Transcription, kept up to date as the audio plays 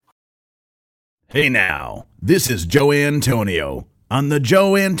Hey now, this is Joe Antonio on The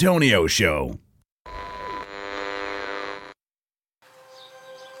Joe Antonio Show.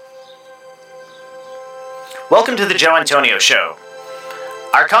 Welcome to The Joe Antonio Show.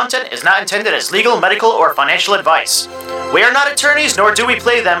 Our content is not intended as legal, medical, or financial advice. We are not attorneys, nor do we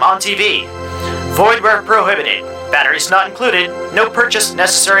play them on TV. Void where prohibited. Batteries not included. No purchase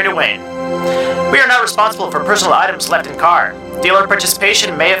necessary to win. We are not responsible for personal items left in car. Dealer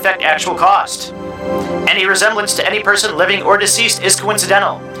participation may affect actual cost. Any resemblance to any person living or deceased is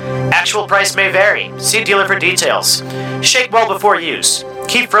coincidental. Actual price may vary. See dealer for details. Shake well before use.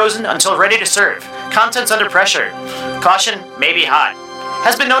 Keep frozen until ready to serve. Contents under pressure. Caution may be hot.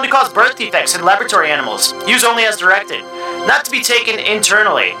 Has been known to cause birth defects in laboratory animals. Use only as directed. Not to be taken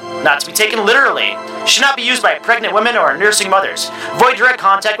internally. Not to be taken literally. Should not be used by pregnant women or nursing mothers. Avoid direct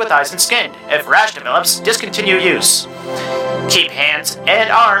contact with eyes and skin. If rash develops, discontinue use. Keep hands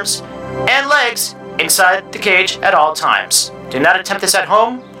and arms and legs inside the cage at all times. Do not attempt this at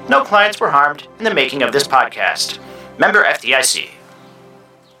home. No clients were harmed in the making of this podcast. Member FDIC.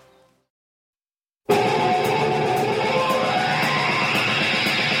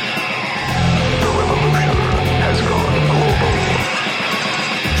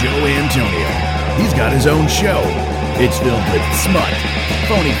 Joe Antonio. He's got his own show. It's filled with smut,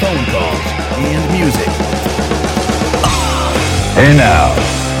 phony phone calls, and music. Hey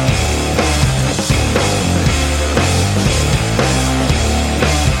now.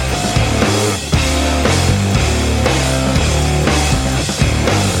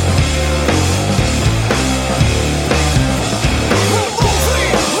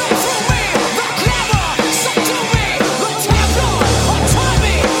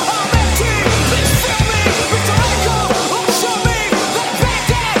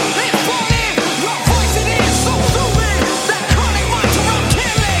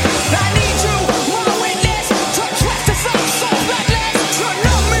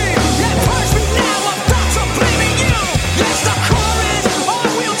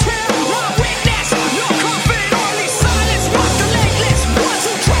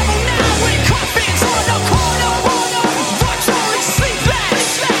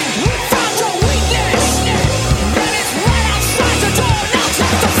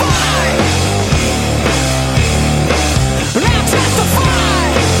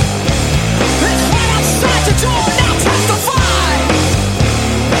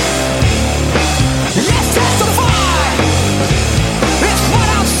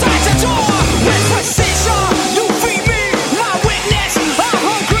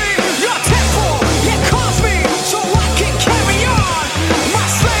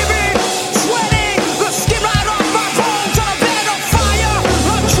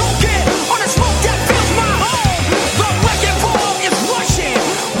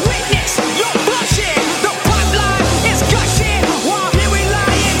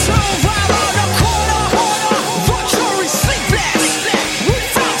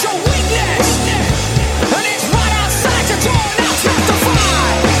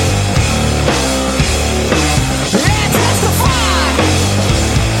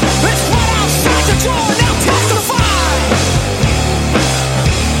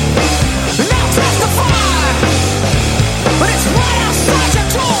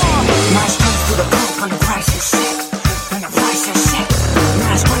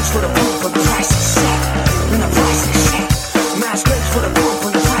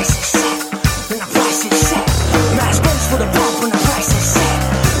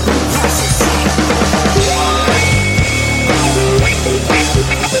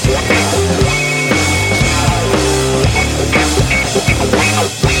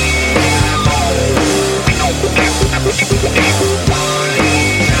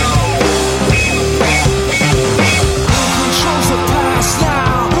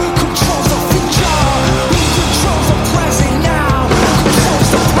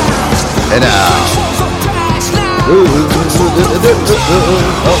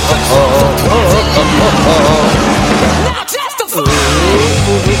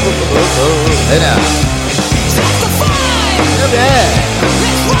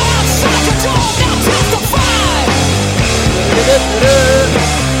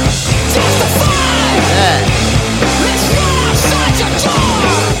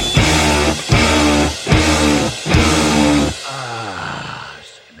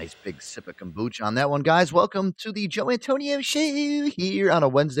 On that one, guys. Welcome to the Joe Antonio Show here on a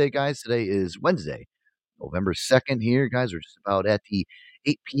Wednesday, guys. Today is Wednesday, November 2nd here, guys. We're just about at the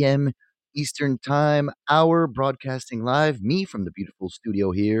 8 p.m. Eastern Time hour, broadcasting live, me from the beautiful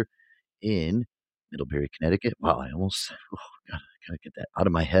studio here in Middlebury, Connecticut. Wow, I almost gotta get that out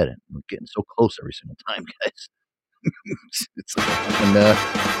of my head. I'm getting so close every single time, guys. It's like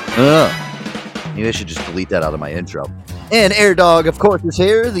maybe I should just delete that out of my intro. And Air Dog, of course, is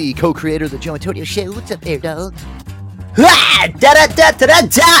here, the co-creator of the Joe Antonio Show. What's up, Air Dog? Ah! Da da da da da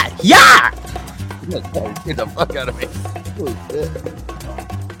da! Yeah! Get the fuck out of me. Holy shit.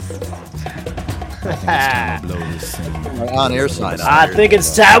 On air sign. I think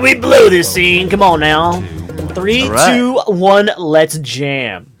it's time we blow this scene. Come on now. 3, right. 2, 1, let's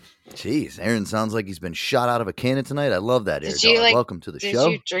jam. Jeez, Aaron sounds like he's been shot out of a cannon tonight. I love that, Air Did you, Dog. like- Welcome to the Did show.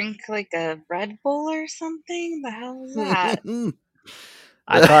 you drink like a Red Bull or something? The hell is that?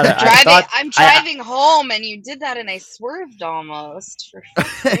 I'm driving home, and you did that, and I swerved almost. For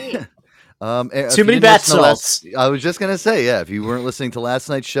fuck's sake. Too many bath salts. I was just gonna say, yeah. If you weren't listening to last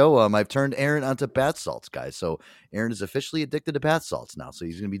night's show, I've turned Aaron onto bath salts, guys. So Aaron is officially addicted to bath salts now. So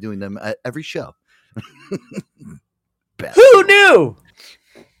he's gonna be doing them at every show. Who knew?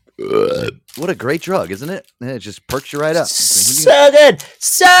 What a great drug, isn't it? It just perks you right up. So good,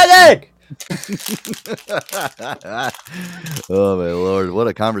 so good. Oh my lord, what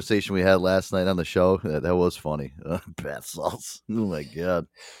a conversation we had last night on the show. That was funny. Bath salts. Oh my god.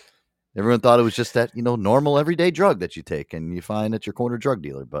 Everyone thought it was just that, normal everyday drug that you take and you find at your corner drug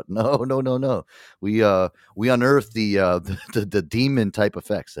dealer. But no. We unearthed the demon type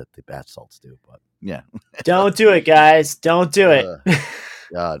effects that the bath salts do. But yeah. Don't do it, guys. Don't do it.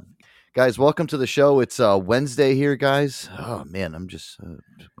 God. Guys, welcome to the show. It's Wednesday here, guys. Oh man, I'm just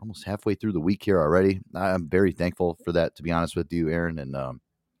almost halfway through the week here already. I'm very thankful for that, to be honest with you, Aaron. And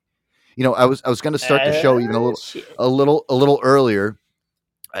I was going to start the show even a little earlier.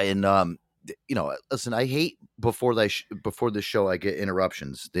 And listen, I hate before the show I get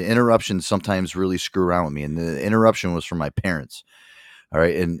interruptions. The interruptions sometimes really screw around with me, and the interruption was from my parents. All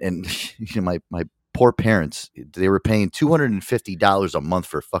right, and my poor parents, they were paying $250 a month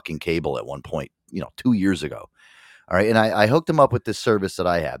for fucking cable at one point, 2 years ago. All right, and I hooked them up with this service that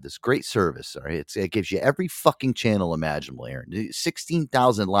I have, this great service. All right, it gives you every fucking channel imaginable, Aaron.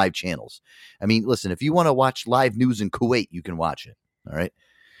 16,000 live channels. I mean, listen, if you want to watch live news in Kuwait, you can watch it. All right.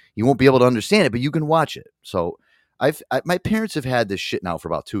 You won't be able to understand it, but you can watch it. So my parents have had this shit now for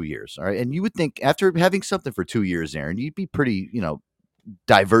about 2 years. All right. And you would think after having something for 2 years, Aaron, you'd be pretty,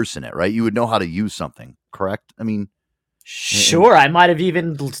 diverse in it, right? You would know how to use something, correct? I mean, sure. I might have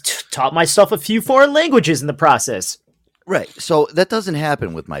even taught myself a few foreign languages in the process. Right. So that doesn't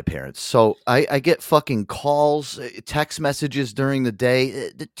happen with my parents. So I get fucking calls, text messages during the day.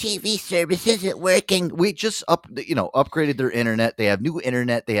 The TV service isn't working. We just upgraded their internet. They have new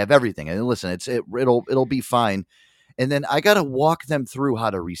internet. They have everything. And listen, it'll be fine. And then I got to walk them through how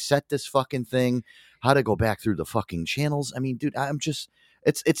to reset this fucking thing, how to go back through the fucking channels. I mean, dude,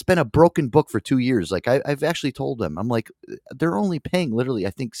 it's been a broken book for 2 years. Like I've actually told them, I'm like, they're only paying literally,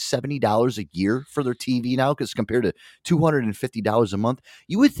 I think $70 a year for their TV now, because compared to $250 a month,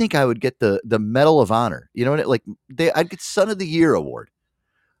 you would think I would get the Medal of Honor. You know what? Like I'd get Son of the Year award.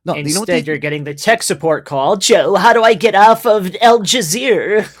 No, instead, you're getting the tech support call. Joe, how do I get off of Al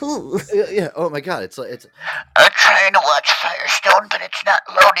Jazeera? Yeah. Oh my God. It's I'm trying to watch Firestone, but it's not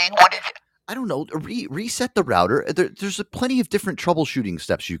loading. What is it? I don't know. Reset the router. There's plenty of different troubleshooting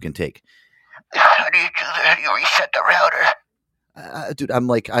steps you can take. How do you do that? How do you reset the router? Dude, I'm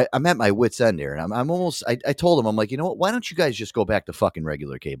like, I'm at my wit's end here. And I'm almost, I told him, I'm like, you know what? Why don't you guys just go back to fucking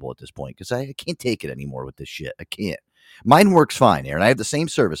regular cable at this point? Because I can't take it anymore with this shit. I can't. Mine works fine, Aaron. I have the same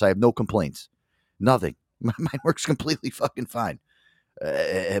service. I have no complaints. Nothing. Mine works completely fucking fine.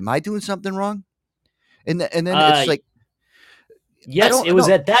 Am I doing something wrong? And then it's like, yes, it was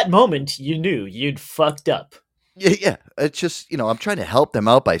at that moment you knew you'd fucked up. Yeah. It's just, I'm trying to help them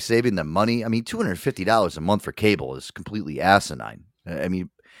out by saving them money. I mean, $250 a month for cable is completely asinine. I mean,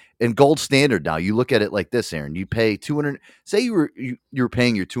 in gold standard now, you look at it like this, Aaron. You pay say you were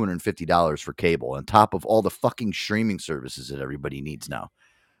paying your $250 for cable on top of all the fucking streaming services that everybody needs now.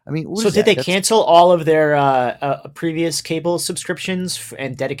 I mean, so did they cancel all of their previous cable subscriptions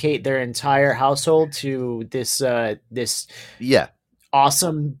and dedicate their entire household to this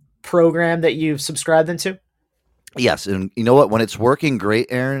awesome program that you've subscribed into? Yes, and you know what? When it's working great,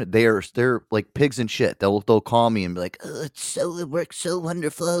 Aaron, they're like pigs in shit. They'll call me and be like, "Oh, it works so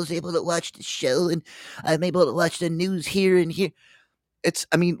wonderful. I was able to watch the show, and I'm able to watch the news here and here."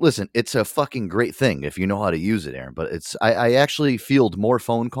 Listen, it's a fucking great thing if you know how to use it, Aaron. But I actually field more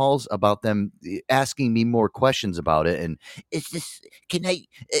phone calls about them asking me more questions about it. And can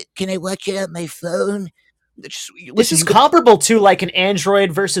I watch it on my phone? This is comparable to like an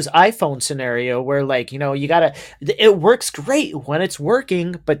Android versus iPhone scenario where like, it works great when it's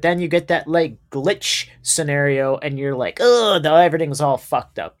working, but then you get that like glitch scenario and you're like, oh, everything's all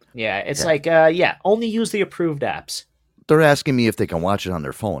fucked up. Yeah. It's like, only use the approved apps. They're asking me if they can watch it on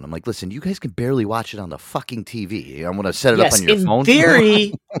their phone. I'm like, listen, you guys can barely watch it on the fucking TV. I'm going to set it up on your phone.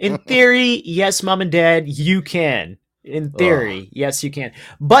 In theory, yes, mom and dad, you can. In theory, yes, you can,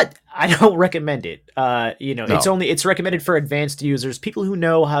 but I don't recommend it. No. It's recommended for advanced users, people who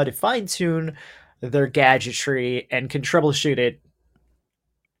know how to fine tune their gadgetry and can troubleshoot it.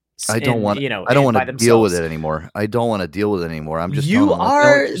 I don't want to deal with it anymore. I'm just you're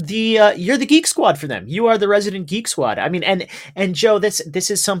the Geek Squad for them. You are the resident Geek Squad. I mean, and Joe, this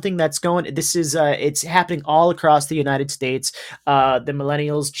is something that's going. This is it's happening all across the United States. The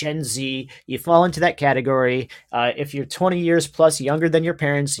millennials, Gen Z, you fall into that category. If you're 20 years plus younger than your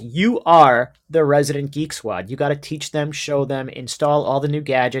parents, you are the resident Geek Squad. You got to teach them, show them, install all the new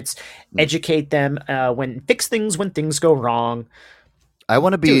gadgets, educate them, fix things when things go wrong. I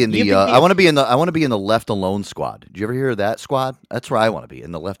want to be in the. I want to be in the Left Alone Squad. Did you ever hear of that squad? That's where I want to be,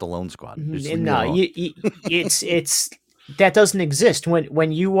 in the Left Alone Squad. No, it's that doesn't exist.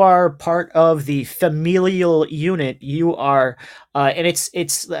 When you are part of the familial unit, you are, and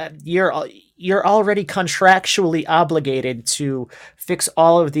you're already contractually obligated to fix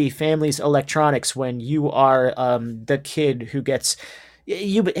all of the family's electronics when you are the kid who gets.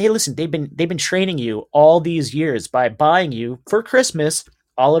 Hey, listen, they've been training you all these years by buying you for Christmas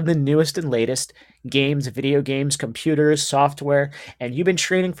all of the newest and latest games, video games, computers, software, and you've been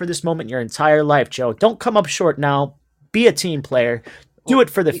training for this moment your entire life, Joe. Don't come up short now. Be a team player. Do it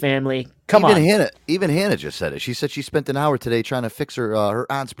for the family. Come on. Even Hannah just said it. She said she spent an hour today trying to fix her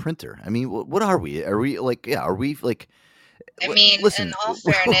aunt's printer. I mean, what are we? Are we like? Yeah, are we like? I mean, listen, in all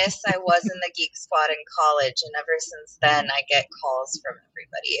fairness, I was in the Geek Squad in college, and ever since then, I get calls from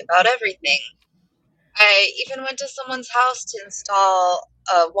everybody about everything. I even went to someone's house to install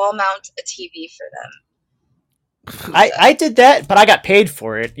wall mount a TV for them. I did that, but I got paid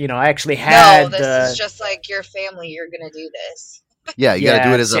for it. I actually had. No, this is just like your family. You're gonna do this. Yeah, you got to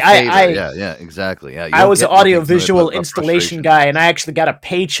do it as a favor. Yeah, exactly. Yeah, I was an audiovisual installation guy, and I actually got a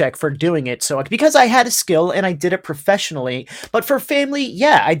paycheck for doing it. So because I had a skill and I did it professionally, but for family,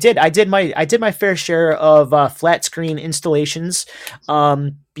 yeah, I did my fair share of flat screen installations.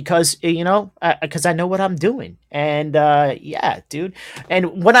 Because I know what I'm doing, and dude.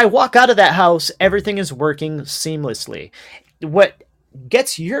 And when I walk out of that house, everything is working seamlessly. What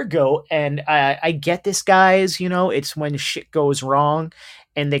gets your goat, and I get this, guys, it's when shit goes wrong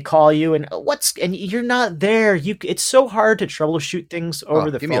and they call you and you're not there. It's so hard to troubleshoot things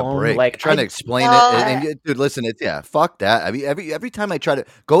over the phone. Me a break. Like trying to explain it, and dude, listen, fuck that. I mean, every time I try to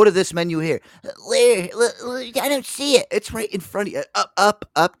go to this menu here, where I don't see it. It's right in front of you.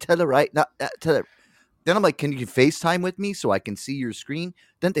 Up to the right, not to the. Then I'm like, can you FaceTime with me so I can see your screen?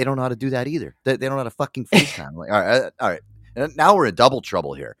 Then they don't know how to do that either. They don't know how to fucking FaceTime. I'm like, all right. And now we're in double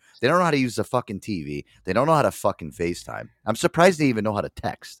trouble here. They don't know how to use the fucking TV. They don't know how to fucking FaceTime. I'm surprised they even know how to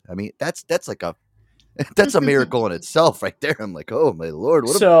text. I mean, that's a miracle in itself right there. I'm like, oh my Lord,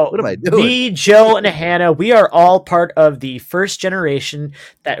 what am I doing? Me, Joe, and Hannah, we are all part of the first generation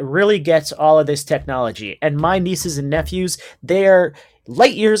that really gets all of this technology. And my nieces and nephews, they are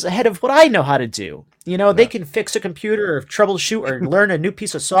light years ahead of what I know how to do. They can fix a computer or troubleshoot or learn a new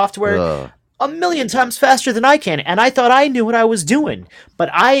piece of software. A million times faster than I can, and I thought I knew what I was doing. But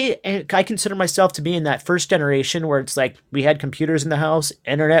I consider myself to be in that first generation where it's like we had computers in the house,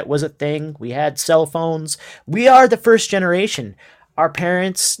 internet was a thing, we had cell phones. We are the first generation. Our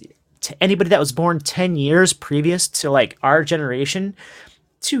parents, anybody that was born 10 years previous to like our generation,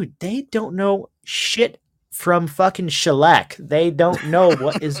 dude, they don't know shit from fucking shellac. They don't know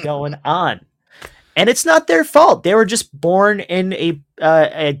what is going on, and it's not their fault. They were just born in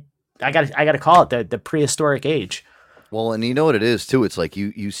I gotta call it the prehistoric age. Well, and you know what it is too. It's like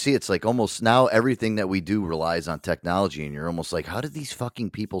you see, it's like almost now everything that we do relies on technology, and you're almost like, how did these fucking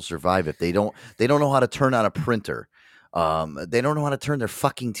people survive if they don't know how to turn on a printer? They don't know how to turn their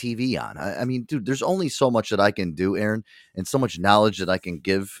fucking TV on. I mean, dude, there's only so much that I can do, Aaron, and so much knowledge that I can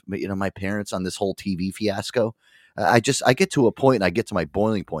give, my parents on this whole TV fiasco. I get to a point, and I get to my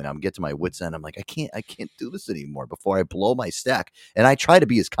boiling point. I get to my wit's end. I'm like, I can't do this anymore before I blow my stack. And I try to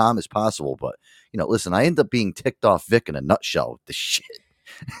be as calm as possible, but listen, I end up being ticked off Vic in a nutshell with the shit.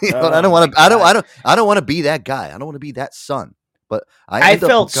 I don't want to. I don't want to be that guy. I don't want to be that son. But I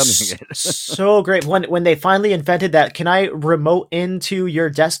felt so great when they finally invented that. Can I remote into your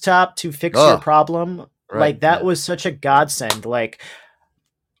desktop to fix your problem? Right, like that was such a godsend. Like,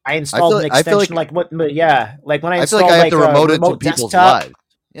 I installed an extension like what? Yeah, like when I installed I have to remote a it to remote people's desktop. lives.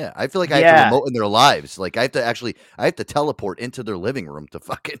 Yeah, I feel like I have to remote in their lives. Like I have to teleport into their living room to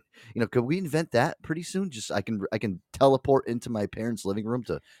fucking, could we invent that pretty soon? Just I can teleport into my parents' living room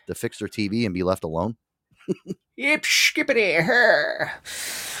to fix their TV and be left alone. Yep, skippity her.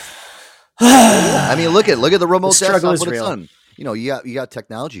 I mean, look at the remote struggle desktop. is What it's real. done. You got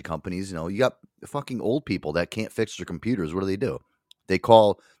technology companies. You got fucking old people that can't fix their computers. What do? They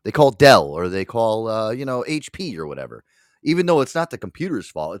call Dell or they call HP or whatever. Even though it's not the computer's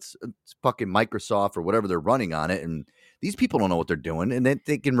fault, it's fucking Microsoft or whatever they're running on it. And these people don't know what they're doing, and then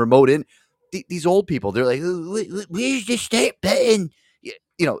they can remote in. These old people, they're like, "Where's the start button?"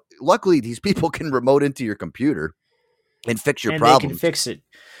 Luckily these people can remote into your computer and fix your And they can problems. fix it.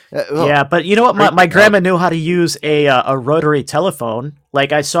 Yeah, but you know what? My grandma knew how to use a rotary telephone.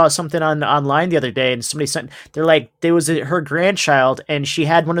 Like I saw something online the other day, and somebody sent. They're like, there was her grandchild, and she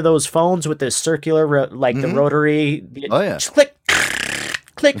had one of those phones with the circular, the rotary. Oh yeah, click,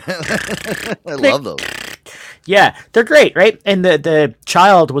 click. I love those. Yeah, they're great, right? And the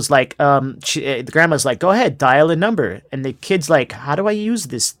child was like, the grandma's like, go ahead, dial a number. And the kid's like, how do I use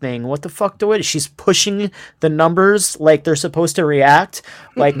this thing? What the fuck do I? She's pushing the numbers like they're supposed to react,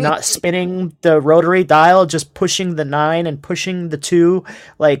 like not spinning the rotary dial, just pushing the 9 and pushing the 2,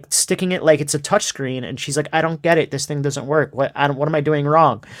 like sticking it like it's a touchscreen. And she's like, I don't get it. This thing doesn't work. What am I doing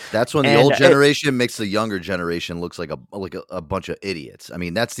wrong? That's when the old generation makes the younger generation looks like a bunch of idiots. I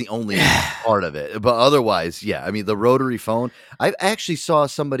mean, that's the only part of it. But otherwise, yeah. I mean, the rotary phone. I actually saw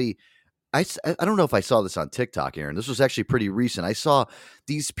somebody. I don't know if I saw this on TikTok, Aaron. This was actually pretty recent. I saw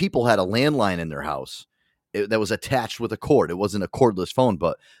these people had a landline in their house that was attached with a cord. It wasn't a cordless phone,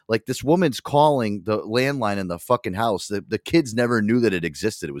 but like this woman's calling the landline in the fucking house. The kids never knew that it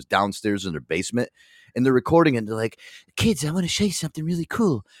existed. It was downstairs in their basement, and they're recording it. And they're like, "Kids, I want to show you something really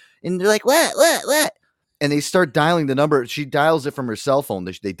cool." And they're like, "What?" And they start dialing the number. She dials it from her cell phone.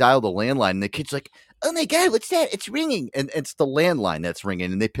 They dial the landline, and the kid's like, "Oh my God, what's that? It's ringing." And it's the landline that's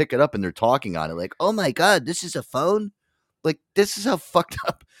ringing. And they pick it up and they're talking on it like, "Oh my God, this is a phone?" Like, this is how fucked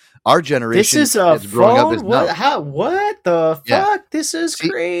up our generation is a growing up is phone? now. What the fuck? Yeah. This is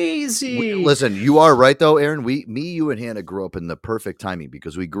crazy. Listen, you are right though, Aaron. You and Hannah grew up in the perfect timing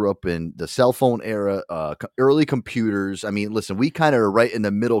because we grew up in the cell phone era, early computers. I mean, listen, we kind of are right in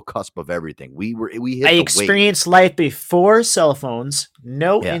the middle cusp of everything. We hit I the experienced life before cell phones,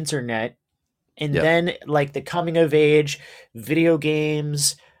 no internet, and then like the coming of age, video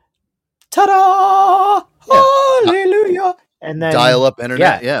games. Ta-da! Hallelujah! And then dial-up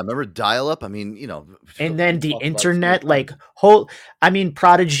internet. Yeah, remember dial-up? I mean, and then the internet, like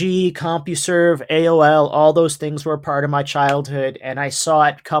Prodigy, CompuServe, AOL, all those things were a part of my childhood, and I saw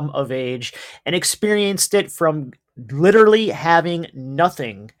it come of age and experienced it from literally having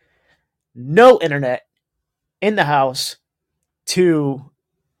nothing, no internet in the house, to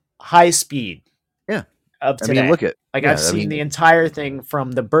high speed. Yeah. Of today. I mean, look at I've seen the entire thing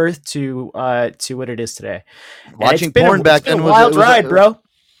from the birth to what it is today. Watching porn back then was a wild ride, bro.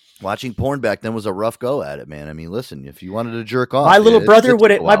 Watching porn back then was a rough go at it, man. I mean, listen, if you wanted to jerk off, my little brother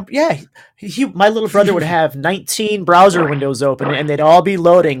would have 19 browser windows open, and they'd all be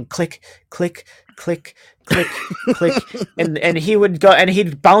loading. Click, click, click, click, click, and he would go and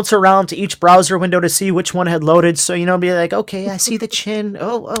he'd bounce around to each browser window to see which one had loaded. So be like, okay, I see the chin.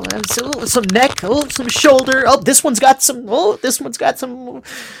 Some neck. Some shoulder. This one's got some. This one's got some.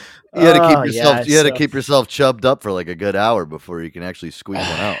 You had to keep yourself. You had to keep yourself chubbed up for like a good hour before you can actually squeeze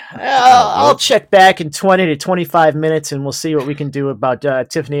one out. I'll check back in 20 to 25 minutes, and we'll see what we can do about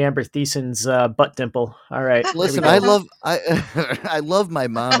Tiffany Amber Thiessen's butt dimple. All right. Listen, I love my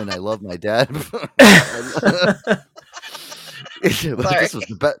mom and I love my dad. That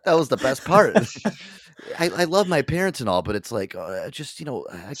was the best part. I love my parents and all, but it's like, I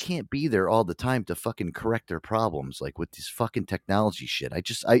can't be there all the time to fucking correct their problems, like with this fucking technology shit. I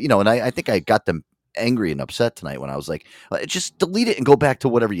think I got them angry and upset tonight when I was like, just delete it and go back to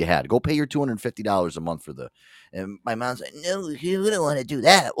whatever you had. Go pay your $250 a month for and my mom's like, no, you don't want to do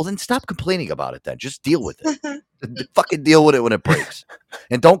that. Well, then stop complaining about it then. Just deal with it. Fucking deal with it when it breaks.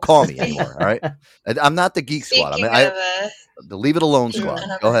 And don't call me anymore, all right? I'm not the Geek Squad. The Leave It Alone Squad.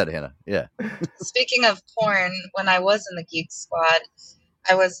 Go ahead, Hannah. Yeah. Speaking of porn, when I was in the Geek Squad,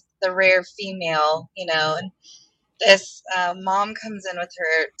 I was the rare female, and this mom comes in with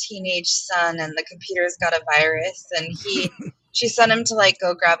her teenage son, and the computer's got a virus, and she sent him to like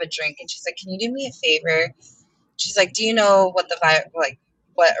go grab a drink, and she's like, "Can you do me a favor?" She's like, "Do you know what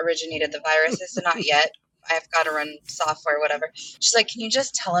what originated the virus?" I said, "Not yet. I've got to run software, whatever." She's like, "Can you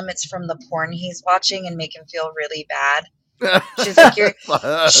just tell him it's from the porn he's watching and make him feel really bad?" She's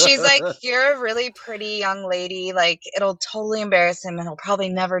like, you're a really pretty young lady. Like, it'll totally embarrass him and he'll probably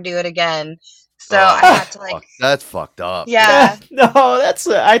never do it again. So I had to like, that's fucked up. yeah. No,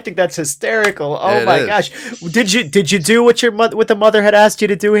 I think that's hysterical. Oh my gosh. Did you do what what the mother had asked you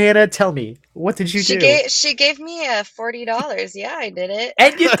to do, Hannah? Tell me. What did you do? She gave me $40. Yeah, I did it.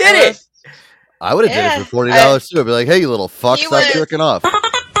 And you did it. I would have did it for $40 too. I'd be like, hey, you little fuck, stop jerking off.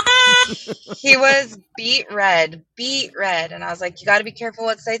 He was beat red. And I was like, you got to be careful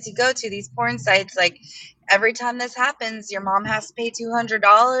what sites you go to. These porn sites, like, every time this happens, your mom has to pay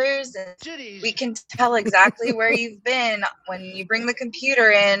 $200, and we can tell exactly where you've been when you bring the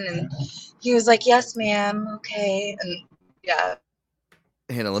computer in. And he was like, yes, ma'am. Okay. And yeah.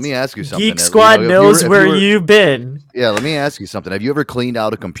 Hannah, let me ask you something. Geek Squad knows where you've been. Yeah, let me ask you something. Have you ever cleaned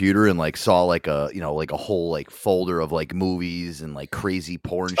out a computer and like saw like a like a whole like folder of like movies and like crazy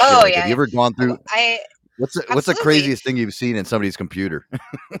porn shit? Oh, like, yeah. Have you ever gone through? What's the craziest thing you've seen in somebody's computer?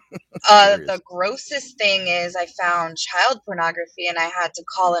 The grossest thing is I found child pornography and I had to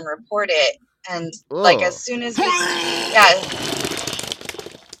call and report it. And like as soon as we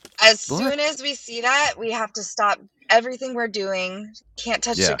see that, we have to stop everything we're doing. Can't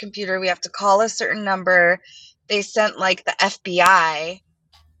touch the computer. We have to call a certain number. They sent like the FBI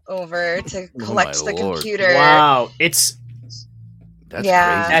over to collect the computer. Wow, that's crazy.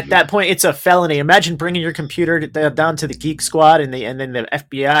 At that point, it's a felony. Imagine bringing your computer down to the Geek Squad, and then the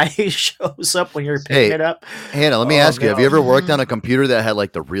FBI shows up when you're picking it up. Hannah, let me ask you: have you ever worked on a computer that had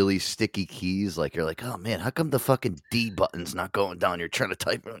like the really sticky keys? Like you're like, oh man, how come the fucking D button's not going down? You're trying to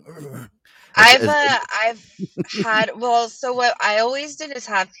type. I've had so what I always did is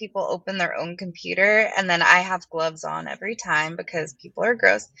have people open their own computer, and then I have gloves on every time because people are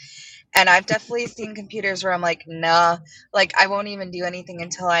gross. And I've definitely seen computers where I'm like, nah, like I won't even do anything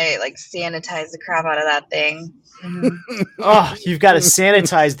until I like sanitize the crap out of that thing. Oh, you've got to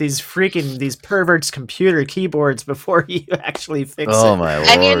sanitize these perverts' computer keyboards before you actually fix it. Oh my Lord.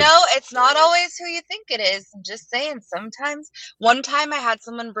 And it's not always who you think it is. I'm just saying, sometimes. One time I had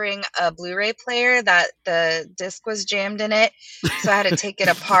someone bring a Blu-ray player that the disc was jammed in it, so I had to take it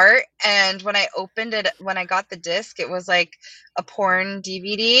apart. And when I opened it, when I got the disc, it was like a porn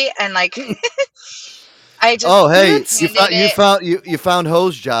DVD, and like I just you found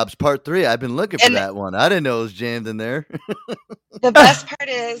Hose Jobs Part 3. I've been looking for that one. I didn't know it was jammed in there. The best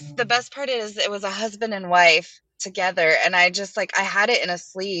part is it was a husband and wife together, and I just like I had it in a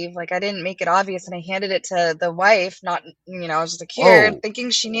sleeve, like I didn't make it obvious, and I handed it to the wife, not I was just like, here,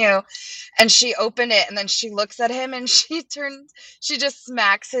 thinking she knew, and she opened it, and then she looks at him, and she just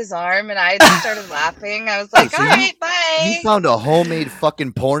smacks his arm, and I just started laughing. I was like, all right, bye. You found a homemade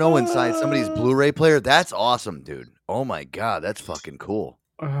fucking porno inside somebody's Blu-ray player? That's awesome, dude. Oh my god, that's fucking cool.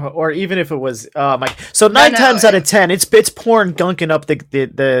 Or even if it was so 9 times out of 10, it's porn gunking up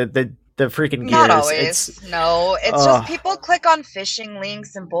the freaking gears. Not always. It's just people click on phishing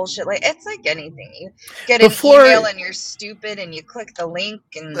links and bullshit. Like it's like anything. You get an email and you're stupid and you click the link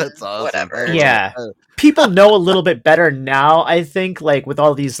and that's awesome. Whatever. Yeah. People know a little bit better now, I think, like with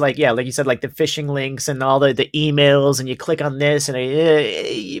all these like you said, like the phishing links and all the emails, and you click on this, and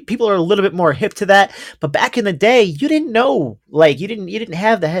people are a little bit more hip to that. But back in the day, you didn't know, like you didn't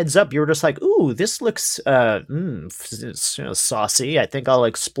have the heads up. You were just like, ooh, this looks saucy. I think I'll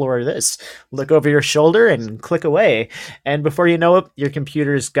explore this. Look over your shoulder and click away, and before you know it, your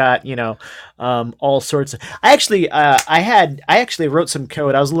computer's got all sorts of. I actually wrote some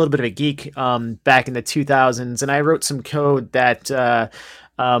code. I was a little bit of a geek back in the 2000s, and I wrote some code that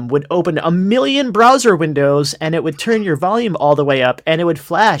would open 1 million browser windows, and it would turn your volume all the way up, and it would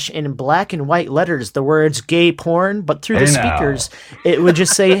flash in black and white letters the words gay porn, but through the speakers it would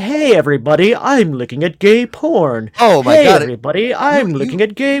just say, hey everybody, I'm looking at gay porn. Oh my god, everybody, I'm looking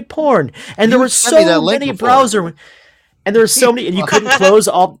at gay porn. And there were so many browser and there were so many, and you couldn't close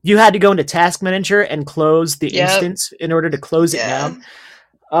all. You had to go into Task Manager and close the instance in order to close it down.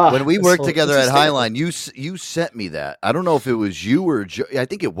 When we worked together at Highline, you sent me that. I don't know if it was you or I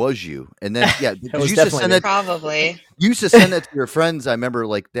think it was you. And then you used to send it. Probably. You used to send it to your friends. I remember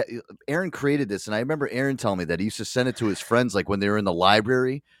like that. Aaron created this, and I remember Aaron telling me that he used to send it to his friends, like when they were in the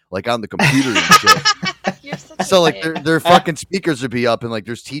library, like on the computer and shit. So like their fucking speakers would be up, and like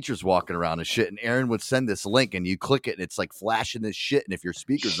there's teachers walking around and shit, and Aaron would send this link, and you click it, and it's like flashing this shit, and if your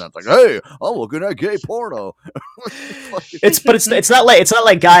speaker's not, it's like, hey, I'm looking at gay porno. It's not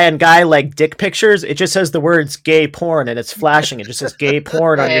like guy on guy like dick pictures. It just says the words gay porn, and it's flashing. It just says gay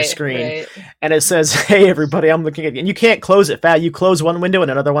porn on your screen, and it says, hey everybody, I'm looking at you. And you can't close it fast. You close one window,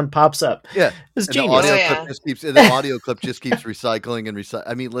 and another one pops up. Yeah, it's genius. The audio clip just keeps recycling and recycling.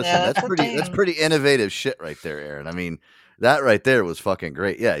 I mean, listen, that's pretty innovative shit right there, Aaron. I mean, That right there was fucking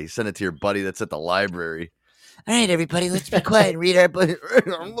great. Yeah, you sent it to your buddy that's at the library. All right, everybody, let's be quiet and read our book.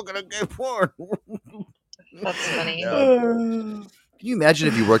 I'm looking at gay porn. That's funny. Can you imagine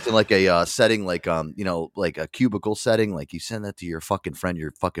if you worked in like a setting like like a cubicle setting, like you send that to your fucking friend,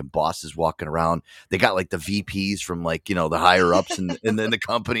 your fucking boss is walking around. They got like the VPs from like the higher ups and then the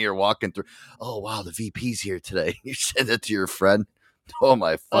company are walking through. Oh wow, the VP's here today. You send that to your friend. Oh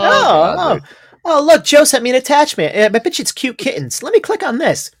my fucking god, dude. Oh, look, Joe sent me an attachment. I bet you it's cute kittens. Let me click on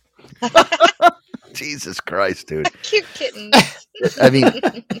this. Jesus Christ, dude. Cute kittens. I mean,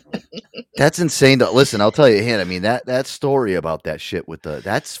 that's insane. Listen, I'll tell you, Han. I mean, that story about that shit with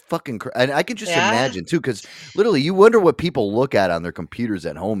that's fucking. And I can just imagine too, because literally, you wonder what people look at on their computers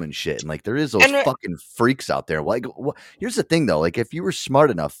at home and shit. And like, there is those fucking freaks out there. Like, here's the thing though. Like, if you were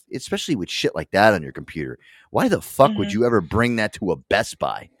smart enough, especially with shit like that on your computer, why the fuck would you ever bring that to a Best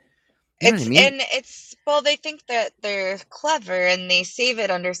Buy? You know what I mean? And well, they think that they're clever and they save it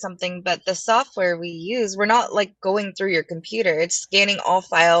under something, but the software we use, we're not like going through your computer. It's scanning all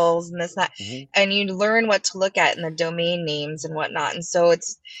files and this, that, and you learn what to look at in the domain names and whatnot. And so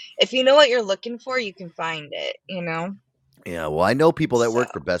if you know what you're looking for, you can find it, Yeah, well, I know people that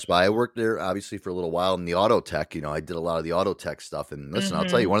work for Best Buy. I worked there obviously for a little while in the auto tech. I did a lot of the auto tech stuff. And listen, I'll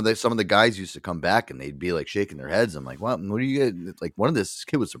tell you, some of the guys used to come back and they'd be like shaking their heads. I'm like, what do you get? Like this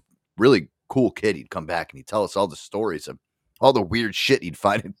kid was a really cool kid. He'd come back and he'd tell us all the stories of all the weird shit he'd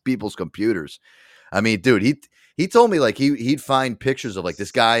find in people's computers. I mean, dude, he told me like he'd find pictures of like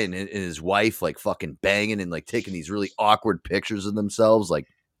this guy and his wife like fucking banging and like taking these really awkward pictures of themselves, like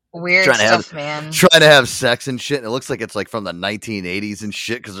weird stuff, man. Trying to have sex and shit. And it looks like it's like from the 1980s and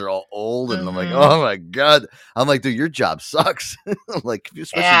shit because they're all old. And I'm like, oh my God. I'm like, dude, your job sucks. Like,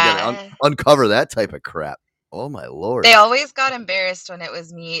 especially you gotta uncover that type of crap. Oh my Lord. They always got embarrassed when it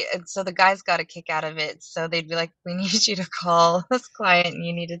was me. And so the guys got a kick out of it. So they'd be like, we need you to call this client and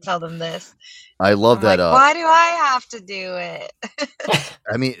you need to tell them this. I love that. Like, why do I have to do it?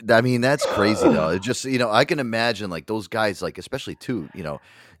 I mean, that's crazy though. It just, I can imagine like those guys, like, especially too, you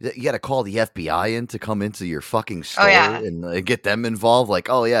got to call the FBI in to come into your fucking store and get them involved. Like,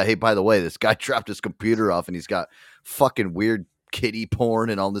 oh yeah, hey, by the way, this guy dropped his computer off and he's got fucking weird kitty porn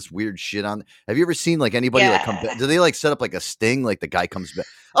and all this weird shit on. Have you ever seen like anybody like come back? Do they like set up like a sting? Like the guy comes back.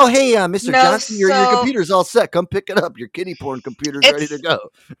 Oh, hey, Mr. Johnson, your computer's all set. Come pick it up. Your kitty porn computer's ready to go.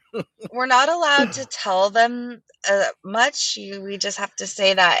 We're not allowed to tell them much. We just have to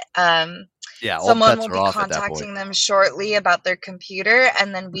say that someone will be contacting them shortly about their computer,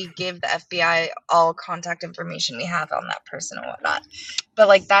 and then we give the FBI all contact information we have on that person and whatnot. But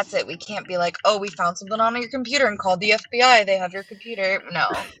like, that's it. We can't be like, oh, we found something on your computer and called the FBI. They have your computer. No.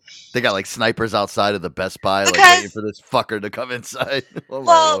 They got like snipers outside of the Best Buy, like waiting for this fucker to come inside. Oh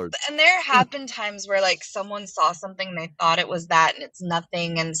my Lord. And there have been times where like someone saw something and they thought it was that and it's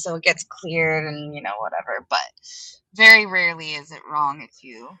nothing, and so it gets cleared and whatever. But very rarely is it wrong if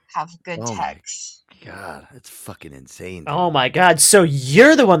you have good text. God, that's fucking insane. Dude. Oh my God! So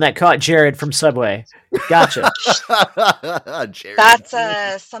you're the one that caught Jared from Subway. Gotcha. Jared.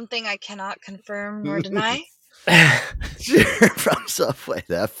 That's something I cannot confirm nor deny. Jared from Subway,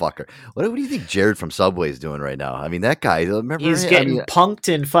 that fucker. What do you think Jared from Subway is doing right now? I mean, that guy. Remember, he's getting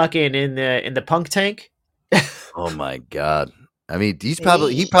punked and fucking in the punk tank. Oh my God. I mean, he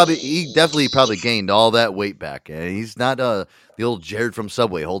definitely gained all that weight back, and he's not the old Jared from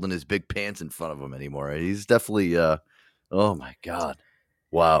Subway holding his big pants in front of him anymore. He's definitely, oh my God,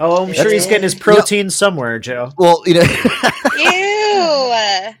 wow. Oh, I'm sure he's getting his protein somewhere, Joe. Well, Ew.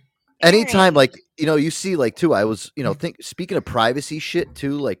 Anytime, like you see, like too. I was, speaking of privacy shit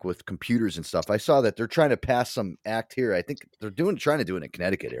too, like with computers and stuff. I saw that they're trying to pass some act here. I think they're trying to do it in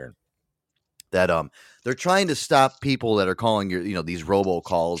Connecticut, Aaron. That they're trying to stop people that are calling your these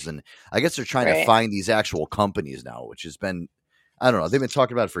robocalls, and I guess they're trying to find these actual companies now, which has been, I don't know, they've been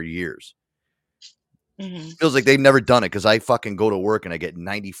talking about it for years. Feels like they've never done it because I fucking go to work and I get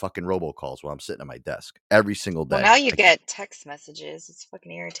 90 fucking robocalls while I'm sitting at my desk every single day. Well, now you get text messages. It's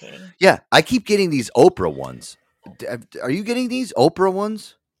fucking irritating. Yeah, I keep getting these Oprah ones. Are you getting these Oprah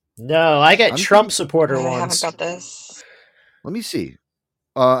ones? No, I get Trump supporter ones. I haven't got this. Let me see.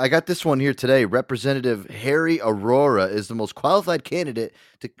 I got this one here today. Representative Harry Aurora is the most qualified candidate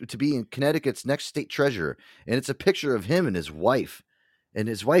to be in Connecticut's next state treasurer. And it's a picture of him and his wife. And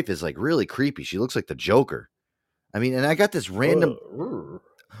his wife is like really creepy. She looks like the Joker. I mean, and I got this random.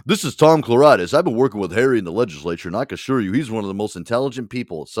 This is Tom Cloritis. I've been working with Harry in the legislature, and I can assure you he's one of the most intelligent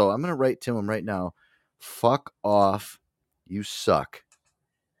people. So I'm going to write to him right now. Fuck off. You suck.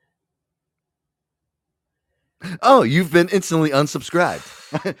 Oh, you've been instantly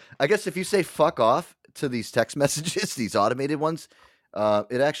unsubscribed. I guess if you say fuck off, to these text messages, these automated ones,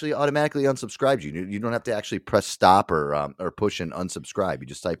 it actually automatically unsubscribes you. You don't have to actually press stop or push and unsubscribe. You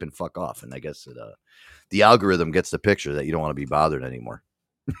just type in "fuck off," and I guess the algorithm gets the picture that you don't want to be bothered anymore.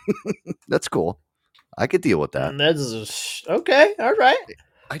 That's cool. I could deal with that. That's okay. All right.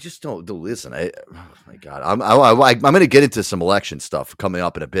 I just don't listen. Oh my God, I'm going to get into some election stuff coming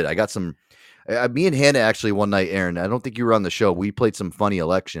up in a bit. I got some. Me and Hannah actually one night, Aaron. I don't think you were on the show. We played some funny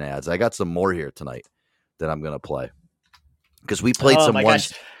election ads. I got some more here tonight that I'm going to play because we played some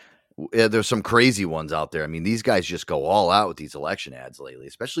ones. There's some crazy ones out there. I mean, these guys just go all out with these election ads lately,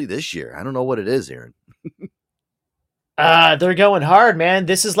 especially this year. I don't know what it is, Aaron. They're going hard, man.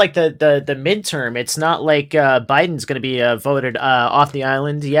 This is like the midterm. It's not like Biden's going to be voted off the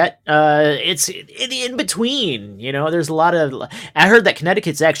island yet. It's in between. You know, there's a lot of. I heard that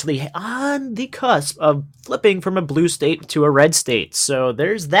Connecticut's actually on the cusp of flipping from a blue state to a red state. So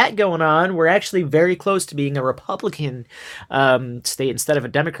there's that going on. We're actually very close to being a Republican state instead of a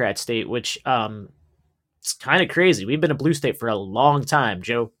Democrat state, which it's kind of crazy. We've been a blue state for a long time,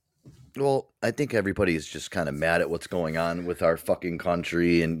 Joe. Well, I think everybody is just kind of mad at what's going on with our fucking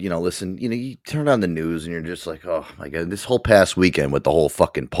country. And, listen, you turn on the news and you're just like, oh my God, this whole past weekend with the whole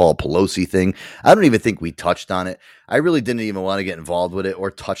fucking Paul Pelosi thing, I don't even think we touched on it. I really didn't even want to get involved with it or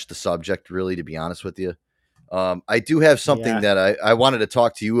touch the subject, really, to be honest with you. I do have something that I wanted to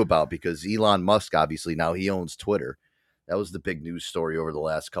talk to you about because Elon Musk, obviously, now he owns Twitter. That was the big news story over the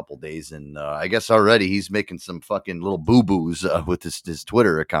last couple of days. And I guess already he's making some fucking little boo-boos with his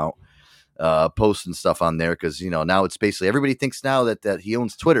Twitter account. Posting stuff on there because now it's basically everybody thinks now that he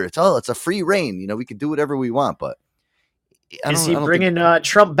owns Twitter. It's a free reign. We can do whatever we want. But is he bringing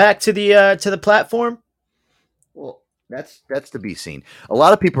Trump back to the platform? Well, that's to be seen. A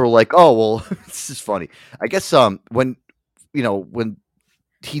lot of people are like, oh well, this is funny. I guess when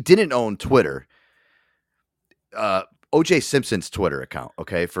he didn't own Twitter, O.J. Simpson's Twitter account.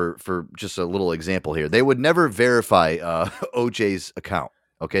 Okay, for just a little example here, they would never verify O.J.'s account.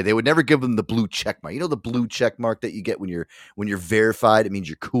 Okay, they would never give them the blue check mark. You know the blue check mark that you get when you're verified? It means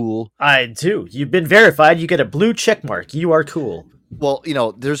you're cool. I do. You've been verified. You get a blue check mark. You are cool. Well,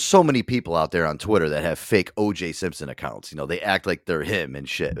 there's so many people out there on Twitter that have fake O.J. Simpson accounts. They act like they're him and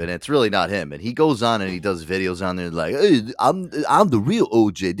shit, and it's really not him. And he goes on and he does videos on there like, hey, I'm the real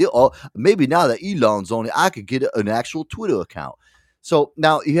O.J. Maybe now that Elon's on it, I could get an actual Twitter account. So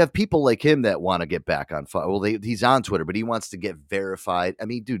now you have people like him that want to get back on fire. Well, he's on Twitter, but he wants to get verified. I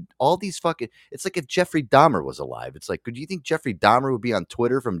mean, dude, all these fucking, it's like if Jeffrey Dahmer was alive. It's like, could you think Jeffrey Dahmer would be on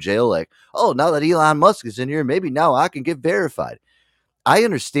Twitter from jail? Like, oh, now that Elon Musk is in here, maybe now I can get verified. I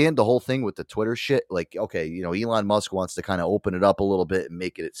understand the whole thing with the Twitter shit. Like, okay, Elon Musk wants to kind of open it up a little bit and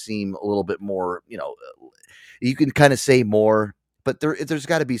make it seem a little bit more, you can kind of say more, but there's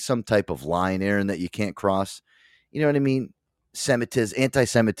got to be some type of line, Aaron, that you can't cross. You know what I mean?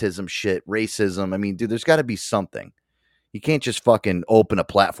 Anti-Semitism shit, racism. I mean, dude, there's got to be something. You can't just fucking open a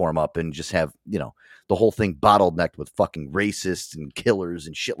platform up and just have, the whole thing bottlenecked with fucking racists and killers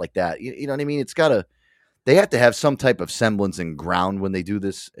and shit like that. You know what I mean? They have to have some type of semblance and ground when they do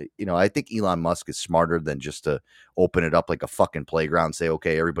this. I think Elon Musk is smarter than just to open it up like a fucking playground and say,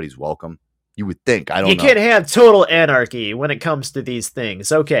 okay, everybody's welcome. You would think. I don't know. You can't have total anarchy when it comes to these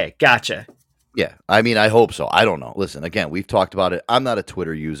things. Okay, gotcha. Yeah, I mean, I hope so. I don't know. Listen, again, we've talked about it. I'm not a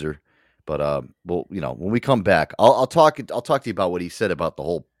Twitter user, but well, when we come back, I'll talk to you about what he said about the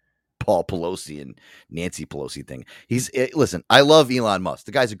whole Paul Pelosi and Nancy Pelosi thing. Listen, I love Elon Musk.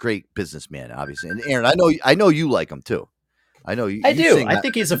 The guy's a great businessman, obviously. And Aaron, I know you like him too. I know you. I do. I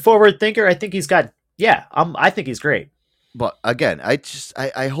think he's a forward thinker. I think he's got. Yeah, I think he's great. But again,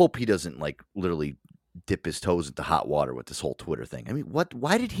 I hope he doesn't like literally dip his toes into hot water with this whole Twitter thing. I mean,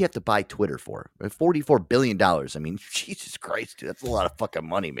 why did he have to buy Twitter for $44 billion? I mean, Jesus Christ, dude, that's a lot of fucking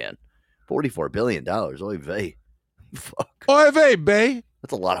money, man. $44 billion. Oy vey. Fuck. Oy vey, bae.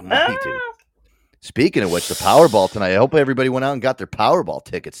 That's a lot of money, dude. Speaking of which, the Powerball tonight, I hope everybody went out and got their Powerball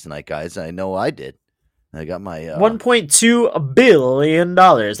tickets tonight, guys. I know I did. I got my $1.2 billion.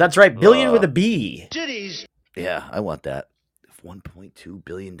 That's right, billion with a B. Titties. Yeah, I want that. $1.2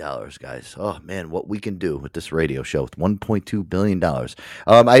 billion, guys. Oh man, what we can do with this radio show with $1.2 billion.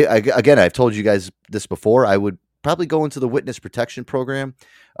 I've told you guys this before. I would probably go into the witness protection program,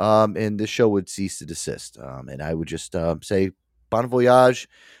 and this show would cease to desist. And I would just say, bon voyage,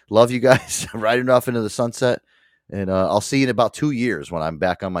 love you guys, riding off into the sunset, and I'll see you in about 2 years when I'm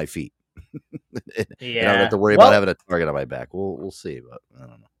back on my feet. Yeah, I don't have to worry about having a target on my back. We'll see, but I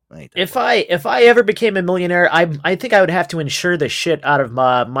don't know. If I ever became a millionaire, I think I would have to insure the shit out of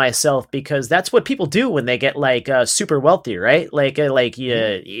myself, because that's what people do when they get like super wealthy, right? Like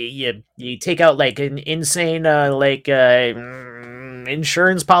you take out like an insane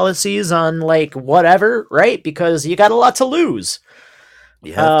insurance policies on like whatever, right? Because you got a lot to lose.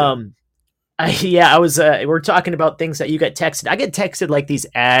 You have to. I was. We're talking about things that you get texted. I get texted like these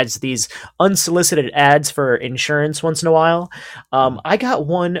ads, these unsolicited ads for insurance once in a while. I got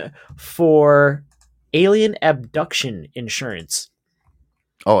one for alien abduction insurance.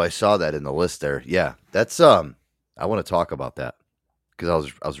 Oh, I saw that in the list there. Yeah, that's I want to talk about that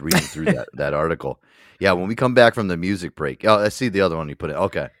because I was reading through that article. Yeah, when we come back from the music break. Oh, I see the other one you put it.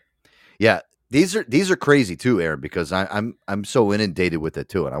 Okay, yeah. These are crazy too, Aaron, because I'm so inundated with it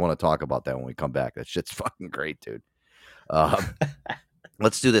too, and I want to talk about that when we come back. That shit's fucking great, dude.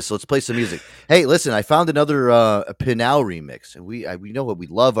 Let's do this. Let's play some music. Hey, listen, I found another Pinal remix, and we know what we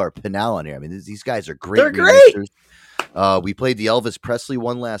love our Pinal on here. I mean, these guys are great. They're great. We played the Elvis Presley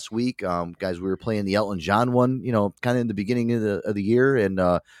one last week, guys. We were playing the Elton John one, kind of in the beginning of the year, and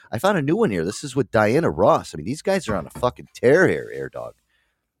I found a new one here. This is with Diana Ross. I mean, these guys are on a fucking tear here, Air Dog.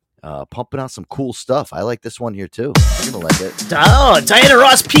 Pumping out some cool stuff. I like this one here too. You're gonna like it. Oh, Diana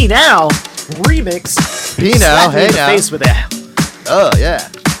Ross P Now remix. P Now, hey now. Face with that. Oh yeah.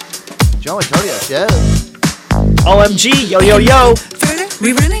 Joe Antonio show. OMG, yo yo yo. Further,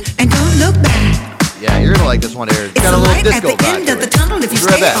 we running and don't look back. Yeah, you're gonna like this one here. It's got a a little light disco at the end of the tunnel if you Be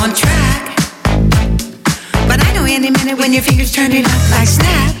right stay back. on track. But I know any minute when your fingers turn it up like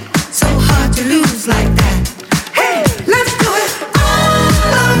snap. So hard to lose like that. Hey, let's do it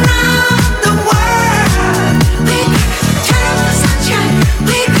all around the world. We gotta turn up the sunshine.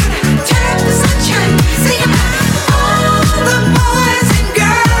 We gotta turn up the sunshine. Sing about all the boys and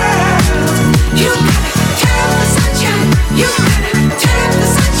girls. You gotta turn up the sunshine. You gotta turn up the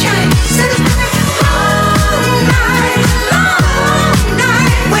sunshine. Sing about all night long,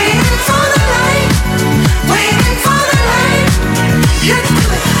 night. Waiting for the light. Waiting for the light. Let's do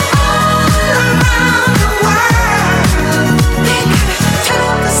it all around the world. We gotta turn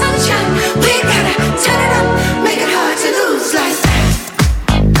up the sunshine. We gotta turn it up, make it hard to lose like that.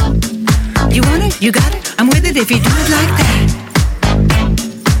 You want it, you got it. I'm with it if you do it like that.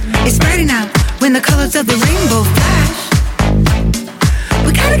 It's brighter now when the colors of the rainbow flash.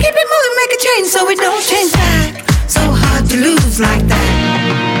 We gotta keep it moving, make a change so we don't change back. So hard to lose like that.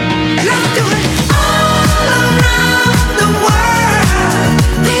 Let's do it all around the world.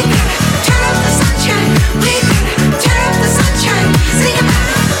 We gotta turn up the sunshine. We gotta turn up the sunshine. Sing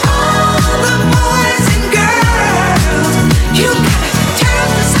about all the boys and girls. You gotta turn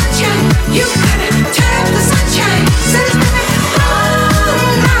up the sunshine. You gotta turn up the sunshine. Sing about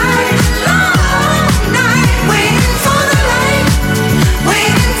all night long, night. Waiting for the light.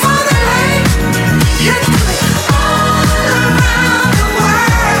 Waiting for the light. Let's do it all around the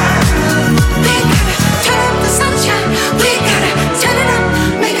world. We gotta turn up the sunshine. We gotta turn it up,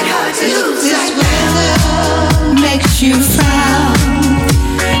 make it hard to lose. This weather makes you frown,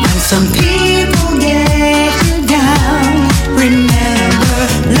 and some people get you down. Remember,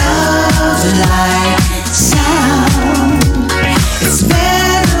 love's like sound. It's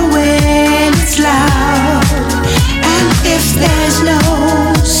better when it's loud, and if there's no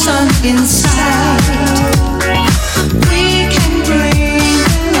sun inside, we can bring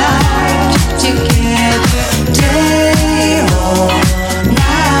the light together, day or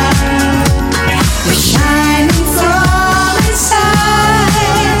night. We're shining from inside.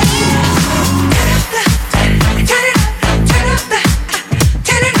 Turn it up, turn up the,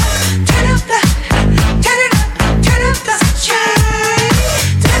 turn it up, turn up the, turn it up, turn up the sunshine.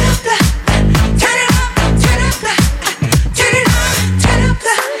 Turn up the, turn it up, turn up the, turn it up, turn up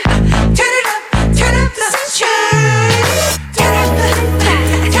the, turn it up, turn up the sunshine. Turn up the,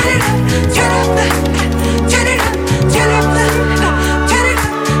 turn it up, turn up the, turn it up, turn up the, turn it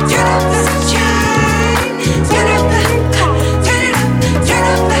up, turn up the sunshine. Turn up the, turn it up, turn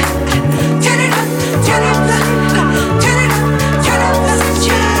up the, turn it up, turn up the, turn it up, turn up the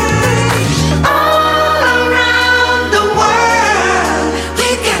sunshine. All around the world, we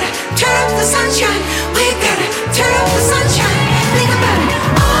gotta turn up the sunshine. We gotta turn up the sunshine. Think about it,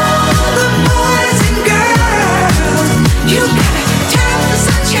 all the boys and girls. You gotta turn up the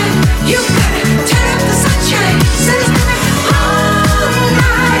sunshine. You gotta turn up the sunshine. Sing all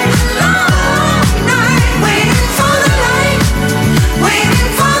night long, night. Waiting for the light. Waiting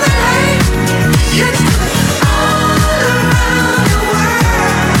for the light. Let's do it all around the world.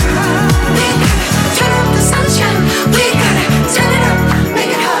 We gotta turn up the sunshine. We gotta turn it up,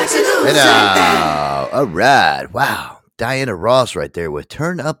 make it hard to lose And like that. all right, wow. Diana Ross right there with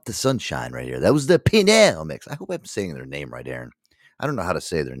Turn Up the Sunshine right here. That was the Pinel mix. I hope I'm saying their name right, Aaron. I don't know how to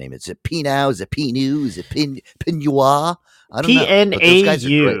say their name. Is it Pinau? Is it Pinu? Is it Pinua? I don't know. But those guys are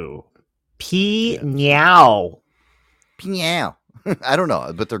great. Pinau. Pinau. I don't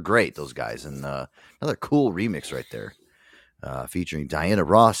know, but they're great, those guys. And another cool remix right there. Featuring Diana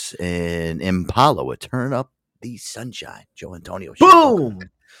Ross and Impala with Turn Up the Sunshine. Joe Antonio Show. Boom!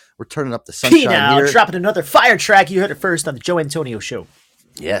 We're turning up the sunshine here. Dropping another fire track. You heard it first on the Joe Antonio Show.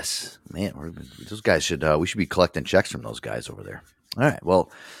 Yes, man. Those guys should. We should be collecting checks from those guys over there. All right.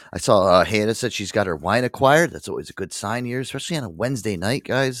 Well, I saw Hannah said she's got her wine acquired. That's always a good sign here, especially on a Wednesday night,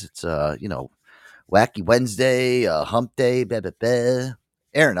 guys. It's Wacky Wednesday, Hump Day. Blah, blah, blah.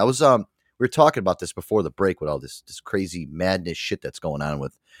 Aaron, I was we were talking about this before the break with all this crazy madness shit that's going on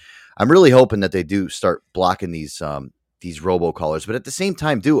with. I'm really hoping that they do start blocking these robocallers, but at the same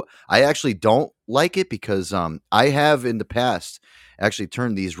time, I actually don't like it because I have in the past actually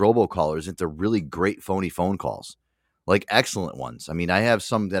turned these robocallers into really great phony phone calls, like excellent ones. I mean, I have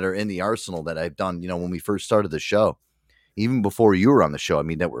some that are in the arsenal that I've done, when we first started the show, even before you were on the show. I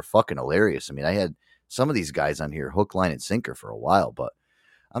mean, that were fucking hilarious. I mean, I had some of these guys on here, hook, line, and sinker for a while, but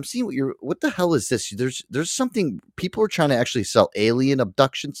I'm seeing what the hell is this? There's something, people are trying to actually sell alien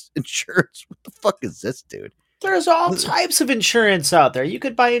abductions insurance. What the fuck is this, dude? There's all types of insurance out there. You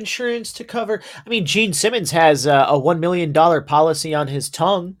could buy insurance to cover. I mean, Gene Simmons has a $1 million policy on his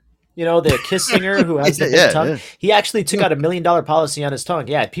tongue. The Kiss singer who has the big tongue. Yeah. He actually took out $1 million policy on his tongue.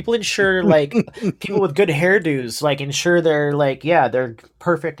 Yeah, people insure people with good hairdos, insure their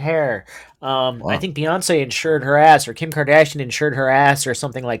perfect hair. Wow. I think Beyonce insured her ass, or Kim Kardashian insured her ass, or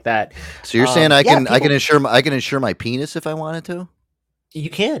something like that. So you're saying I can insure my penis if I wanted to? You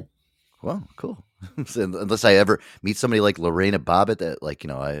can. Well, cool. Unless I ever meet somebody like Lorena Bobbitt that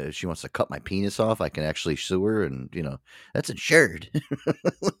she wants to cut my penis off, I can actually sue her, and that's insured.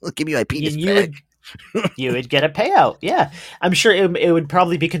 Give me my penis back. You would get a payout. Yeah, I'm sure it would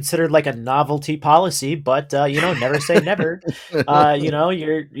probably be considered like a novelty policy, but never say never.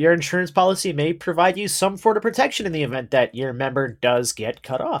 Your insurance policy may provide you some sort of protection in the event that your member does get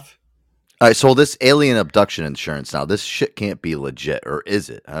cut off. All right, so this alien abduction insurance, now this shit can't be legit, or is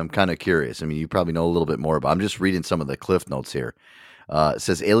it? I'm kind of curious. I mean, you probably know a little bit more, but I'm just reading some of the cliff notes here. It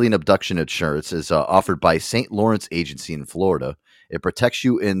says alien abduction insurance is offered by St. Lawrence Agency in Florida. It protects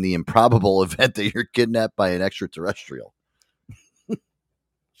you in the improbable event that you're kidnapped by an extraterrestrial. This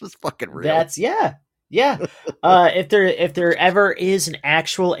is fucking real. Yeah. If there ever is an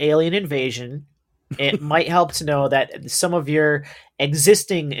actual alien invasion, it might help to know that some of your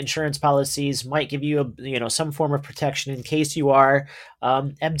existing insurance policies might give you some form of protection in case you are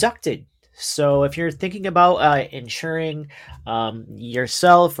abducted. So if you're thinking about insuring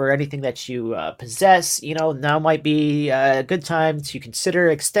yourself or anything that you possess, now might be a good time to consider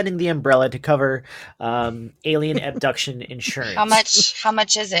extending the umbrella to cover alien abduction insurance. How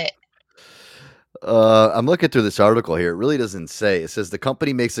much is it? I'm looking through this article here. It really doesn't say. It says the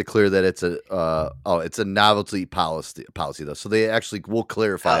company makes it clear that it's a novelty policy though. So they actually will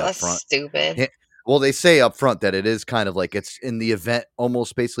clarify up front. Stupid. Well, they say up front that it is kind of like it's in the event,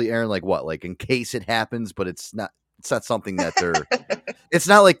 almost basically, Aaron, like what? Like in case it happens, but it's not something that they're it's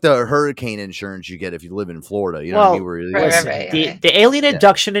not like the hurricane insurance you get if you live in Florida. You know what I mean? Right. The alien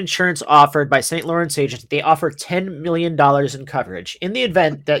abduction insurance offered by St. Lawrence Agency, they offer $10 million in coverage in the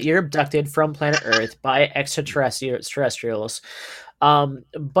event that you're abducted from planet Earth by extraterrestrials.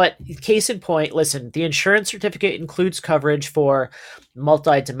 But case in point, listen, the insurance certificate includes coverage for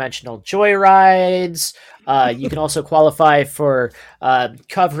multi-dimensional joyrides. You can also qualify for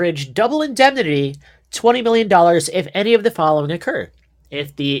coverage, double indemnity, $20 million if any of the following occur.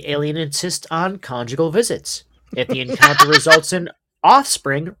 If the alien insists on conjugal visits. If the encounter results in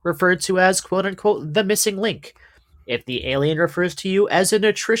offspring referred to as quote-unquote the missing link. If the alien refers to you as a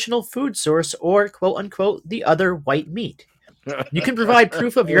nutritional food source or quote-unquote the other white meat. You can provide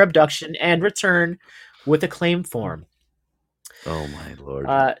proof of your abduction and return with a claim form. Oh, my Lord.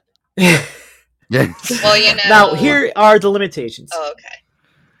 Yes. Well, Now, here are the limitations. Oh, okay.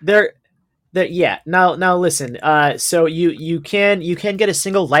 Now listen. So you can get a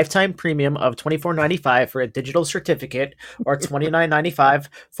single lifetime premium of $24.95 for a digital certificate or $29.95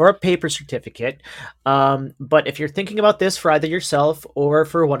 for a paper certificate. But if you're thinking about this for either yourself or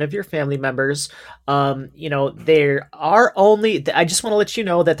for one of your family members, there are only. I just want to let you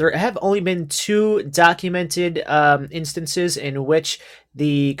know that there have only been 2 documented instances in which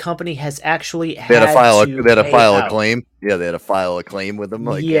the company has actually had to file a claim. Yeah, they had to file a claim with them.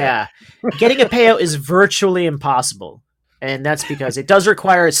 Getting a payout is virtually impossible. And that's because it does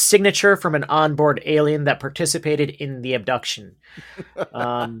require a signature from an onboard alien that participated in the abduction.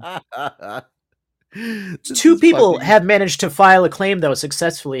 Two people have managed to file a claim, though,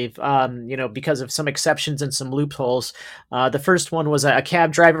 successfully, because of some exceptions and some loopholes. The first one was a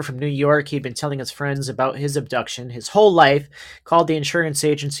cab driver from New York. He'd been telling his friends about his abduction his whole life, called the insurance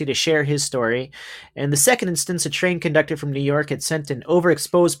agency to share his story. In the second instance, a train conductor from New York had sent an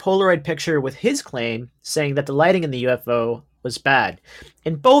overexposed Polaroid picture with his claim, saying that the lighting in the UFO was bad.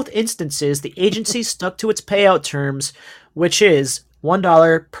 In both instances, the agency stuck to its payout terms, which is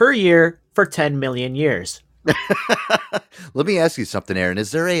 $1 per year for 10 million years. Let me ask you something, Aaron.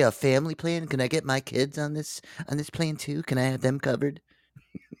 Is there a family plan? Can I get my kids on this plan too? Can I have them covered?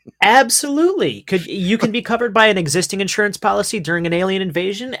 Absolutely. You can be covered by an existing insurance policy during an alien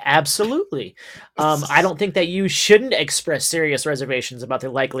invasion? Absolutely. I don't think that you shouldn't express serious reservations about the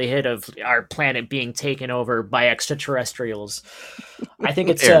likelihood of our planet being taken over by extraterrestrials. I think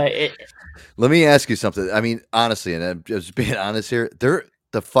it's Let me ask you something. I mean, honestly, and I'm just being honest here,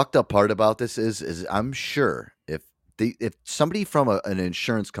 the fucked up part about this is I'm sure if somebody from an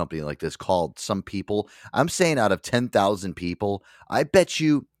insurance company like this called some people, I'm saying out of 10,000 people, I bet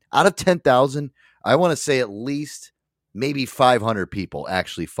you out of 10,000, I want to say at least maybe 500 people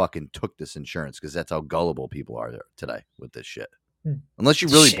actually fucking took this insurance because that's how gullible people are there today with this shit. Unless you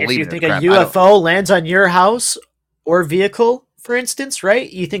really believe if you think a UFO lands on your house or vehicle, for instance, right?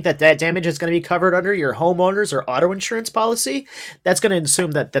 You think that damage is going to be covered under your homeowner's or auto insurance policy? That's going to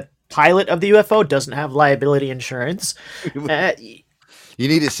assume that the pilot of the UFO doesn't have liability insurance. You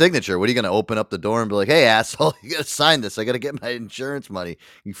need a signature. What are you going to open up the door and be like, hey, asshole, you got to sign this. I got to get my insurance money.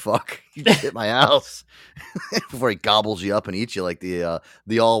 You fuck. You just hit my house before he gobbles you up and eats you like the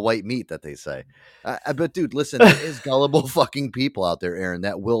all white meat that they say. But dude, listen, there is gullible fucking people out there, Aaron,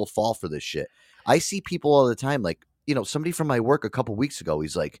 that will fall for this shit. I see people all the time. Like, somebody from my work a couple weeks ago,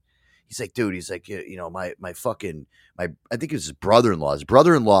 he's like, dude, I think it was his brother-in-law. His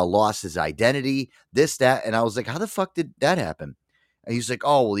brother-in-law lost his identity, this, that. And I was like, how the fuck did that happen? And he's like,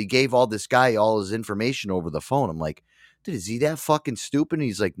 oh, well, he gave all this guy all his information over the phone. I'm like, dude, is he that fucking stupid? And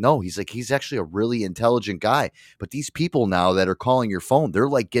he's like, no, he's actually a really intelligent guy. But these people now that are calling your phone, they're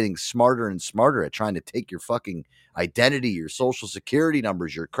like getting smarter and smarter at trying to take your fucking identity, your social security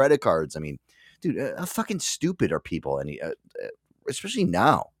numbers, your credit cards. I mean, dude, how fucking stupid are people? Especially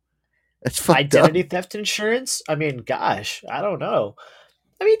now. It's fucked identity theft insurance? I mean, gosh, I don't know.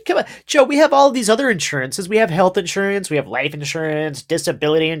 I mean, come on, Joe, we have all these other insurances. We have health insurance, we have life insurance,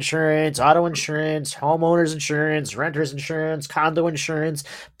 disability insurance, auto insurance, homeowners insurance, renters insurance, condo insurance,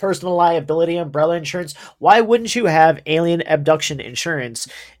 personal liability, umbrella insurance. Why wouldn't you have alien abduction insurance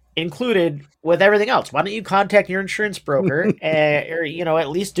included with everything else? Why don't you contact your insurance broker or at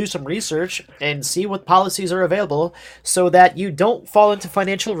least do some research and see what policies are available so that you don't fall into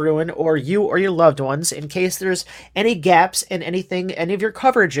financial ruin, or you or your loved ones, in case there's any gaps in any of your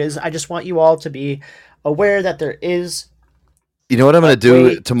coverages. I just want you all to be aware that there is. You know what I'm going to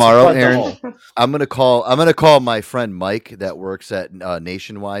do tomorrow, Aaron? I'm going to call my friend Mike that works at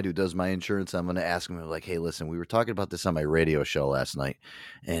Nationwide, who does my insurance. I'm going to ask him, like, hey, listen, we were talking about this on my radio show last night,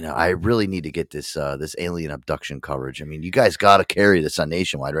 and I really need to get this alien abduction coverage. I mean, you guys got to carry this on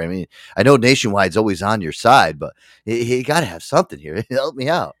Nationwide, right? I mean, I know Nationwide's always on your side, but you got to have something here. Help me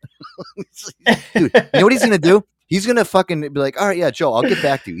out. Dude, you know what he's going to do? He's going to fucking be like, all right, yeah, Joe, I'll get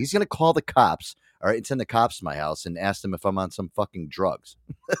back to you. He's going to call the cops. All right, send the cops to my house and ask them if I'm on some fucking drugs.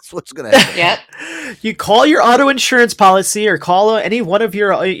 That's what's going to happen. Yeah. You call your auto insurance policy or call any one of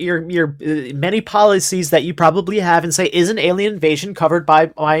your many policies that you probably have and say, is an alien invasion covered by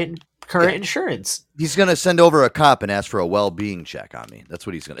my current insurance? He's going to send over a cop and ask for a well-being check on me. That's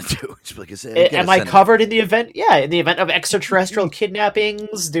what he's going to do. He's like, am I covered in the event? Yeah, in the event of extraterrestrial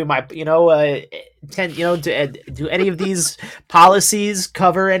kidnappings, do my do any of these policies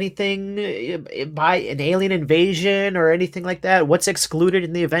cover anything by an alien invasion or anything like that? What's excluded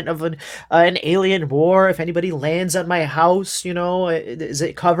in the event of an alien war? If anybody lands on my house, is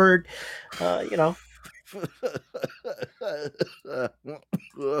it covered?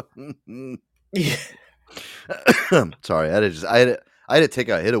 Sorry, I had to take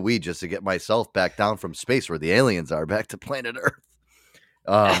a hit of weed just to get myself back down from space where the aliens are, back to planet Earth.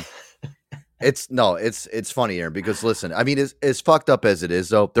 It's funny, Aaron, because listen, I mean, as fucked up as it is,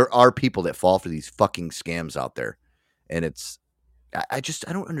 though, there are people that fall for these fucking scams out there, and I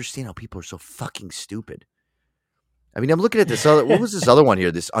don't understand how people are so fucking stupid. I mean, I'm looking at this other. What was this other one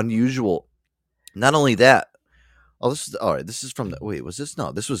here? This unusual. Not only that. Oh, this is all right. This is from the. Wait, was this?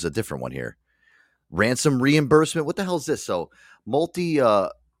 No, this was a different one here. Ransom reimbursement. What the hell is this? So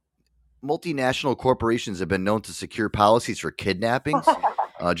multinational corporations have been known to secure policies for kidnappings,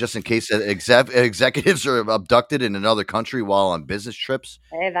 just in case that executives are abducted in another country while on business trips.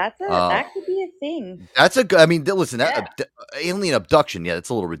 Hey, that could be a thing. That's a good. I mean, listen, Yeah. alien abduction. Yeah, it's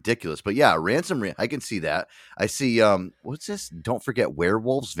a little ridiculous, but yeah, I can see that. I see. What's this? Don't forget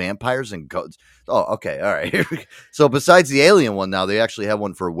werewolves, vampires, and ghosts. Oh, okay, all right. So besides the alien one, now they actually have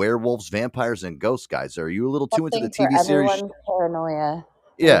one for werewolves, vampires, and ghosts. Guys, are you a little too into the Something TV for series? everyone's paranoia.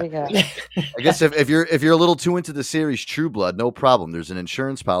 Yeah. There we go. I guess if you're a little too into the series True Blood, no problem. There's an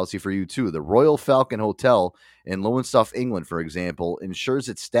insurance policy for you too. The Royal Falcon Hotel in Lowestoft, England, for example, insures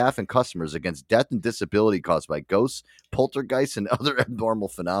its staff and customers against death and disability caused by ghosts, poltergeists, and other abnormal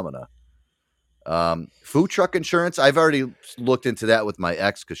phenomena. Food truck insurance. I've already looked into that with my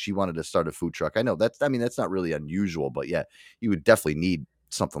ex because she wanted to start a food truck. I know that's not really unusual, but yeah, you would definitely need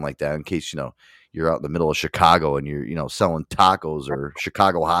something like that in case you're out in the middle of Chicago and you're selling tacos or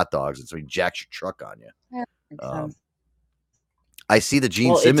Chicago hot dogs and somebody jacks your truck on you. Yeah, makes sense. I see the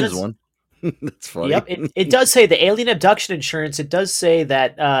Gene Simmons one. That's funny. Yep, it does say the alien abduction insurance. It does say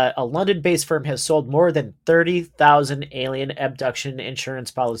that a London-based firm has sold more than 30,000 alien abduction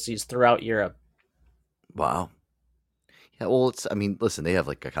insurance policies throughout Europe. Wow. Yeah, well, listen, they have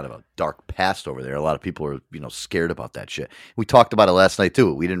like a kind of a dark past over there. A lot of people are, scared about that shit. We talked about it last night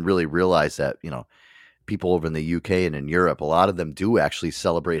too. We didn't really realize that, people over in the UK and in Europe, a lot of them do actually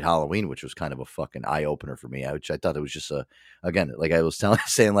celebrate Halloween, which was kind of a fucking eye opener for me. Which I thought it was just again, like I was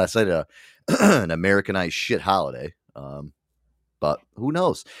saying last night, an Americanized shit holiday. But who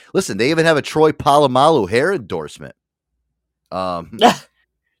knows? Listen, they even have a Troy Polamalu hair endorsement.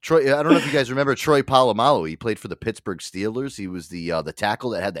 Troy, I don't know if you guys remember Troy Polamalu. He played for the Pittsburgh Steelers. He was the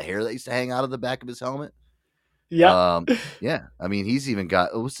tackle that had the hair that used to hang out of the back of his helmet. Yeah. Yeah. I mean, he's even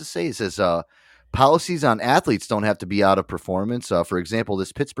got, what's to say? It says, policies on athletes don't have to be out of performance. For example,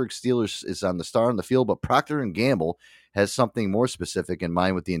 this Pittsburgh Steelers is on the star on the field, but Procter & Gamble has something more specific in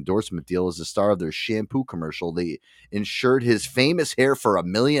mind with the endorsement deal. As the star of their shampoo commercial, they insured his famous hair for $1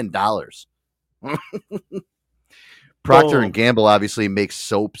 million. Procter & Gamble obviously makes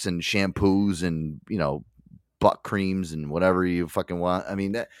soaps and shampoos and, butt creams and whatever you fucking want. I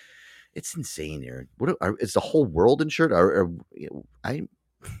mean, it's insane here. Is the whole world insured?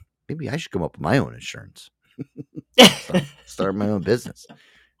 Maybe I should come up with my own insurance. Start my own business.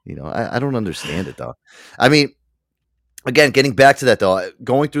 I don't understand it though. I mean, again, getting back to that though,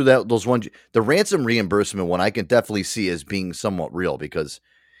 going through those ones, the ransom reimbursement one, I can definitely see as being somewhat real because,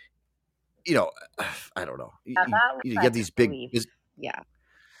 I don't know. You get these big,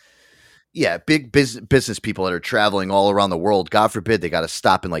 big business people that are traveling all around the world. God forbid they got to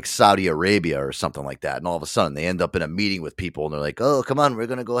stop in like Saudi Arabia or something like that. And all of a sudden they end up in a meeting with people and they're like, oh, come on, we're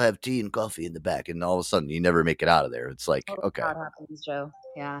going to go have tea and coffee in the back. And all of a sudden you never make it out of there. It's like, okay. That happens, Joe.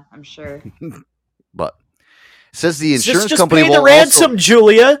 Yeah, I'm sure. But it says the insurance just company pay will the ransom, also...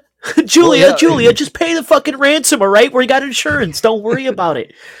 Julia. Julia, just pay the fucking ransom, all right? We got insurance. Don't worry about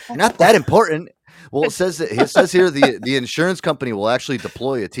it. Not that important. Well, it says here the insurance company will actually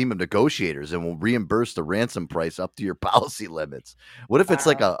deploy a team of negotiators and will reimburse the ransom price up to your policy limits. What if it's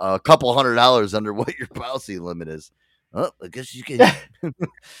like a couple $100 under what your policy limit is? Oh, I guess you can.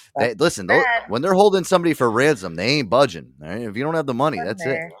 Listen, when they're holding somebody for ransom, they ain't budging. All right? If you don't have the money, that's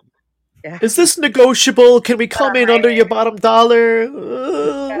it. Yeah. Is this negotiable? Can we come in under your bottom dollar?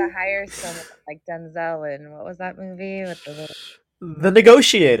 Gotta hire someone like Denzel in what was that movie with The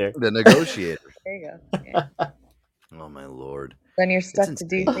Negotiator. The Negotiator. There you go. Yeah. Oh my Lord! When you're stuck to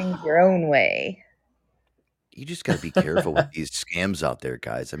do things your own way, you just got to be careful with these scams out there,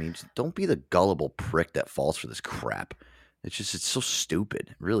 guys. I mean, don't be the gullible prick that falls for this crap. It's so stupid.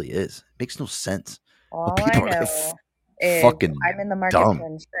 It really is. It makes no sense. All I know is fucking I'm in the market dumb. for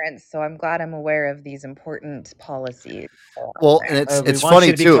insurance, so I'm glad I'm aware of these important policies. Well, and it's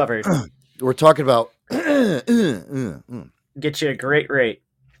funny too. We're talking about get you a great rate.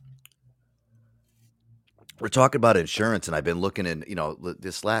 We're talking about insurance, and I've been looking in.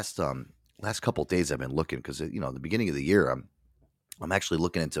 This last couple of days, I've been looking because the beginning of the year, I'm actually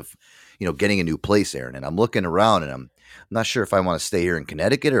looking into getting a new place, Aaron, and I'm looking around, and I'm not sure if I want to stay here in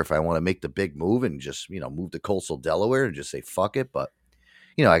Connecticut or if I want to make the big move and just move to coastal Delaware and just say fuck it. But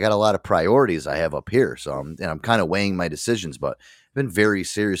I got a lot of priorities I have up here, so I'm kind of weighing my decisions. But I've been very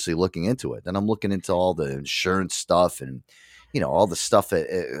seriously looking into it, and I'm looking into all the insurance stuff and all the stuff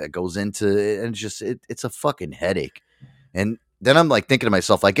that goes into it, and it's a fucking headache. And then I'm like thinking to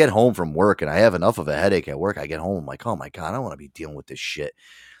myself, I get home from work and I have enough of a headache at work. I get home, I'm like, oh my God, I don't want to be dealing with this shit.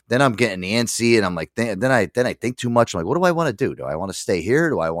 Then I'm getting antsy and I'm like, then I think too much. I'm like, what do I want to do? Do I want to stay here?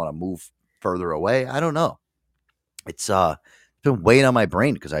 Do I want to move further away? I don't know. It's been weighing on my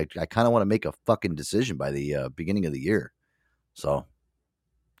brain because I kind of want to make a fucking decision by the beginning of the year. So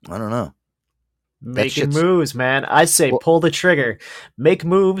I don't know. Making moves, man. I say pull the trigger. Make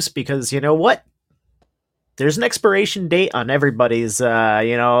moves, because you know what? There's an expiration date on everybody's,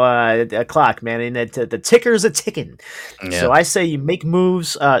 clock, man, and the ticker's a ticking. Yeah. So I say you make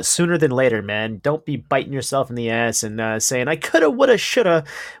moves sooner than later, man. Don't be biting yourself in the ass and saying I coulda, woulda, shoulda.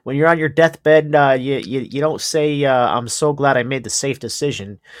 When you're on your deathbed, you don't say I'm so glad I made the safe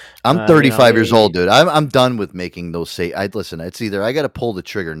decision. I'm 35 years old, dude. I'm done with making those listen. It's either I got to pull the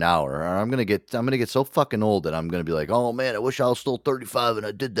trigger now, or I'm gonna get so fucking old that I'm gonna be like, oh man, I wish I was still 35 and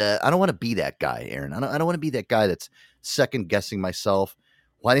I did that. I don't want to be that guy, Aaron. I don't want to be that guy that's second guessing myself.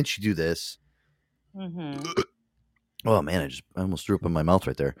 Why didn't you do this? Oh man, I almost threw up in my mouth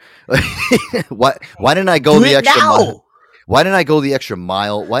right there. Why didn't I go the extra mile? Why didn't I go the extra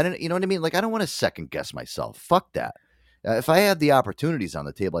mile? Why didn't you know what I mean? Like I don't want to second guess myself. Fuck that. If I have the opportunities on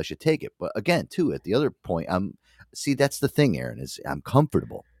the table, I should take it. But again, too, at the other point, that's the thing, Aaron, is I'm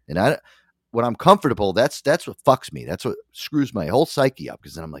comfortable, and when I'm comfortable, that's what fucks me. That's what screws my whole psyche up.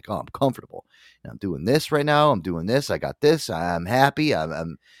 Because then I'm like, oh, I'm comfortable, and I'm doing this right now. I'm doing this. I got this. I'm happy.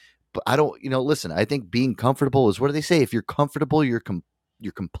 But I don't, listen. I think being comfortable is, what do they say? If you're comfortable, you're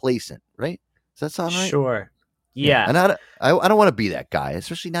complacent, right? Does that sound right? Sure. Yeah. And I don't want to be that guy,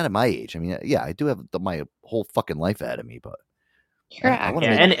 especially not at my age. I mean, yeah, I do have my whole fucking life ahead of me, but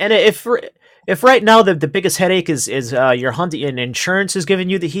and if right now the biggest headache is your hunting and insurance is giving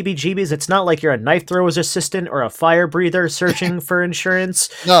you the heebie-jeebies, it's not like you're a knife thrower's assistant or a fire breather searching for insurance.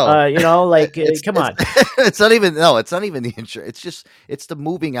 No, come on. It's not even the insurance. It's the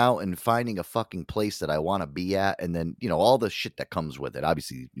moving out and finding a fucking place that I want to be at, and then all the shit that comes with it.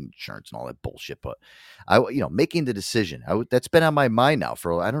 Obviously, insurance and all that bullshit, but making the decision. That's been on my mind now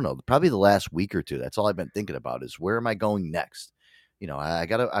for, I don't know, probably the last week or two. That's all I've been thinking about is, where am I going next? I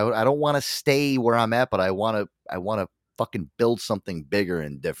don't want to stay where I'm at, but I want to fucking build something bigger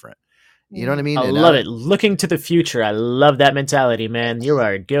and different. You know what I mean? I love it. Looking to the future. I love that mentality, man. You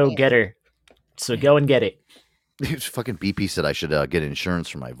are a go-getter. So go and get it. Fucking BP said I should get insurance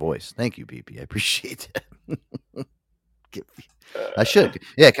for my voice. Thank you, BP. I appreciate that. I should.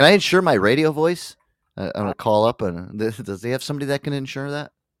 Yeah, can I insure my radio voice? I'm going to call up, and does they have somebody that can insure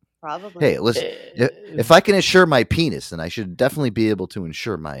that? Probably. Hey, listen, if I can insure my penis, then I should definitely be able to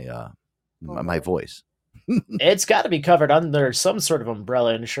insure my my voice. It's got to be covered under some sort of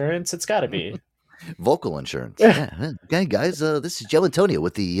umbrella insurance. It's got to be. Vocal insurance. Yeah. Okay, guys, this is Joe Antonio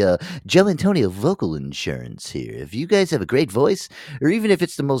with the Joe Antonio Vocal Insurance here. If you guys have a great voice, or even if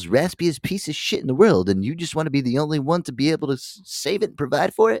it's the most raspiest piece of shit in the world, and you just want to be the only one to be able to save it and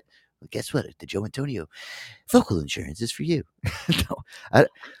provide for it, well, guess what? The Joe Antonio Vocal Insurance is for you.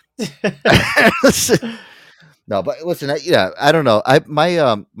 No, but listen, I don't know.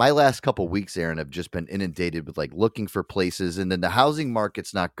 My last couple weeks, Aaron, have just been inundated with like looking for places, and then the housing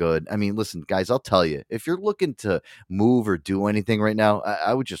market's not good. I mean, listen, guys, I'll tell you, if you're looking to move or do anything right now,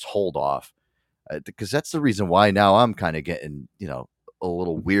 I would just hold off, because that's the reason why now I'm kind of getting a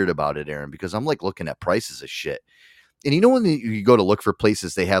little weird about it, Aaron, because I'm like looking at prices of shit. And when you go to look for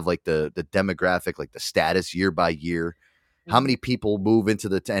places, they have like the demographic, like the status year by year. How many people move into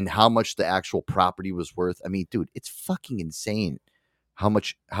and how much the actual property was worth. I mean, dude, it's fucking insane how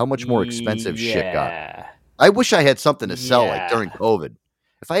much more expensive shit got. I wish I had something to sell like during COVID.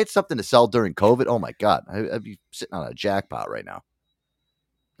 If I had something to sell during COVID, oh my God, I'd be sitting on a jackpot right now.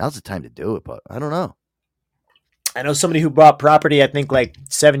 Now's the time to do it, but I don't know. I know somebody who bought property, I think like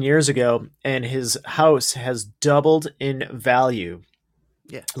 7 years ago, and his house has doubled in value.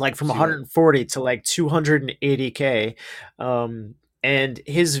 Yeah, like from 140 to like 280K. And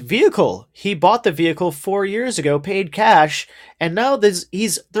his vehicle, he bought the vehicle 4 years ago, paid cash, and now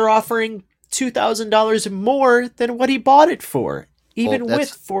they're offering $2,000 more than what he bought it for, even with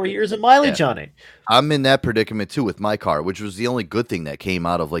 4 years of mileage on it. I'm in that predicament too with my car, which was the only good thing that came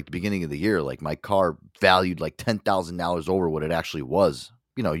out of like the beginning of the year. Like my car valued like $10,000 over what it actually was.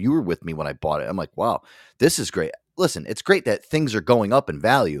 You were with me when I bought it. I'm like, wow, this is great. Listen, it's great that things are going up in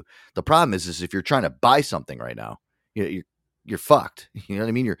value. The problem is if you're trying to buy something right now, you're fucked. You know what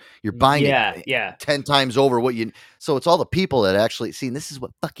I mean? You're buying it 10 times over what you. So it's all the people that actually see. And this is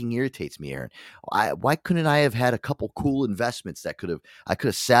what fucking irritates me, Aaron. Why couldn't I have had a couple cool investments that I could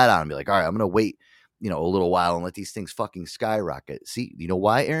have sat on and be like, all right, I'm gonna wait, a little while and let these things fucking skyrocket. See, you know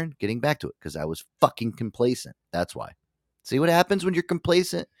why, Aaron? Getting back to it, because I was fucking complacent. That's why. See what happens when you're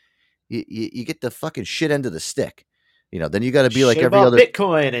complacent? You get the fucking shit end of the stick. Then you got to be like every other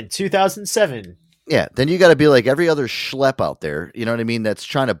Bitcoin in 2007. Yeah, then you got to be like every other schlep out there. You know what I mean? That's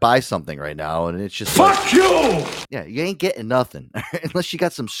trying to buy something right now, and it's just Fuck you! Yeah, you ain't getting nothing unless you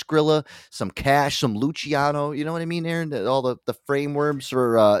got some Skrilla, some cash, some Luciano. You know what I mean, Aaron? All the frameworms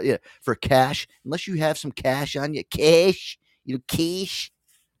for cash. Unless you have some cash on you, cash, cash.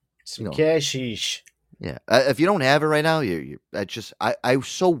 Some cashish. Yeah, if you don't have it right now, I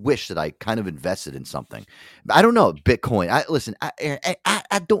so wish that I kind of invested in something. I don't know Bitcoin. I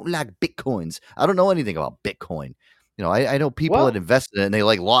don't like Bitcoins. I don't know anything about Bitcoin. I know people that invested in it and they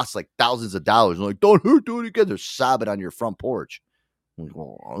lost thousands of dollars. And don't do it again. They're sobbing on your front porch.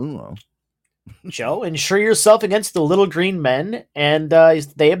 Well, I don't know. Joe, insure yourself against the little green men, and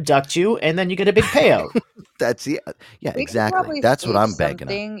they abduct you, and then you get a big payout. That's yeah, We exactly. That's what I'm banking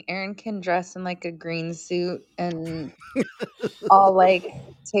on. Aaron can dress in a green suit, and I'll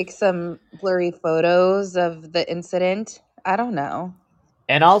take some blurry photos of the incident. I don't know.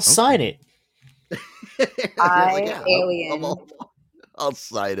 And I'll sign it. Alien. I'll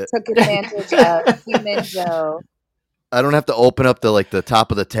sign it. Took advantage of human Joe. I don't have to open up the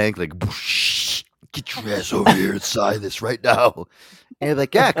top of the tank get your ass over here and sign this right now. And you're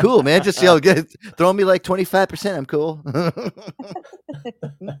yeah, cool, man. Just throw me 25%. I'm cool.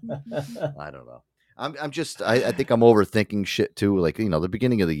 I don't know. I think I'm overthinking shit too. The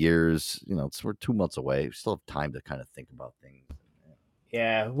beginning of the year is, we're 2 months away. We still have time to kind of think about things.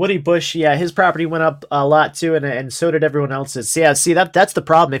 Yeah, Woody Bush. Yeah, his property went up a lot too, and so did everyone else's. Yeah, see that's the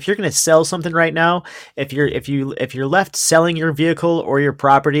problem. If you're going to sell something right now, if you're left selling your vehicle or your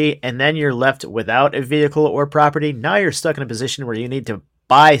property, and then you're left without a vehicle or property, now you're stuck in a position where you need to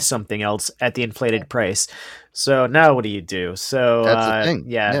buy something else at the inflated price. So now what do you do? So that's the thing.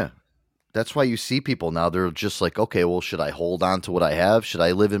 Yeah. That's why you see people now. They're just okay, well, should I hold on to what I have? Should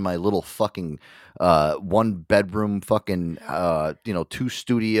I live in my little fucking 1 bedroom fucking 2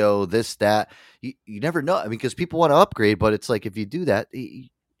 studio, this, that? You never know. I mean, because people want to upgrade, but it's if you do that,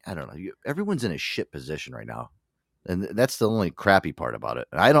 I don't know. Everyone's in a shit position right now, and that's the only crappy part about it.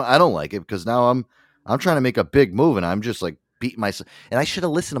 And I don't like it because now I'm trying to make a big move, and I'm just beating myself. And I should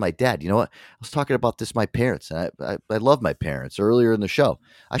have listened to my dad. You know what? I was talking about this, my parents, and I love my parents earlier in the show.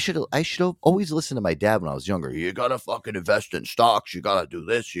 I should have always listened to my dad when I was younger. You gotta fucking invest in stocks. You gotta do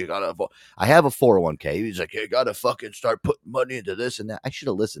this. I have a 401k. He's you gotta fucking start putting money into this and that. I should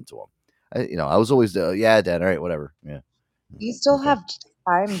have listened to him. I was always yeah, Dad. All right, whatever. Yeah. You still have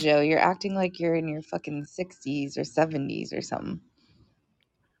time, Joe. You're acting like you're in your fucking 60s or 70s or something.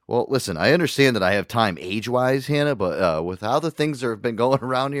 Well, listen, I understand that I have time age-wise, Hannah, but with how the things that have been going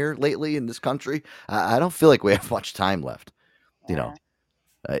around here lately in this country, I don't feel like we have much time left. Yeah.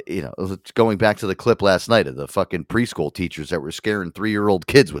 Going back to the clip last night of the fucking preschool teachers that were scaring 3-year-old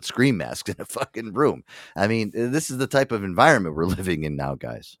kids with scream masks in a fucking room. I mean, this is the type of environment we're living in now,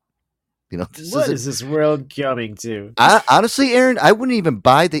 guys. What is this world coming to? Honestly, Aaron, I wouldn't even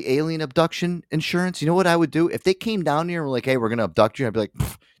buy the alien abduction insurance. You know what I would do? If they came down here and were hey, we're going to abduct you, I'd be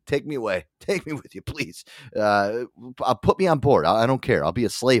take me away. Take me with you, please. Put me on board. I don't care. I'll be a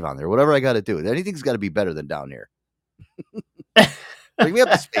slave on there. Whatever I got to do. Anything's got to be better than down here. Bring me up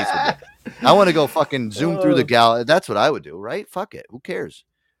to space with me. I want to go fucking zoom through the galaxy. That's what I would do, right? Fuck it. Who cares?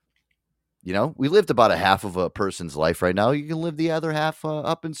 We lived about a half of a person's life right now. You can live the other half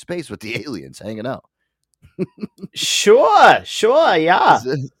up in space with the aliens hanging out. Sure, yeah.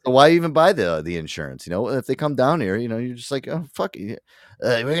 Why even buy the insurance? If they come down here, you're just oh, fuck it.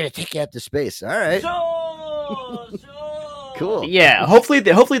 We're going to take you up to space. All right. Cool. Yeah, hopefully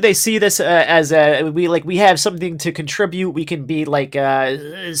they see this as we have something to contribute. We can be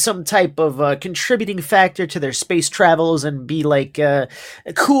some type of contributing factor to their space travels and be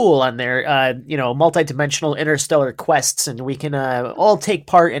cool on their multidimensional interstellar quests, and we can all take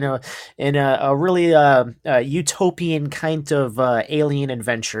part in a really utopian kind of alien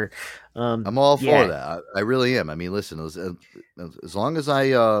adventure. I'm all for that. I really am. I mean, listen, as long as I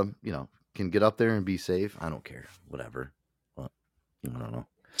can get up there and be safe, I don't care. Whatever. I don't know.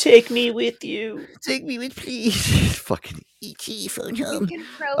 Take me with you. Take me with, please. Fucking E.T. phone home.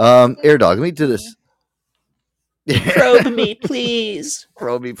 Air Dog, let me do this. Probe me, please.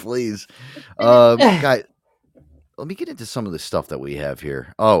 Probe me, please. Guys, let me get into some of the stuff that we have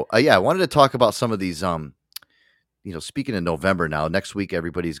here. Oh, yeah, I wanted to talk about some of these. Speaking of November now, next week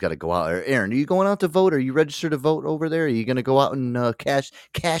everybody's got to go out. Aaron, are you going out to vote? Are you registered to vote over there? Are you going to go out and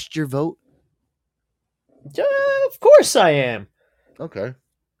cast your vote? Of course I am. Okay.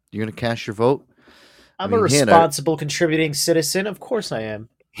 You're going to cast your vote? I'm a responsible, contributing citizen. Of course I am.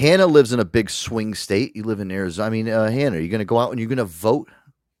 Hannah lives in a big swing state. You live in Arizona. I mean, Hannah, are you going to go out and you're going to vote?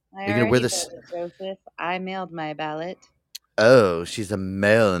 You're going to wear this? Joseph, I mailed my ballot. Oh, she's a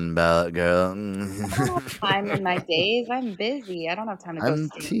mail-in ballot girl. I don't have time in my days. I'm busy. I don't have time to go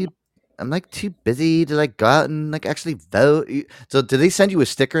see. I'm like too busy to like go out and like actually vote. So, do they send you a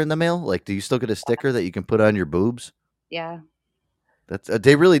sticker in the mail? Like, do you still get a sticker that you can put on your boobs? Yeah. That's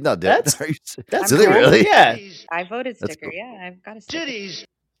they really no. That's Do that's they cool. really? Yeah, I voted That's sticker. cool. Yeah, I've got a sticker.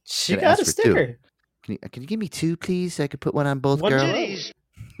 she Gonna got ask a for two. sticker. Can you give me two, please? So I could put one on both One girls.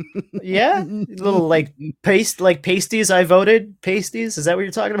 Yeah, little like pasties. I voted pasties. Is that what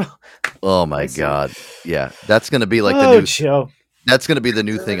you're talking about? Oh my Let's see. god! Yeah, that's gonna be like the Oh, new. Joe. That's gonna be the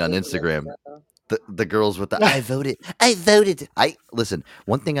new thing on Ridiculous, Instagram. though. The girls with the I voted. I voted. I listen.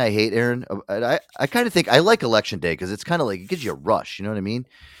 One thing I hate, Aaron. I kind of think I like election day because it's kind of like it gives you a rush. You know what I mean?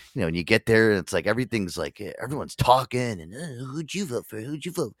 You know, when you get there, it's like everything's like everyone's talking and who'd you vote for? Who'd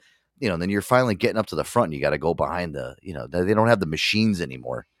you vote? You know, and then you're finally getting up to the front. And you got to go behind the. You know, they don't have the machines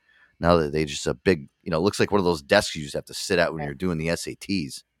anymore. Now that they just a big. You know, it looks like one of those desks you just have to sit at when you're doing the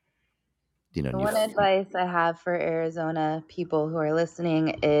SATs. You know, The one advice I have for Arizona people who are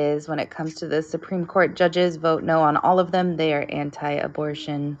listening is when it comes to the Supreme Court judges, vote no on all of them. They are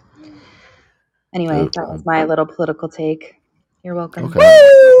anti-abortion. Anyway, that was my little political take. You're welcome. Okay.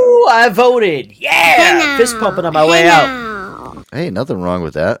 Woo! I voted. Yeah, fist pumping on my way out. Hey, nothing wrong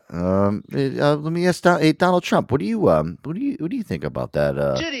with that. Let me ask hey, Donald Trump. What do you think about that?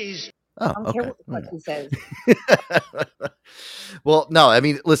 Oh, I don't care okay. what he says. Well, no, I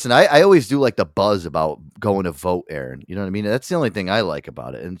mean, listen, I always do like the buzz about going to vote, Aaron. You know what I mean? That's the only thing I like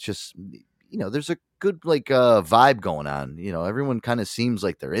about it. And it's just, you know, there's a good like vibe going on. You know, everyone kind of seems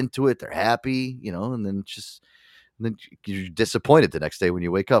like they're into it, they're happy, you know, and then you're disappointed the next day when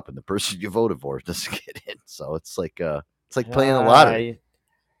you wake up and the person you voted for doesn't get in. So it's like playing the lottery.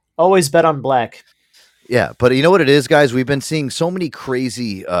 Always bet on black. Yeah, but you know what it is, guys? We've been seeing so many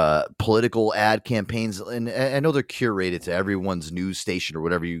crazy political ad campaigns, and I know they're curated to everyone's news station or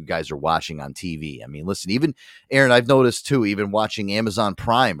whatever you guys are watching on TV. I mean, listen, even Aaron, I've noticed too, even watching Amazon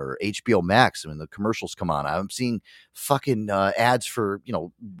Prime or HBO Max, I mean, the commercials come on. I'm seeing fucking ads for, you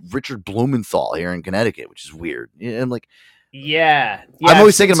know, Richard Blumenthal here in Connecticut, which is weird. And like, yeah, I'm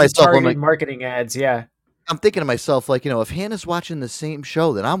always thinking to myself, I'm like, marketing ads. Yeah. I'm thinking to myself, like, you know, if Hannah's watching the same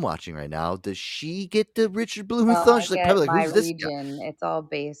show that I'm watching right now, does she get the Richard Blumenthal? She's like, probably like, who's this guy? It's all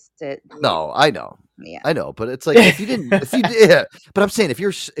based at. No, I know. Yeah. I know, but it's like if you didn't, yeah. But I'm saying if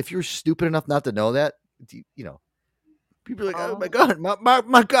you're stupid enough not to know that, you know, people are like, oh my god,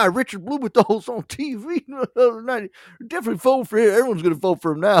 my guy Richard Blumenthal's on TV. Definitely vote for him. Everyone's gonna vote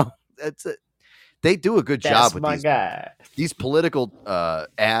for him now. That's it. They do a good job with these guy. These political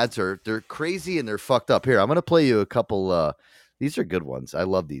ads they're crazy and they're fucked up. Here, I'm gonna play you a couple. These are good ones. I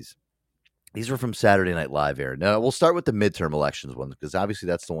love these. These are from Saturday Night Live, Aaron. Now we'll start with the midterm elections one because obviously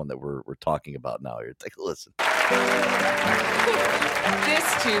that's the one that we're talking about now. Here, take a listen. This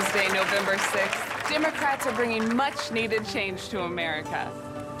Tuesday, November 6th, Democrats are bringing much-needed change to America.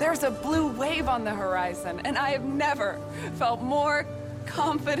 There's a blue wave on the horizon, and I have never felt more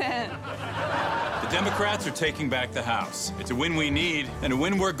confident. The Democrats are taking back the House. It's a win we need and a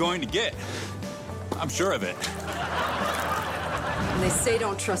win we're going to get. I'm sure of it. And they say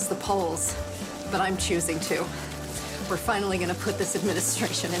don't trust the polls, but I'm choosing to. We're finally going to put this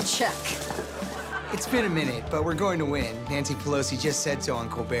administration in check. It's been a minute, but we're going to win. Nancy Pelosi just said so on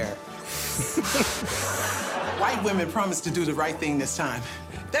Colbert. White women promised to do the right thing this time.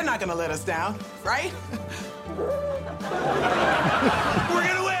 They're not gonna let us down, right? We're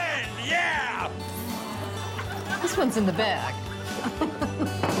gonna win! Yeah! This one's in the bag.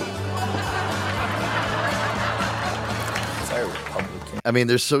 I mean,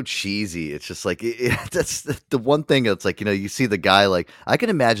 they're so cheesy. It's just like that's the one thing. It's like, you know, you see the guy, like I can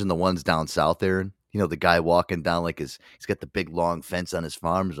imagine the ones down south there, and you know, the guy walking down like he's got the big long fence on his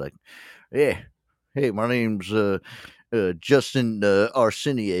farm. He's like, hey, my name's Justin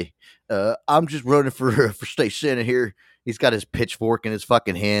Arsenier. I'm just running for state senate here. He's got his pitchfork in his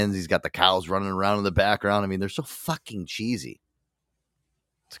fucking hands. He's got the cows running around in the background. I mean, they're so fucking cheesy.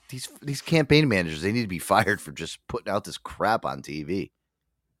 These campaign managers, they need to be fired for just putting out this crap on TV.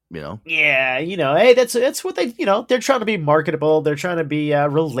 You know? Yeah, you know, hey, that's what they, you know, they're trying to be marketable. They're trying to be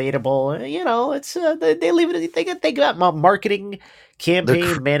relatable. You know, it's they leave it. They got marketing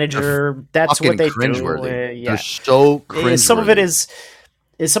campaign manager. That's what they do. Yeah, they're so cringeworthy.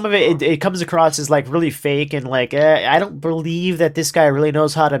 Some of it comes across as like really fake and like I don't believe that this guy really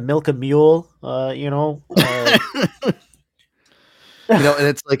knows how to milk a mule. You know. You know, and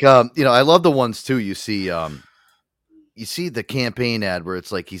it's like, you know, I love the ones too. You see the campaign ad where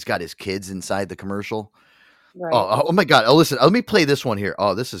it's like he's got his kids inside the commercial. Right. Oh my God. Oh, listen, let me play this one here.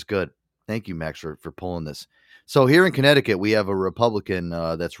 Oh, this is good. Thank you, Max, for pulling this. So here in Connecticut, we have a Republican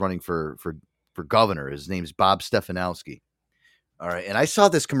that's running for governor. His name's Bob Stefanowski. All right, and I saw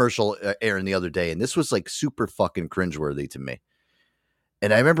this commercial, Aaron, the other day, and this was like super fucking cringeworthy to me.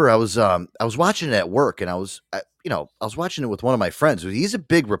 And I remember I was watching it at work, and I was watching it with one of my friends. He's a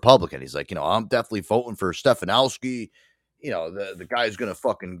big Republican. He's like, I'm definitely voting for Stefanowski. The guy's gonna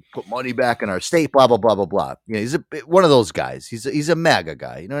fucking put money back in our state. Blah blah blah blah blah. He's one of those guys. He's a MAGA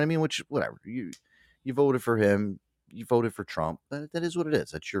guy. You know what I mean? Which whatever you voted for him. You voted for Trump. That is what it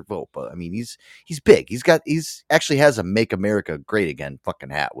is. That's your vote. But I mean, he's big. He's actually has a "Make America Great Again" fucking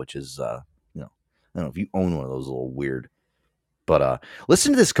hat, which is I don't know if you own one of those, little weird. But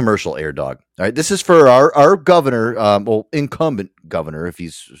listen to this commercial, Air Dog. All right, this is for our governor, incumbent governor, if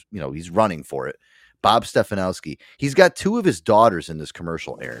he's running for it, Bob Stefanowski. He's got 2 of his daughters in this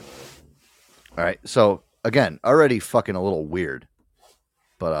commercial, Aaron. All right, so again, already fucking a little weird.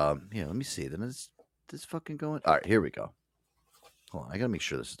 But let me see. Then is this fucking going? All right, here we go. Hold on, I gotta make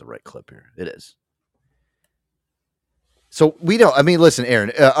sure this is the right clip here. It is. So we don't. I mean, listen,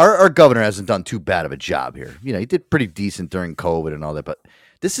 Aaron. Our governor hasn't done too bad of a job here. He did pretty decent during COVID and all that. But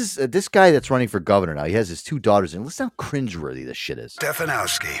this is this guy that's running for governor now. He has his 2 daughters, and listen how cringeworthy this shit is.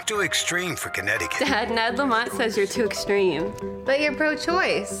 Stefanowski, too extreme for Connecticut. Dad, Ned Lamont says you're too extreme. But you're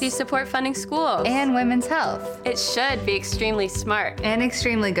pro-choice. You support funding schools. And women's health. It should be extremely smart. And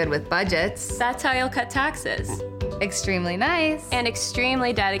extremely good with budgets. That's how you'll cut taxes. Extremely nice. And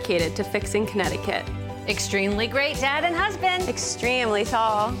extremely dedicated to fixing Connecticut. Extremely great dad and husband. Extremely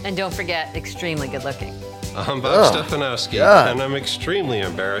tall. And don't forget, extremely good looking. I'm Bob Stefanowski, and I'm extremely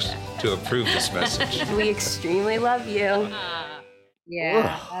embarrassed to approve this message. We extremely love you.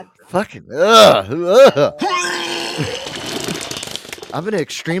 Yeah. Fucking. I'm going to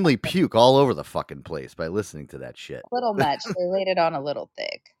extremely puke all over the fucking place by listening to that shit. A little much. They laid it on a little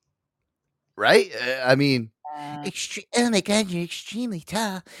thick. Right? I mean... oh my God, you're extremely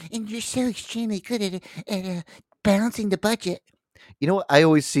tall, and you're so extremely good at balancing the budget. You know what? I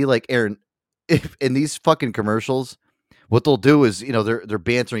always see, like, Aaron, in these fucking commercials, what they'll do is, they're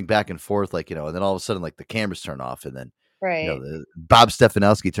bantering back and forth, like, and then all of a sudden, like, the cameras turn off, and then, right. Bob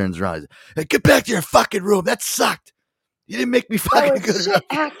Stefanowski turns around and says, "Hey, get back to your fucking room. That sucked. You didn't make me fucking good enough.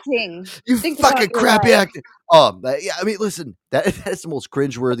 Acting. You fucking crappy acting." Oh, yeah. I mean, listen, that's the most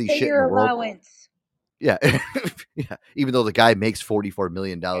cringeworthy shit in the world. Allowance. Yeah. Yeah. Even though the guy makes $44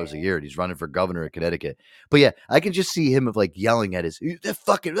 million a year and he's running for governor of Connecticut. But yeah, I can just see him yelling at that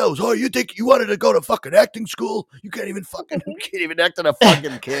fucking those. Oh, you think you wanted to go to fucking acting school? You can't even act in a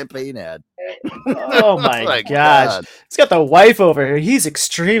fucking campaign ad. Oh my gosh. He's got the wife over here. He's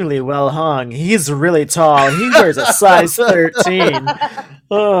extremely well hung. He's really tall. He wears a size 13.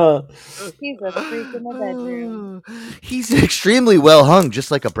 Oh. He's a freak in the bedroom. He's extremely well hung,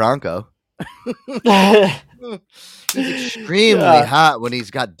 just like a Bronco. He's extremely hot when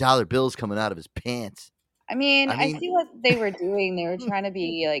he's got dollar bills coming out of his pants. I mean, I see what they were doing. They were trying to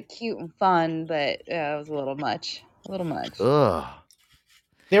be like cute and fun, but it was a little much. Ugh.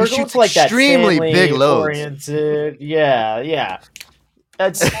 They were going for like that extremely big loads. Oriented. Yeah.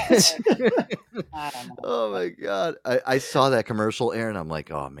 That's oh my God. I saw that commercial, Aaron. I'm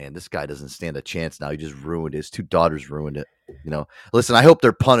like, oh man, this guy doesn't stand a chance now. He just ruined it. His 2 daughters ruined it. Listen, I hope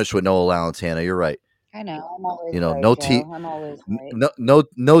they're punished with no allowance, Hannah. You're right. I know. I'm always right, I'm always right. No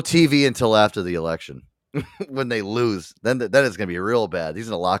TV until after the election. When they lose, then it's gonna be real bad. He's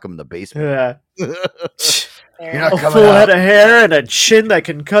gonna lock them in the basement. Yeah. You're not a coming full out. head of hair and a chin that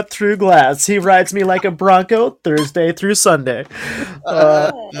can cut through glass. He rides me like a Bronco Thursday through Sunday.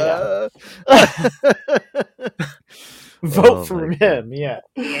 Vote for him. Yeah.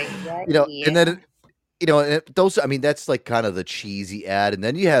 Exactly. And then those. I mean, that's like kind of the cheesy ad, and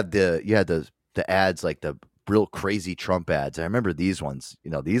then you had the ads, like the real crazy Trump ads. I remember these ones.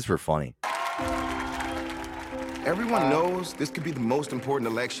 These were funny. Everyone knows this could be the most important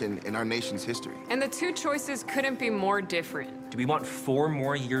election in our nation's history. And the 2 choices couldn't be more different. Do we want 4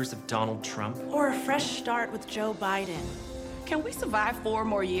 more years of Donald Trump? Or a fresh start with Joe Biden? Can we survive 4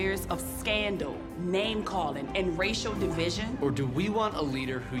 more years of scandal, name-calling, and racial division? Or do we want a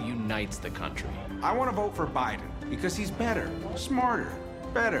leader who unites the country? I want to vote for Biden because he's better, smarter,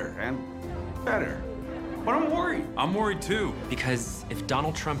 better, and better. But I'm worried. I'm worried too. Because if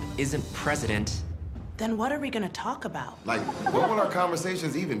Donald Trump isn't president... Then what are we going to talk about? Like, what will our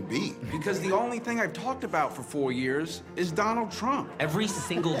conversations even be? Because the only thing I've talked about for 4 years is Donald Trump. Every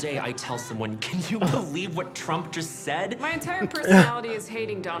single day I tell someone, can you believe what Trump just said? My entire personality is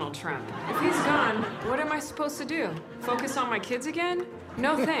hating Donald Trump. If he's gone, what am I supposed to do? Focus on my kids again?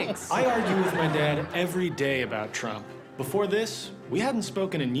 No thanks. I argue with my dad every day about Trump. Before this, we hadn't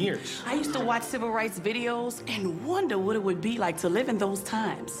spoken in years. I used to watch civil rights videos and wonder what it would be like to live in those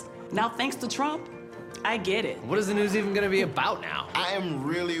times. Now, thanks to Trump, I get it. What is the news even going to be about now? I am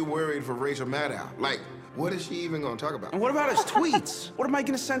really worried for Rachel Maddow. Like, what is she even gonna talk about? And what about his tweets? What am I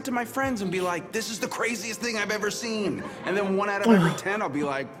gonna send to my friends and be like, this is the craziest thing I've ever seen? And then 1 out of every 10, I'll be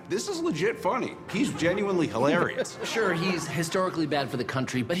like, this is legit funny. He's genuinely hilarious. Sure, he's historically bad for the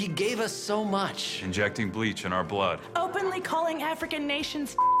country, but he gave us so much. Injecting bleach in our blood. Openly calling African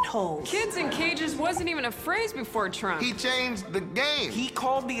nations holes. Kids in cages wasn't even a phrase before Trump. He changed the game. He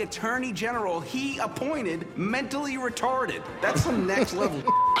called the attorney general he appointed mentally retarded. That's some next level.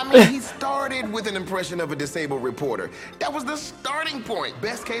 I mean, he started with an impression of a disabled reporter. That was the starting point.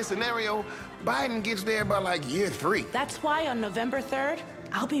 Best case scenario, Biden gets there by like year 3. That's why on November 3rd,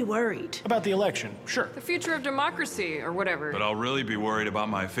 I'll be worried. About the election, sure. The future of democracy, or whatever. But I'll really be worried about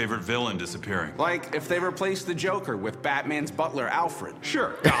my favorite villain disappearing. Like if they replaced the Joker with Batman's butler, Alfred.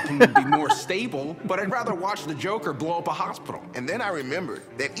 Sure, Gotham would be more stable, but I'd rather watch the Joker blow up a hospital. And then I remembered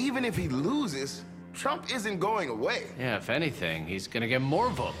that even if he loses, Trump isn't going away. Yeah, if anything, he's gonna get more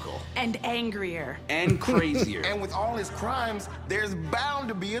vocal. And angrier. And crazier. And with all his crimes, there's bound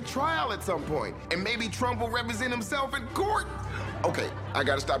to be a trial at some point. And maybe Trump will represent himself in court. Okay, I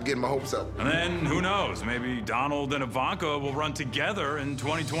gotta stop getting my hopes up. And then, who knows, maybe Donald and Ivanka will run together in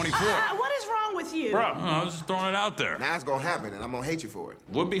 2024. What is wrong with you? Bro, I was just throwing it out there. Now it's gonna happen, and I'm gonna hate you for it.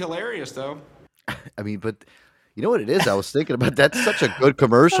 Would be hilarious, though. I mean, but you know what it is? I was thinking about that's such a good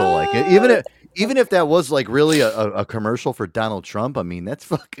commercial. Like even if that was like really a commercial for Donald Trump, I mean, that's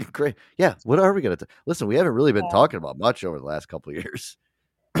fucking great. Yeah, what are we gonna listen? We haven't really been talking about much over the last couple of years.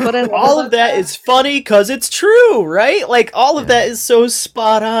 But all of that is funny because it's true, right? Like all of that is so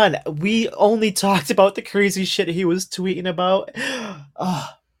spot on. We only talked about the crazy shit he was tweeting about.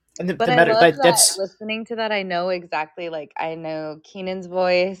 And But I love that listening to that, I know exactly, like, I know Keenan's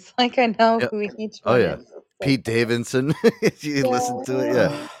voice. Like, I know who each one is. Pete Davidson. You listen to it,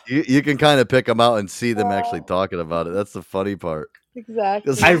 yeah. You can kind of pick them out and see them actually talking about it. That's the funny part.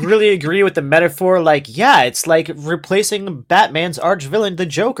 Exactly. I really agree with the metaphor. Like, yeah, it's like replacing Batman's arch villain, the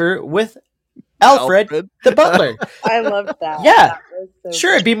Joker, with Alfred. The butler. I loved that. Yeah, That was so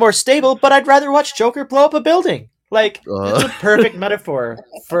sure, it'd be more stable, but I'd rather watch Joker blow up a building. Like, it's a perfect metaphor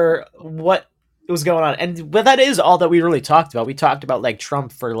for what was going on. And that is all that we really talked about. We talked about, like,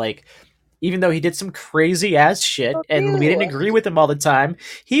 Trump for, like, even though he did some crazy ass shit and we didn't agree with him all the time,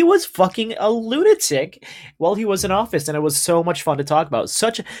 he was fucking a lunatic while he was in office. And it was so much fun to talk about.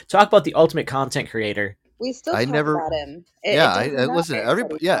 Talk about the ultimate content creator. We still talk about him. Listen,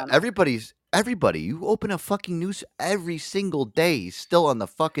 everybody, you open a fucking news every single day, he's still on the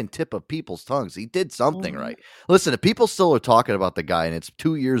fucking tip of people's tongues. He did something right. Listen, if people still are talking about the guy and it's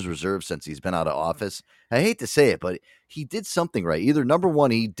 2 years reserved since he's been out of office, I hate to say it, but he did something right. Either number one,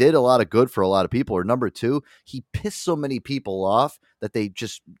 he did a lot of good for a lot of people, or number two, he pissed so many people off that they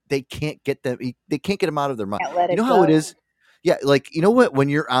can't get them. They can't get him out of their mind. You know how it is? Yeah, like, you know what? When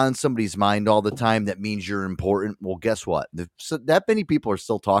you're on somebody's mind all the time, that means you're important. Well, guess what? So that many people are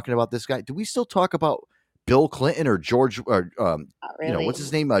still talking about this guy. Do we still talk about Bill Clinton or George, or you know, what's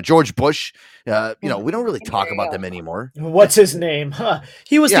his name? George Bush. We don't really talk about them anymore. What's his name?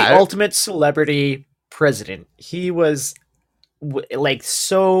 He was the ultimate celebrity president. He was like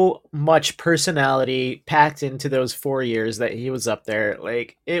so much personality packed into those 4 years that he was up there.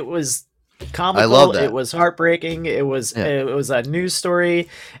 Like, it was comical. I love that. It was heartbreaking. It was a news story.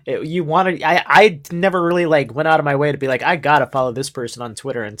 I never really like went out of my way to be like, I gotta follow this person on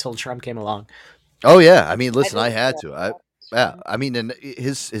Twitter until Trump came along. Oh yeah, I mean, listen, I had to. I mean, and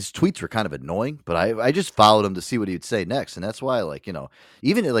his tweets were kind of annoying, but I just followed him to see what he'd say next, and that's why, like, you know,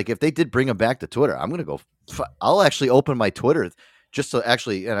 even like if they did bring him back to Twitter, I'm gonna go. I'll actually open my Twitter just to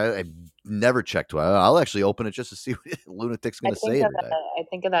actually, and I never checked Twitter. I'll actually open it just to see what lunatic's gonna say every day. I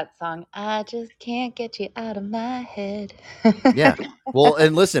think of that song. I just can't get you out of my head. Yeah. Well,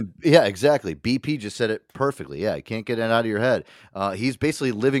 and listen, yeah, exactly. BP just said it perfectly. Yeah, you can't get it out of your head. He's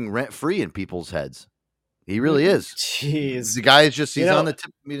basically living rent free in people's heads. He really is. Jeez. The guy is just, he's on the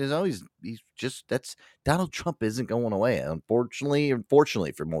tip. He's just, that's Donald Trump isn't going away. Unfortunately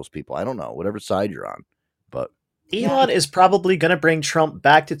for most people. I don't know, whatever side you're on. But Elon is probably going to bring Trump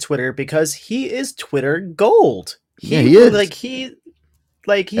back to Twitter because he is Twitter gold. He is.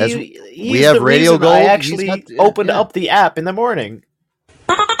 We have radio gold. I actually opened up the app in the morning.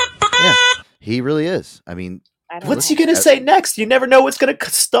 Yeah, he really is. I mean, what's he going to say next? You never know what's going to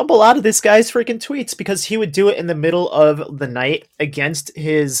stumble out of this guy's freaking tweets, because he would do it in the middle of the night against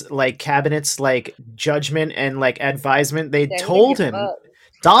his like cabinet's like judgment and like advisement. They told him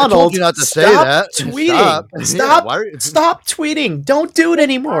Donald, I told you not to say that. Tweeting. Stop. Stop tweeting. Don't do it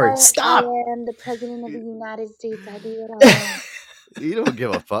anymore. Stop. I am the president of the United States. I do what I want. You don't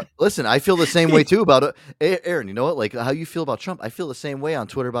give a fuck. Listen, I feel the same way too about it. Aaron, you know what? Like how you feel about Trump, I feel the same way on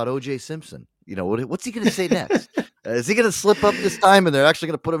Twitter about O.J. Simpson. You know, what's he going to say next? Is he going to slip up this time and they're actually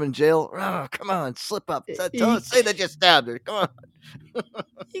going to put him in jail? Oh, come on, slip up. Say that you stabbed her. Come on.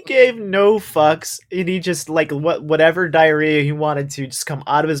 He gave no fucks, and he just like whatever diarrhea he wanted to just come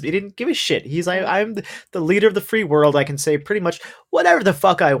out of his. He didn't give a shit. He's like, I'm the leader of the free world. I can say pretty much whatever the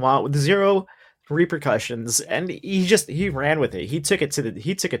fuck I want with zero repercussions, and he ran with it. He took it to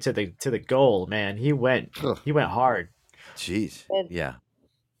the goal, man. He went hard. Jeez, yeah.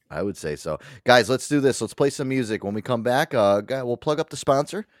 I would say so. Guys, let's do this. Let's play some music. When we come back, we'll plug up the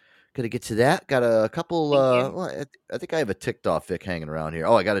sponsor. Got to get to that. Got a couple. I think I have a TikTok fic hanging around here.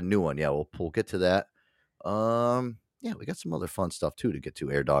 Oh, I got a new one. Yeah, we'll get to that. Yeah, we got some other fun stuff too to get to.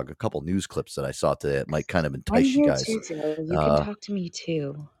 Air Dog. A couple news clips that I saw today that might kind of entice you guys. Too, Joe. You can talk to me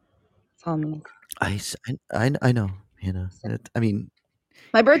too. Tell me. I know. You know. I mean.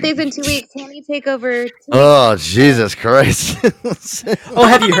 My birthday's in 2 weeks. Can you take over? Oh, Jesus Christ. Oh,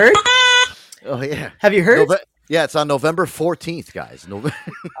 have you heard? Oh, yeah. Have you heard? Yeah, it's on November 14th, guys.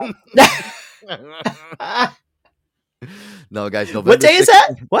 No, guys. November what day 16th, is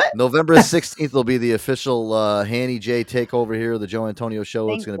that? What? November 16th will be the official Hanny J takeover here of the Joe Antonio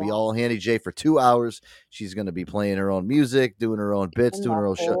Show. It's going to be all Hanny J for 2 hours. She's going to be playing her own music, doing her own bits, doing her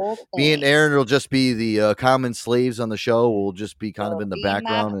own show. Me and Aaron will just be the common slaves on the show. We'll just be kind of in the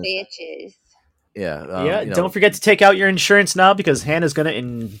background. Bitches. Yeah. Don't forget to take out your insurance now because Hannah's going to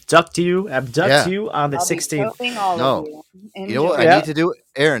abduct you on the 16th. You know what I need to do,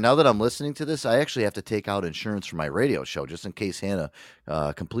 Aaron? Now that I'm listening to this, I actually have to take out insurance for my radio show just in case Hannah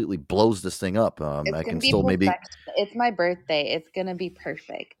completely blows this thing up. I can still maybe. It's my birthday. It's gonna be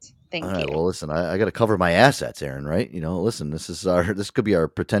perfect. Thank you. Well, listen, I got to cover my assets, Aaron. Right? You know, listen, this could be our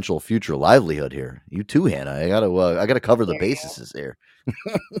potential future livelihood here. You too, Hannah. I gotta cover the bases here.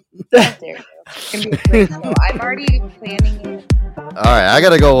 I'm already planning it. All right, I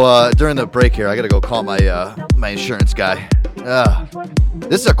gotta go during the break here. I gotta go call my my insurance guy.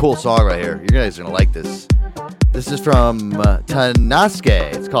 This is a cool song right here. You guys are gonna like this. This is from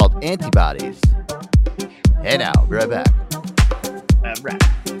Tanaske. It's called Antibodies. Hey now, be right back. All right.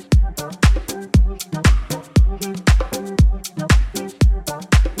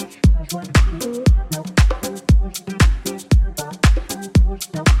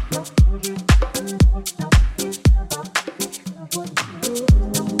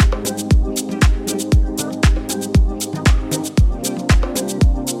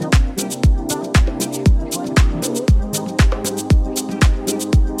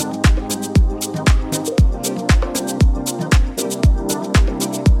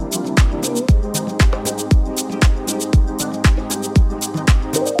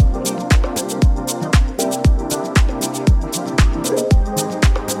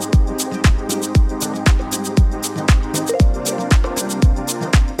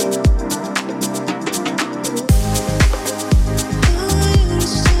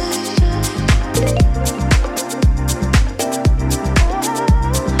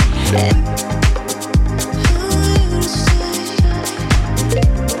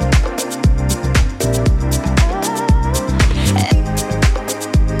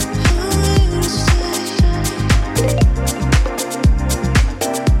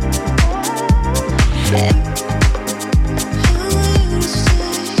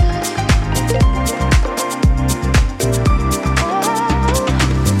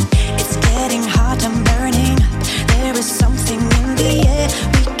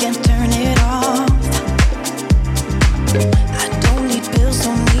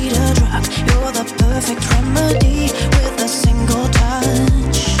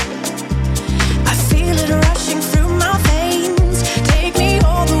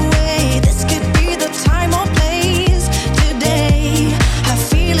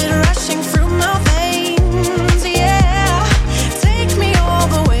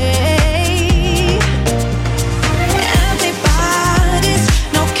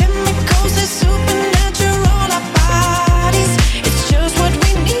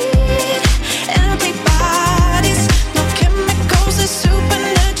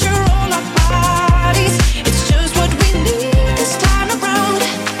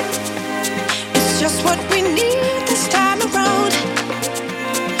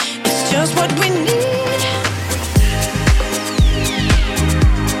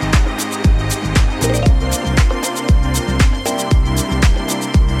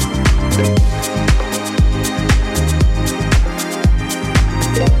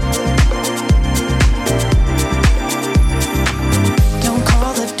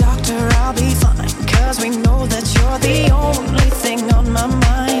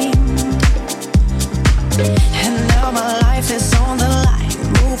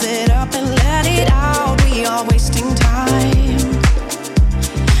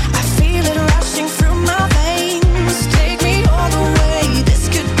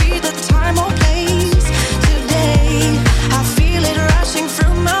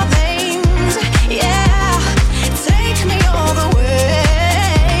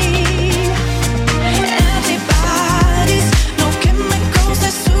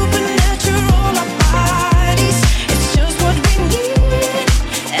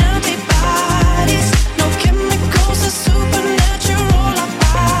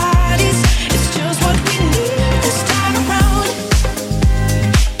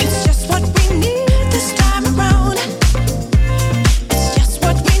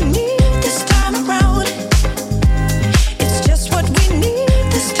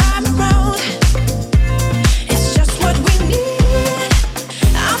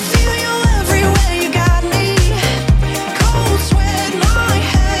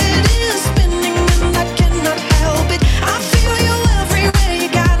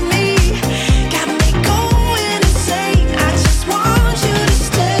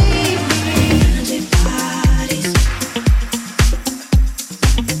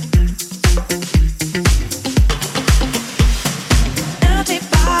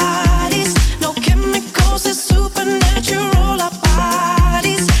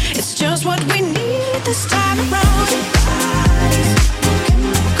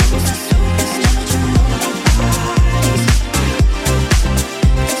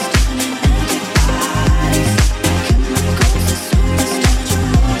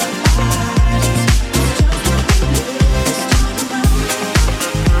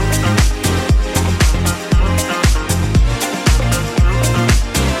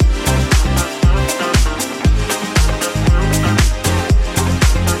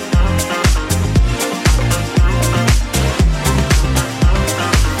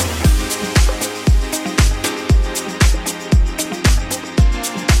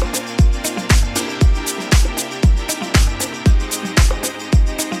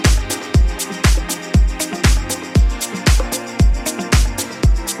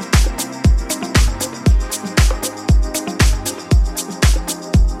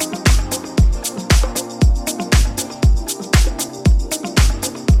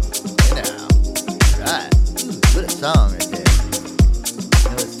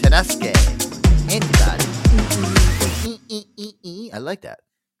 Sasuke. Anybody. I like that,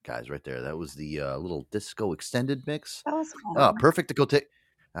 guys, right there. That was the little disco extended mix. That was Oh, fun. perfect to go take.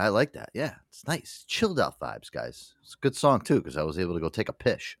 I like that. Yeah, it's nice. Chilled out vibes, guys. It's a good song, too, because I was able to go take a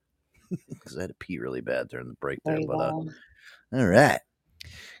pish. Because I had to pee really bad during the break there. There you But, go. all right.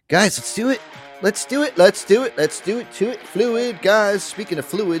 Guys, let's do it. Let's do it. Let's do it. Let's do it to it. Fluid, guys. Speaking of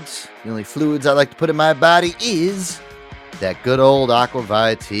fluids, the only fluids I like to put in my body is that good old Aqua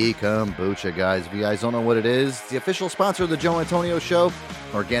Vitae kombucha, guys. If you guys don't know what it is, it's the official sponsor of the Joe Antonio Show.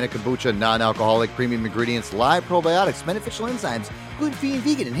 Organic kombucha, non-alcoholic, premium ingredients, live probiotics, beneficial enzymes, gluten-free and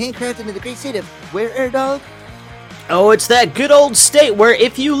vegan, and handcrafted in the great state of where, Air Dog? Oh, it's that good old state where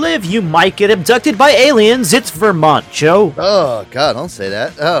if you live, you might get abducted by aliens. It's Vermont, Joe. Oh, God, don't say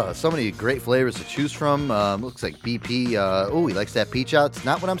that. Oh, so many great flavors to choose from. Looks like BP. Oh, he likes that peach out. It's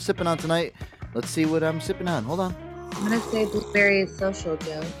not what I'm sipping on tonight. Let's see what I'm sipping on. Hold on. I'm gonna say blueberry social,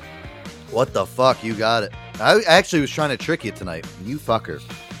 Joe. What the fuck? You got it. I actually was trying to trick you tonight. You fucker.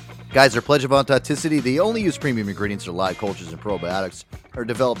 Guys, their pledge of authenticity, they only use premium ingredients or live cultures and probiotics are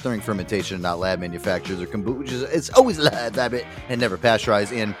developed during fermentation and not lab manufactures or kombucha. It's always live, and never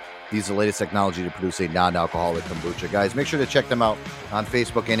pasteurized. And use the latest technology to produce a non-alcoholic kombucha. Guys, make sure to check them out on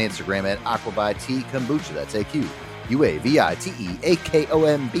Facebook and Instagram at AquaVitae Kombucha. That's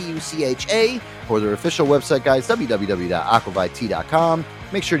AQUAVITEAKOMBUCHA, or their official website, guys, www.aquavitae.com.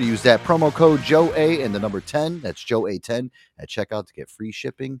 Make sure to use that promo code JOA and the number 10, that's JOA10, at checkout to get free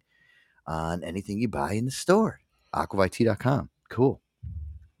shipping on anything you buy in the store. Aquavitae.com. Cool.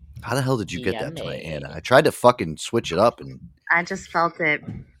 How the hell did you get that tonight, Anna? I tried to fucking switch it up, and I just felt it.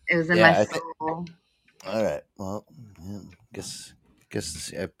 It was in my soul. All right. Well, yeah, guess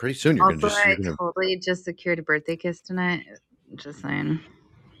pretty soon you're Also, gonna I totally just secured a birthday kiss tonight. Just saying.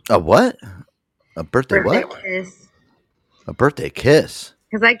 A what? A birthday what? Kiss. A birthday kiss.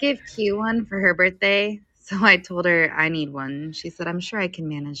 Because I gave Q one for her birthday, so I told her I need one. She said, "I'm sure I can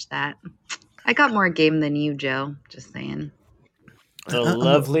manage that." I got more game than you, Joe. Just saying. The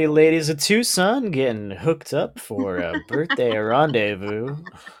lovely ladies of Tucson getting hooked up for a birthday rendezvous.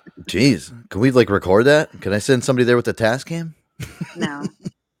 Jeez, can we record that? Can I send somebody there with the task cam? No.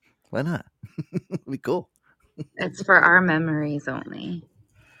 Why not? It'd be cool. It's for our memories only.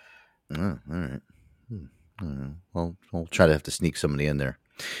 Oh, all right. Well, we'll try to have to sneak somebody in there.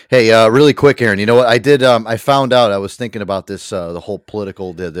 Hey, really quick, Aaron. You know what I did? I found out. I was thinking about this. The whole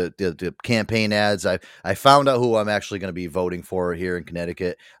political, the campaign ads. I found out who I'm actually going to be voting for here in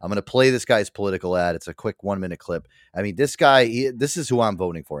Connecticut. I'm going to play this guy's political ad. It's a quick 1-minute clip. I mean, this guy. This is who I'm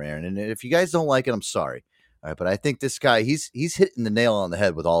voting for, Aaron. And if you guys don't like it, I'm sorry. All right, but I think this guy, he's hitting the nail on the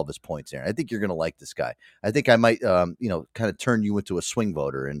head with all of his points, Aaron. I think you're going to like this guy. I think I might, kind of turn you into a swing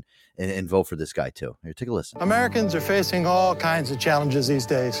voter and vote for this guy too. Here, take a listen. Americans are facing all kinds of challenges these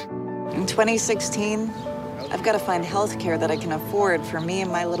days. In 2016, I've got to find health care that I can afford for me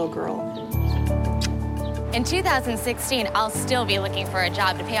and my little girl. In 2016, I'll still be looking for a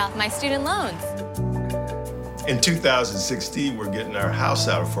job to pay off my student loans. In 2016, we're getting our house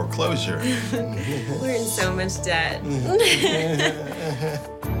out of foreclosure. We're in so much debt.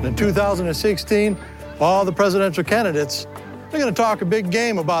 In 2016, all the presidential candidates, they're going to talk a big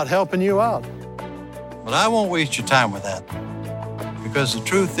game about helping you out. But I won't waste your time with that. Because the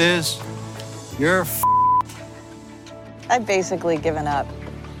truth is, you're I've basically given up.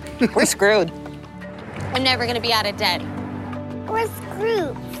 We're screwed. I'm never going to be out of debt. We're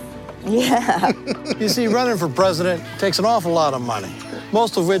screwed. Yeah. You see, running for president takes an awful lot of money,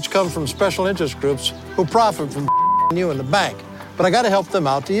 most of which comes from special interest groups who profit from you in the bank. But I got to help them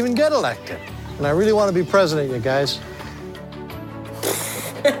out to even get elected. And I really want to be president, you guys.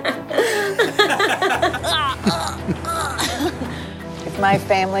 If my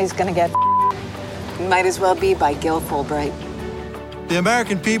family's gonna get might as well be by Gil Fulbright. The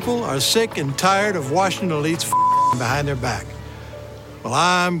American people are sick and tired of Washington elites behind their back. Well,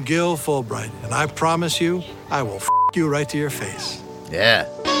 I'm Gil Fulbright, and I promise you, I will you right to your face. Yeah.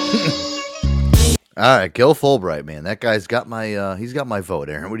 All right, Gil Fulbright, man. That guy's got my he's got my vote,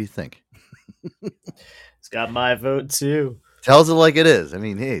 Aaron. What do you think? He's got my vote too. Tells it like it is. I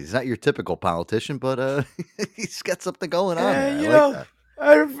mean, hey, he's not your typical politician, but he's got something going on. You I know, like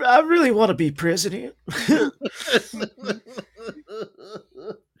that. I really want to be president.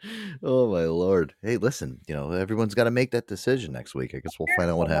 Oh my Lord! Hey, listen, everyone's got to make that decision next week. I guess we'll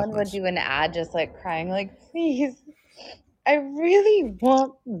find out what Someone would happens. do an ad just crying, please, I really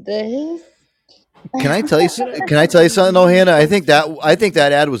want this. Can I tell you something, though, Hannah? I think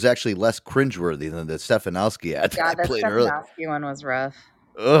that ad was actually less cringeworthy than the Stefanowski ad Yeah, that I the played earlier. Stefanowski one was rough.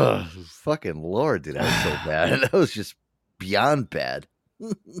 Ugh, fucking Lord, dude, that was so bad. That was just beyond bad.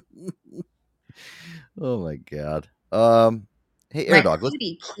 Oh my god. Hey, My Air Dog,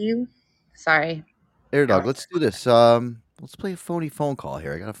 cutie Q. Sorry. Air Dog, let's do this. Let's play a phony phone call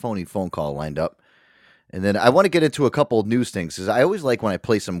here. I got a phony phone call lined up. And then I want to get into a couple of news things because I always like when I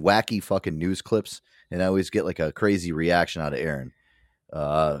play some wacky fucking news clips and I always get like a crazy reaction out of Aaron.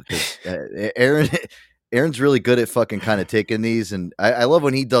 Because Aaron's really good at fucking kind of taking these, and I love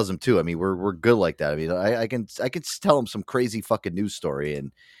when he does them too. I mean, we're good like that. I mean, I can tell him some crazy fucking news story,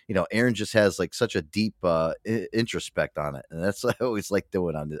 and Aaron just has like such a deep introspect on it, and that's what I always like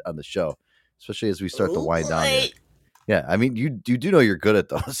doing on the show, especially as we start to wind down here. Yeah, I mean, you do know you're good at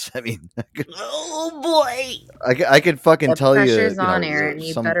those. I mean, Oh boy! I could fucking The tell you. pressure's on, Aaron.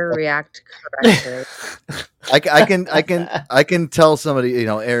 You better react correctly. I can tell somebody,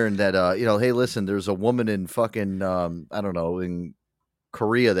 Aaron, that hey, listen, there's a woman in fucking I don't know, in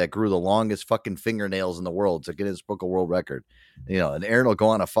Korea that grew the longest fucking fingernails in the world to get his book of world record. And Aaron will go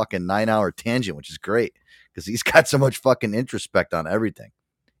on a fucking 9-hour tangent, which is great because he's got so much fucking introspect on everything.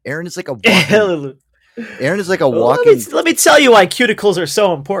 Aaron is like a walking. Aaron is like a walking. Let me tell you why cuticles are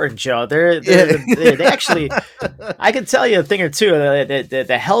so important, Joe. They actually, I can tell you a thing or two.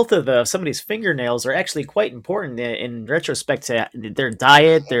 The health of somebody's fingernails are actually quite important in retrospect to their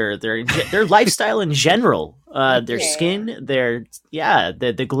diet, their lifestyle in general, their skin,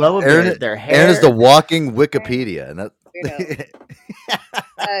 the glow of their hair. Aaron is the walking Wikipedia, and that.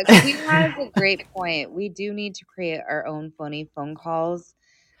 He has a great point. We do need to create our own phony phone calls,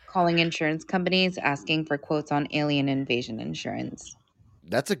 calling insurance companies asking for quotes on alien invasion insurance.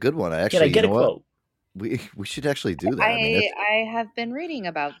 That's a good one. Actually, get a quote? We should actually do that. I have been reading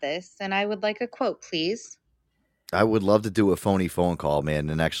about this, and I would like a quote, please. I would love to do a phony phone call, man,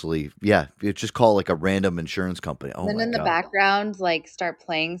 and actually, just call like a random insurance company. Oh, then my in God. the background, like start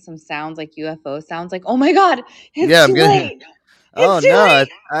playing some sounds like UFO sounds. Like, oh my God, it's too gonna. late. Oh no,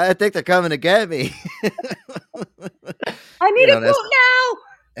 I think they're coming to get me. I need a quote now.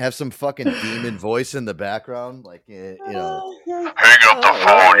 Have some fucking demon voice in the background, like Hang up the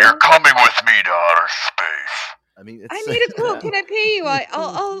phone. You're coming with me to outer space. I mean, I need a quote. Can I pay you?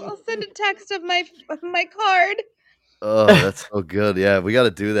 I'll send a text of my card. Oh, that's so good. Yeah, we got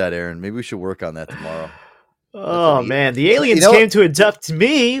to do that, Aaron. Maybe we should work on that tomorrow. Oh man, the aliens came to abduct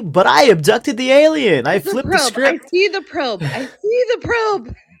me, but I abducted the alien. I flipped the script. I see the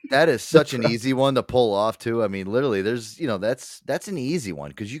probe. That is such an easy one to pull off too. I mean, literally, there's that's an easy one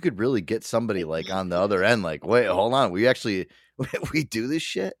because you could really get somebody like on the other end, like, wait, hold on, we do this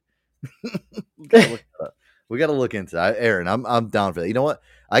shit. We got to look into that, Aaron. I'm down for that. You know what?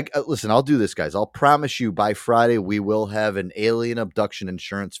 Listen. I'll do this, guys. I'll promise you by Friday we will have an alien abduction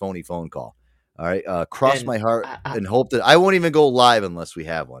insurance phony phone call. All right. Cross my heart and hope that I won't even go live unless we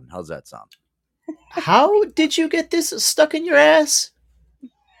have one. How's that sound? How did you get this stuck in your ass?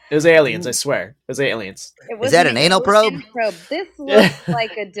 It was aliens, I swear. It was aliens. Is that an anal probe? This looks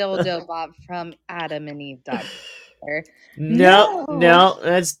like a dildo Bob from Adam and Eve. No,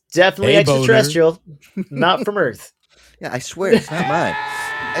 that's definitely extraterrestrial, not from Earth. Yeah, I swear it's not mine.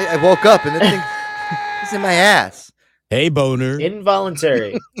 I woke up and the thing is in my ass. Hey, boner.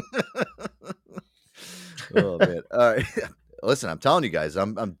 Involuntary. Oh man! All right. Listen, I'm telling you guys,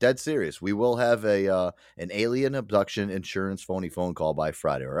 I'm dead serious. We will have an alien abduction insurance phony phone call by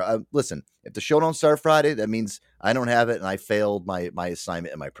Friday. Or listen, if the show don't start Friday, that means I don't have it and I failed my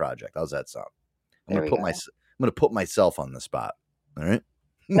assignment and my project. How's that sound? I'm gonna put myself on the spot. All right.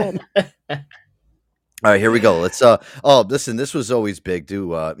 All right, here we go. Let's listen, this was always big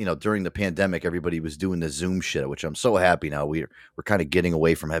too. During the pandemic, everybody was doing the Zoom shit, which I'm so happy now. We're kind of getting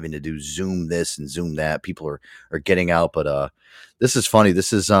away from having to do Zoom this and Zoom that. People are getting out, but this is funny.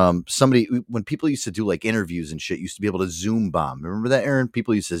 This is somebody when people used to do like interviews and shit, used to be able to Zoom bomb. Remember that, Aaron?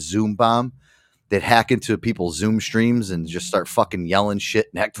 People used to Zoom bomb. They'd hack into people's Zoom streams and just start fucking yelling shit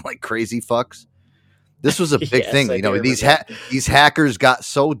and acting like crazy fucks. This was a big thing. These hackers got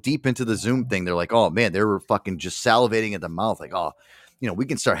so deep into the Zoom thing. They're like, oh man, they were fucking just salivating at the mouth. Like, oh, we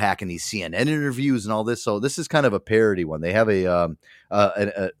can start hacking these CNN interviews and all this. So this is kind of a parody one. They have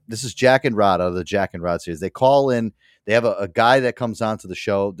this is Jack and Rod out of the Jack and Rod series. They call in, they have a guy that comes onto the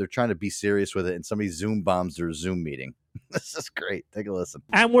show. They're trying to be serious with it. And somebody Zoom bombs their Zoom meeting. This is great. Take a listen.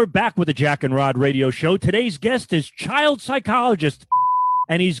 And we're back with the Jack and Rod radio show. Today's guest is child psychologist,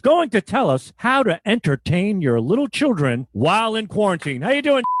 and he's going to tell us how to entertain your little children while in quarantine. How you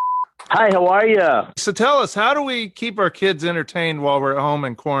doing? Hi, how are you? So tell us, how do we keep our kids entertained while we're at home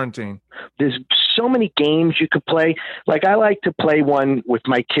in quarantine? There's so many games you could play. Like I like to play one with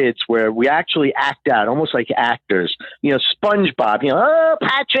my kids where we actually act out, almost like actors. SpongeBob, oh,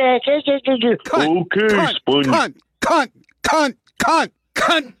 Patrick. Cunt, okay, cunt, Sponge. Cunt.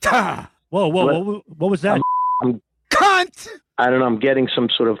 Cunt. Whoa. What was that? Cunt. I don't know. I'm getting some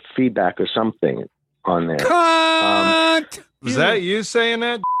sort of feedback or something on there. Cunt. Was that you saying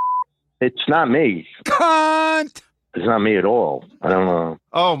that? It's not me. Cunt. It's not me at all. I don't know.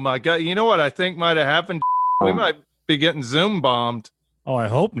 Oh my God! You know what I think might have happened? We might be getting Zoom bombed. Oh, I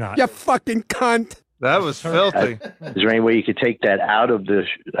hope not. You fucking cunt. That was filthy. Is there any way you could take that out of the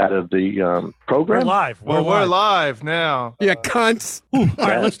program? We're live. We're live now. Yeah, cunts. All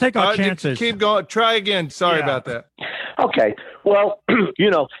right, let's take our chances. Keep going. Try again. Sorry about that. Okay. Well,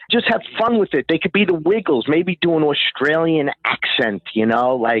 just have fun with it. They could be the Wiggles, maybe do an Australian accent,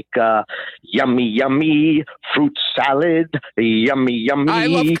 like yummy, yummy, fruit salad, yummy, yummy. I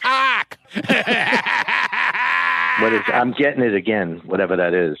love cock. I'm getting it again, whatever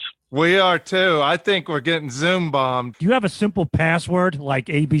that is. We are too. I think we're getting Zoom bombed. Do you have a simple password like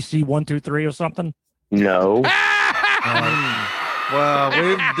ABC123 or something? No. Well,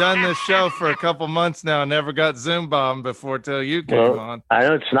 we've done this show for a couple months now. Never got Zoom bombed before till you came on. I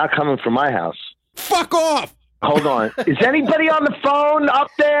know it's not coming from my house. Fuck off. Hold on. Is anybody on the phone up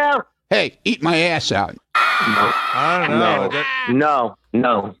there? Hey, eat my ass out. No. I don't know.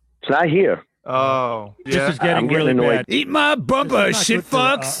 No. It's not here. Oh, yeah. This is getting really bad. Eat my bumper, shit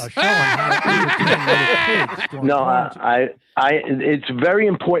fucks. No, it's a very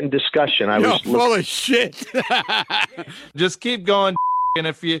important discussion. You're full of shit. Just keep going, and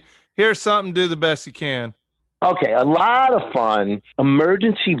if you hear something, do the best you can. Okay, a lot of fun.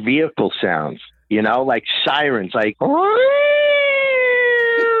 Emergency vehicle sounds, like sirens, like.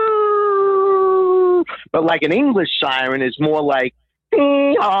 But like an English siren is more like.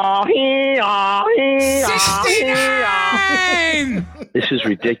 69! This is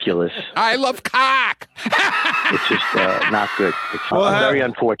ridiculous. I love cock. It's just not good. It's very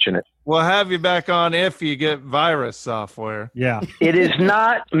unfortunate. We'll have you back on if you get virus software. Yeah. It is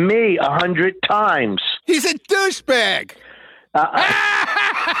not me 100 times. He's a douchebag. For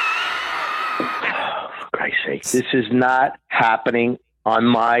Christ's sake, this is not happening on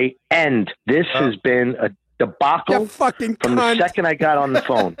my end. This has been a debacle fucking from the second I got on the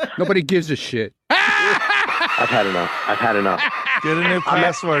phone. Nobody gives a shit. I've had enough. Get a new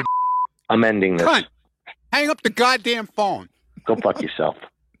password. I'm ending this. Cunt. Hang up the goddamn phone. Go fuck yourself.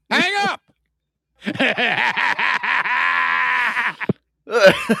 Hang up.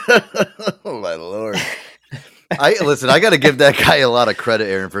 Oh my Lord. I got to give that guy a lot of credit,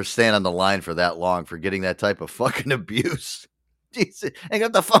 Aaron, for staying on the line for that long, for getting that type of fucking abuse. Jesus, hang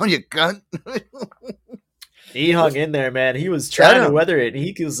up the phone, you cunt. He hung in there, man. He was trying to weather it. And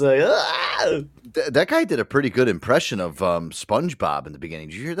he was like, that guy did a pretty good impression of SpongeBob in the beginning.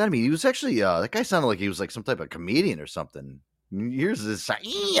 Did you hear that? I mean, he was actually that guy sounded like he was like some type of comedian or something. Here's this,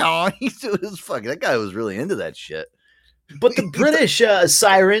 he's doing his fucking. That guy was really into that shit. But the British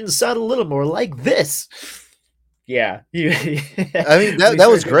sirens sound a little more like this. Yeah, I mean that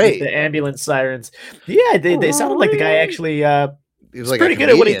was great. The ambulance sirens. Yeah, they sounded like the guy actually. He was like pretty good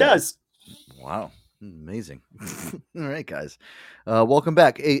at what he does. Wow. Amazing. All right, guys. Welcome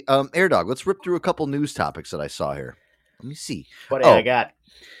back. Hey, Air Dog, let's rip through a couple news topics that I saw here. Let me see. What I got?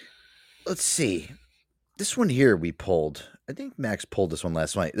 Let's see. This one here we pulled. I think Max pulled this one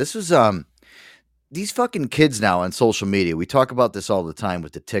last night. This was these fucking kids now on social media. We talk about this all the time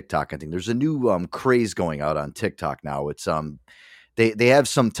with the TikTok. I think there's a new craze going out on TikTok now. It's they have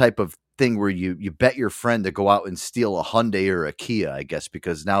some type of thing where you bet your friend to go out and steal a Hyundai or a Kia, I guess,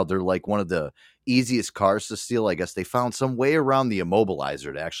 because now they're like one of the easiest cars to steal. I guess they found some way around the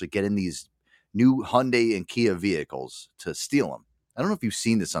immobilizer to actually get in these new Hyundai and Kia vehicles to steal them. I don't know if you've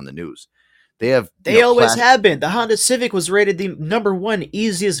seen this on the news. They always have been. The Honda Civic was rated the #1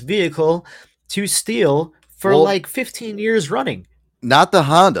 easiest vehicle to steal for like 15 years running. Not the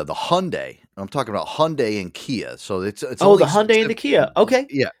Honda, the Hyundai. I'm talking about Hyundai and Kia. So it's the Hyundai and the Kia. Okay.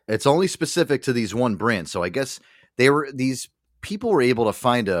 Yeah, it's only specific to these one brand. So I guess these people were able to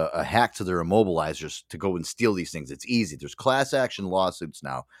find a hack to their immobilizers to go and steal these things. It's easy. There's class action lawsuits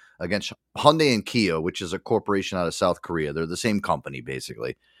now against Hyundai and Kia, which is a corporation out of South Korea. They're the same company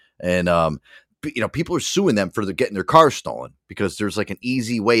basically. And people are suing them for getting their cars stolen because there's like an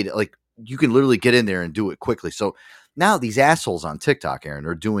easy way to you can literally get in there and do it quickly. So now these assholes on TikTok, Aaron,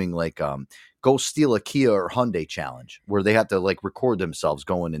 are doing go steal a Kia or Hyundai challenge where they have to record themselves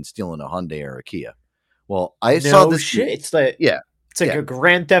going and stealing a Hyundai or a Kia. Well, I saw this shit. It's like it's a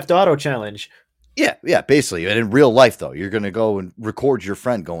Grand Theft Auto challenge. Yeah, basically. And in real life, though, you're going to go and record your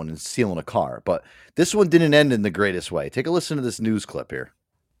friend going and stealing a car. But this one didn't end in the greatest way. Take a listen to this news clip here.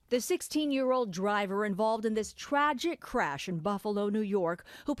 The 16-year-old driver involved in this tragic crash in Buffalo, New York,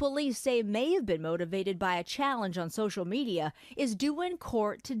 who police say may have been motivated by a challenge on social media, is due in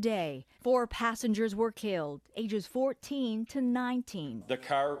court today. 4 passengers were killed, ages 14 to 19. The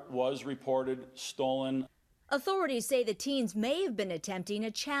car was reported stolen. Authorities say the teens may have been attempting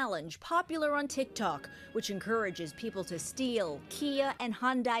a challenge popular on TikTok, which encourages people to steal Kia and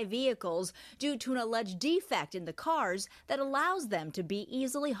Hyundai vehicles due to an alleged defect in the cars that allows them to be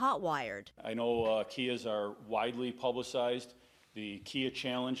easily hotwired. I know Kias are widely publicized. The Kia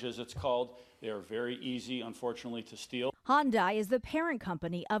Challenge, as it's called, they are very easy, unfortunately, to steal. Hyundai is the parent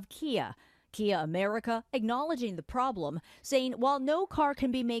company of Kia. Kia America acknowledging the problem, saying while no car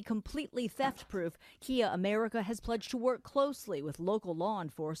can be made completely theft-proof, Kia America has pledged to work closely with local law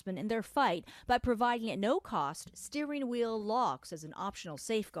enforcement in their fight by providing at no cost steering wheel locks as an optional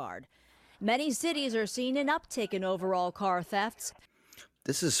safeguard. Many cities are seeing an uptick in overall car thefts.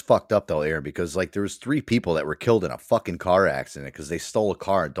 This is fucked up though, Aaron, because like there was 3 people that were killed in a fucking car accident because they stole a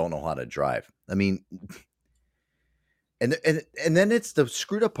car and don't know how to drive. I mean, and then it's the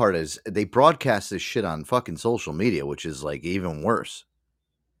screwed up part is they broadcast this shit on fucking social media, which is like even worse.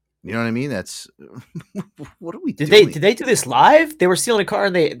 You know what I mean? That's what are we doing? Did they do this live? They were stealing a car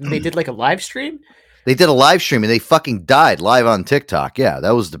and they did like a live stream? They did a live stream and they fucking died live on TikTok. Yeah,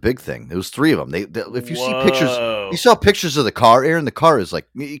 that was the big thing. There was 3 of them. If you see pictures, you saw pictures of the car, Aaron, the car is like,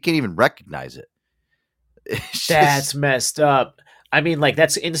 you can't even recognize it. That's messed up. I mean, like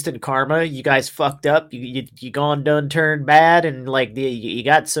that's instant karma. You guys fucked up. You gone done turned bad, and like you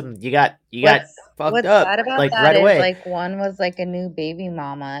got fucked What's up sad about like that right is away. like one was like a new baby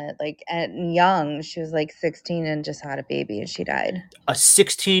mama, like and young. She was like 16 and just had a baby and she died. A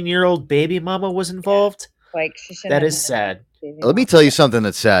 16-year-old baby mama was involved. Like she shouldn't. That have is had a sad. baby Let me mama. tell you something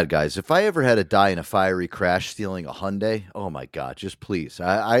that's sad, guys. If I ever had to die in a fiery crash stealing a Hyundai, oh my God, just please.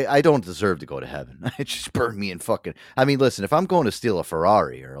 I don't deserve to go to heaven. Just burn me in fucking. I mean, listen, if I'm going to steal a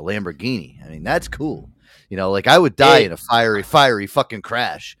Ferrari or a Lamborghini, I mean, that's cool. You know, like I would die in a fiery fucking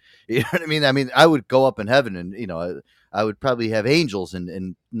crash. You know what I mean? I mean, I would go up in heaven and, you know, I would probably have angels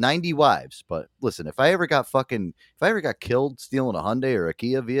and 90 wives. But listen, if I ever got killed stealing a Hyundai or a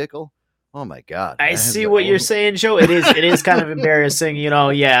Kia vehicle, oh my God. I see what you're saying, Joe. It is kind of embarrassing, you know.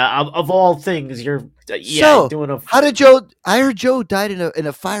 Yeah, of all things, you're doing a. How did Joe? I heard Joe died in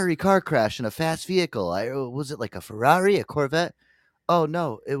a fiery car crash in a fast vehicle. Was it like a Ferrari, a Corvette? Oh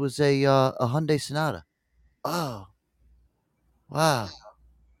no, it was a Hyundai Sonata. Oh, wow.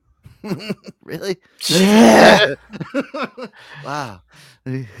 Really? Wow.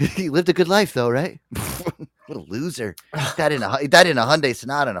 He lived a good life though, right? What a loser. He died in a Hyundai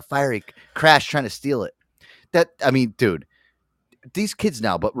Sonata in a fiery crash trying to steal it. I mean, dude, these kids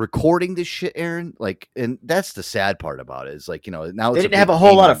now, but recording this shit, Aaron, like, and that's the sad part about it. Is like, you know, now They didn't have a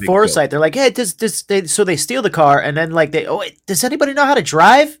whole lot of foresight. They're like, hey, so they steal the car and then like does anybody know how to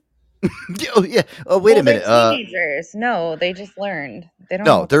drive? Oh yeah. Oh wait a minute. They're teenagers. No, they just learned. They don't.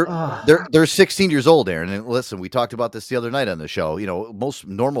 No, know they're 16 years old, Aaron. And listen, we talked about this the other night on the show. You know, most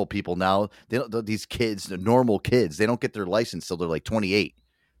normal people now, these kids, the normal kids, they don't get their license till they're like 28.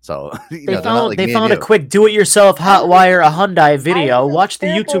 So they found a quick do-it-yourself hotwire a Hyundai video. Watch the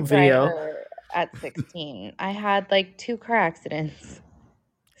YouTube video. At 16, I had like 2 car accidents.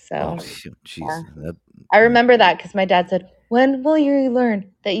 So, jeez. Yeah. I remember that because my dad said, "When will you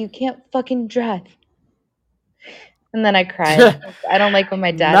learn that you can't fucking drive?" And then I cried. I don't like when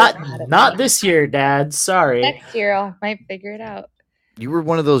my dad. Not this year, Dad. Sorry. Next year I might figure it out. You were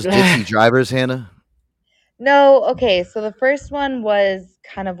one of those ditzy drivers, Hannah? No, okay. So the first one was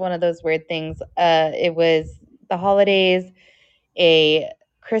kind of one of those weird things. It was the holidays. A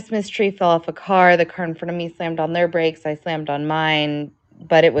Christmas tree fell off a car. The car in front of me slammed on their brakes. I slammed on mine,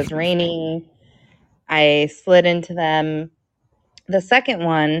 but it was raining. I slid into them. The second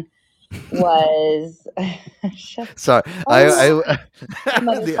one was sorry.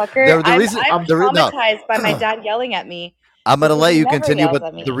 Motherfucker. I'm traumatized by my dad yelling at me. I'm going to let you continue, yells but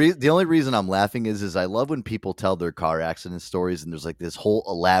at me. the only reason I'm laughing is I love when people tell their car accident stories and there's like this whole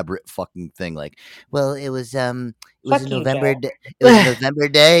elaborate fucking thing. Like, well, it was a November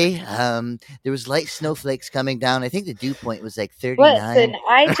day. There was light snowflakes coming down. I think the dew point was like 39. Listen,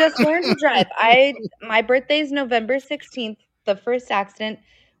 I just learned to drive. My birthday's November 16th. The first accident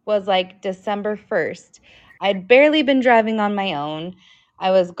was like December 1st. I'd barely been driving on my own. I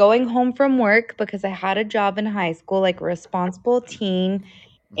was going home from work because I had a job in high school, like a responsible teen,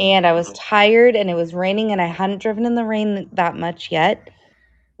 and I was tired and it was raining and I hadn't driven in the rain that much yet.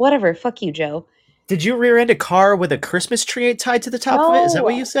 Whatever. Fuck you, Joe. Did you rear end a car with a Christmas tree tied to the top of it? Is that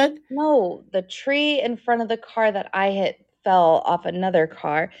what you said? No, the tree in front of the car that I hit fell off another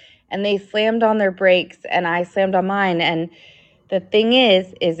car, and they slammed on their brakes, and I slammed on mine. And the thing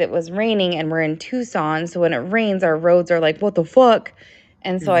is it was raining, and we're in Tucson, so when it rains, our roads are like, what the fuck?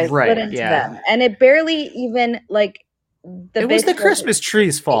 And so I slid into them, and it barely even like It was the Christmas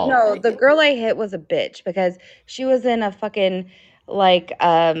tree's fault. No, the girl I hit was a bitch because she was in a fucking like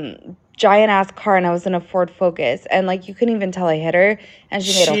giant ass car, and I was in a Ford Focus, and like you couldn't even tell I hit her, and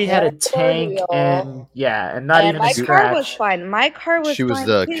She had a tank and not even a my car was scratch. fine. My car was She was fine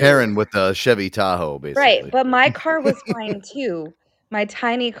the too. Karen with the Chevy Tahoe, basically. Right, but my car was fine too. My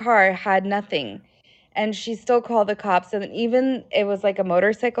tiny car had nothing. And she still called the cops, and even it was like a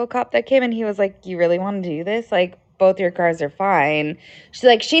motorcycle cop that came, and he was like, you really want to do this? Like, both your cars are fine. She's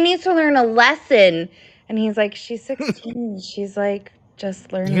like, she needs to learn a lesson. And he's like, she's 16. She's like,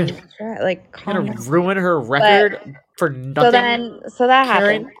 just learning to drive. Like, calm down. Ruin her record for nothing. So that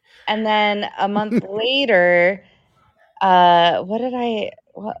Karen? happened. And then a month later, I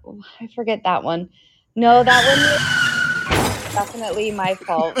forget that one. No, that one was definitely my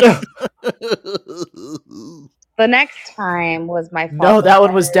fault. The next time was my fault. No, that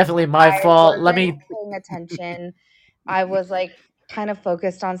one was definitely my fault. Let me paying attention. I was like kind of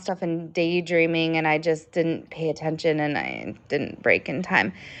focused on stuff and daydreaming, and I just didn't pay attention, and I didn't brake in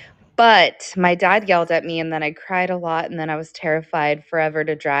time. But my dad yelled at me, and then I cried a lot, and then I was terrified forever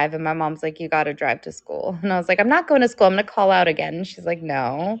to drive. And my mom's like, you got to drive to school. And I was like, I'm not going to school. I'm going to call out again. And she's like,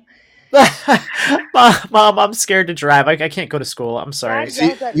 no. Mom, I'm scared to drive. I can't go to school. I'm sorry.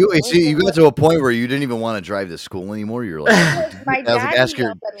 You got to a point where you didn't even want to drive to school anymore. You're like, my dad ask your,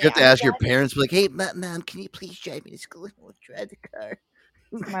 yelled at me. you have to ask your parents, like, hey, mom, can you please drive me to school? I want to drive the car.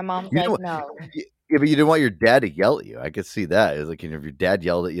 My mom's You like, know- no. Yeah, but you didn't want your dad to yell at you. I could see that. It's like, if your dad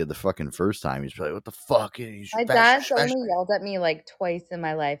yelled at you the fucking first time, he's probably, what the fuck? My dad's only yelled at me like twice in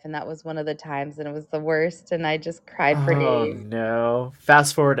my life, and that was one of the times, and it was the worst, and I just cried for Oh days. no!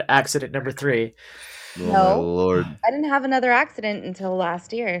 Fast forward to accident number 3. Oh, No. my Lord. I didn't have another accident until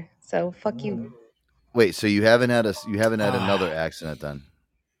last year, so fuck you. Wait, so you haven't had another accident then?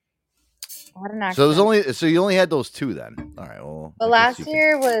 I had an So accident. you only had those 2 then. All right. Well, But I guess last you can-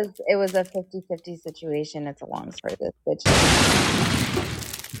 year was a 50-50 situation. It's a long story, this bitch.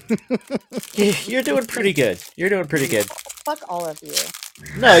 You're doing pretty good. You're doing pretty good. Fuck all of you.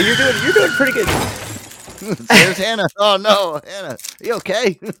 No, you're doing pretty good. There's Hannah. Oh no, Hannah, you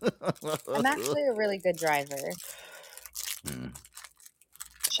okay? I'm actually a really good driver.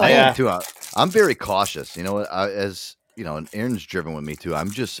 I am too. I'm very cautious. You know, as you know, and Aaron's driven with me too. I'm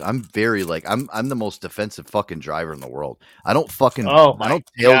very like, I'm the most defensive fucking driver in the world. I don't fucking. Oh my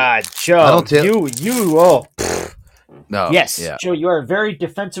God, Joe! No. Yes, Yeah. Joe, you are a very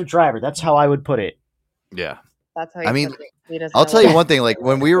defensive driver. That's how I would put it. Yeah. That's how I mean, put it. He doesn't I'll know tell what- you one thing. Like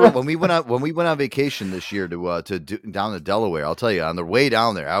when we went on vacation this year down to Delaware, I'll tell you, on the way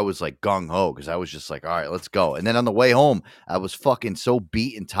down there, I was like gung ho because I was just like, all right, let's go. And then on the way home, I was fucking so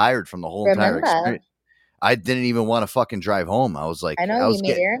beat and tired from the whole entire experience. I didn't even want to fucking drive home. I was like, I know you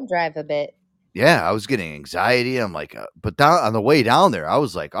made Aaron drive a bit. yeah, I was getting anxiety. I'm like, but on the way down there, I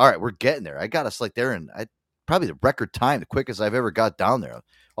was like, all right, we're getting there. I got us like there, and probably the record time, the quickest I've ever got down there.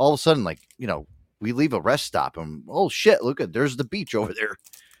 All of a sudden, like, you know, we leave a rest stop, and oh shit, look at there's the beach over there.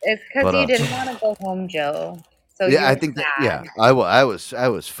 It's because you didn't want to go home, Joe. So yeah, you I were think sad. that. Yeah, I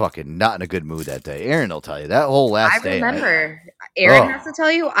was fucking not in a good mood that day. Aaron will tell you that whole last day. I remember. Aaron has to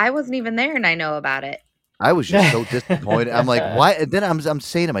tell you, I wasn't even there, and I know about it. I was just so disappointed. I'm like, why? And then I'm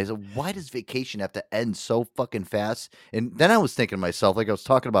saying to myself, why does vacation have to end so fucking fast? And then I was thinking to myself, like I was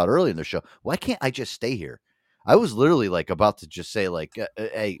talking about earlier in the show, why can't I just stay here? I was literally like about to just say like,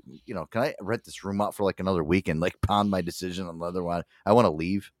 hey, you know, can I rent this room out for like another week and like pound my decision on whether I want to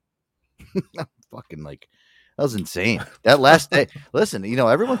leave? Fucking like, that was insane. That last day, listen, you know,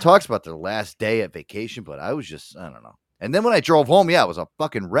 everyone talks about their last day at vacation, but I was just, I don't know. And then when I drove home, yeah, it was a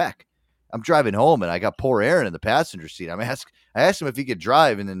fucking wreck. I'm driving home and I got poor Aaron in the passenger seat. I asked him if he could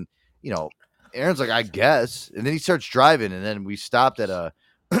drive, and then, you know, Aaron's like, I guess. And then he starts driving, and then we stopped at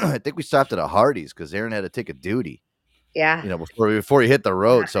I think we stopped at a Hardee's because Aaron had to take a duty. Yeah. You know, before he hit the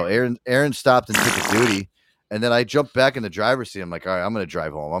road. So Aaron stopped and took a duty. And then I jumped back in the driver's seat. I'm like, all right, I'm going to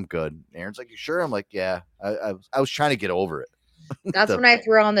drive home. I'm good. Aaron's like, you sure? I'm like, yeah. I was trying to get over it. That's when I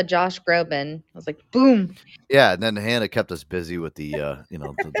threw on the Josh Groban. I was like, boom. Yeah, and then Hannah kept us busy with the you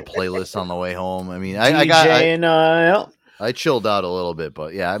know, the playlist on the way home. I mean, I chilled out a little bit,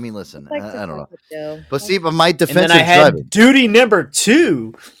 but yeah, I mean, listen, I don't know. But see, but my defensive and then I had driving. duty number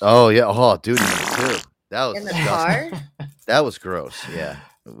 2. Oh yeah, duty number 2. That was in the disgusting. car. That was gross. Yeah,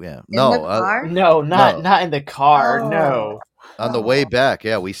 yeah. In the car? No, not in the car. Oh. No. On the way back,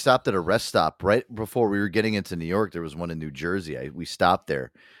 yeah, we stopped at a rest stop right before we were getting into New York. There was one in New Jersey. We stopped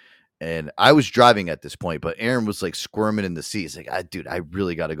there, and I was driving at this point, but Aaron was like squirming in the seat. He's like, dude, I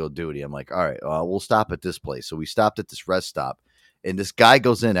really got to go duty. I'm like, all right, we'll stop at this place. So we stopped at this rest stop, and this guy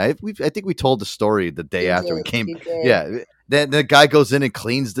goes in. I think we told the story the day after we came. Yeah. Then the guy goes in and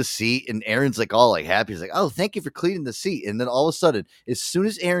cleans the seat, and Aaron's like all like happy. He's like, oh, thank you for cleaning the seat. And then all of a sudden, as soon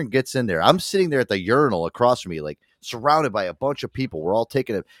as Aaron gets in there, I'm sitting there at the urinal across from me, like surrounded by a bunch of people. We're all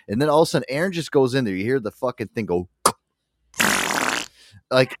taking it. And then all of a sudden, Aaron just goes in there. You hear the fucking thing go.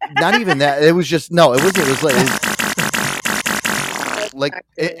 Like, not even that. It was just, no, it wasn't. It was like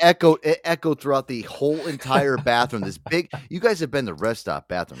it echoed throughout the whole entire bathroom. This big, you guys have been to rest stop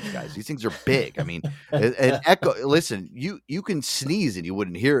bathrooms, guys. These things are big. I mean, an echo. Listen, you can sneeze and you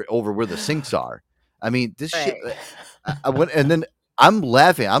wouldn't hear it over where the sinks are. I mean, this shit. I went, and then I'm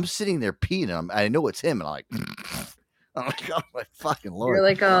laughing. I'm sitting there peeing. And I know it's him, and I'm like, oh my fucking Lord. You're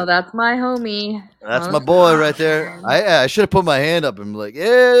like, oh, that's my homie. That's my boy right there. I should have put my hand up and be like,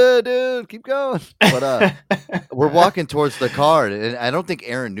 yeah, dude, keep going. But we're walking towards the car, and I don't think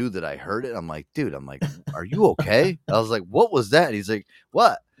Aaron knew that I heard it. I'm like, dude, are you okay? I was like, what was that? And he's like,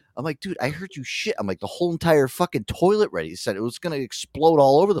 what? I'm like, dude, I heard you shit. I'm like, the whole entire fucking toilet ready. He said it was going to explode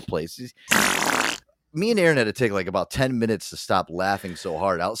all over the place. Me and Aaron had to take like about 10 minutes to stop laughing so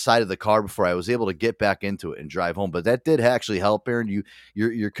hard outside of the car before I was able to get back into it and drive home. But that did actually help, Aaron.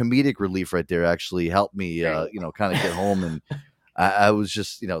 Your comedic relief right there actually helped me, kind of get home. And I was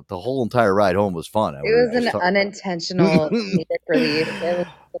just, the whole entire ride home was fun. It was an unintentional comedic relief. It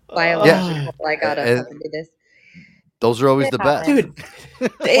was biological. I gotta fucking do this. Those are always the best. Dude,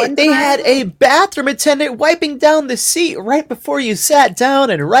 they had a bathroom attendant wiping down the seat right before you sat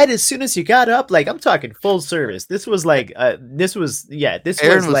down and right as soon as you got up. Like, I'm talking full service. This was like, Aaron was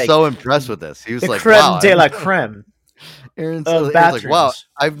like so impressed with this. He was like, creme wow. de la creme. Aaron's like, wow,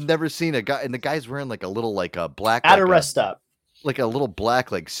 I've never seen a guy, and the guy's wearing like a little, like a black. At a rest stop. Like a little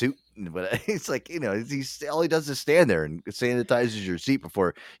black, like suit. But it's like, he's all he does is stand there and sanitizes your seat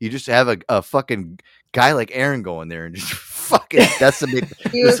before you just have a fucking guy like Aaron go in there and just fucking decimate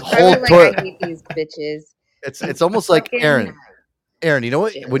this whole toilet. I hate these bitches. It's almost like Aaron, you know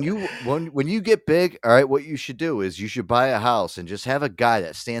what? When you get big, all right, what you should do is you should buy a house and just have a guy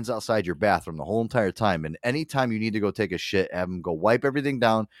that stands outside your bathroom the whole entire time. And anytime you need to go take a shit, have him go wipe everything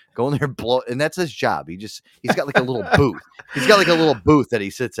down, go in there and blow. And that's his job. He's got like a little booth. He's got like a little booth that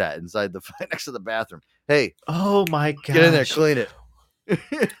he sits at inside next to the bathroom. Hey, oh my god, get in there, clean it.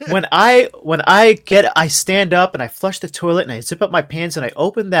 when I stand up and I flush the toilet and I zip up my pants and I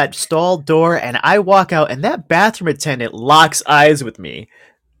open that stall door and I walk out and that bathroom attendant locks eyes with me.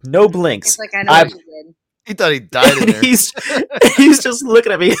 No blinks. It's like, I know what you did. He thought he died in there. he's just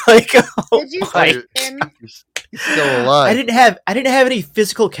looking at me like, oh, did you fight him? He's still alive. I didn't have any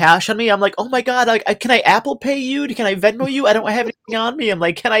physical cash on me. I'm like, oh my god, like, can I Apple Pay you? Can I Venmo you? I don't have anything on me. I'm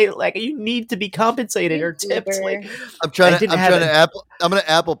like, you need to be compensated or tipped. Like, I'm gonna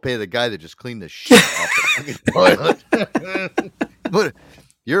Apple Pay the guy that just cleaned the shit off the fucking toilet. But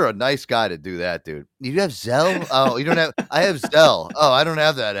you're a nice guy to do that, dude. You have Zelle? Oh, you don't have. I have Zelle. Oh, I don't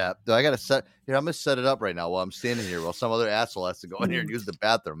have that app. I gotta set. Here, I'm gonna set it up right now while I'm standing here, while some other asshole has to go in here and use the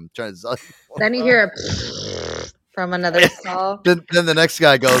bathroom. I'm trying to sell you. Then you hear a from another stall. Then the next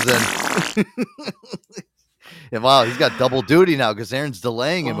guy goes in. And wow, he's got double duty now because Aaron's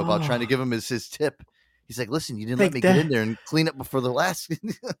delaying him about trying to give him his tip. He's like, listen, you didn't let me get in there and clean up before the last.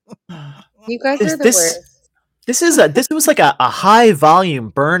 You guys are the worst. This was like a high volume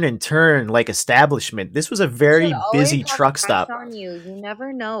burn and turn like establishment. This was a very busy truck stop. On you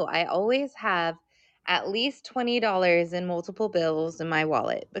never know. I always have at least $20 in multiple bills in my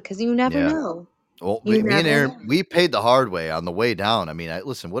wallet because you never know. Well, me and Aaron, we paid the hard way on the way down. I mean,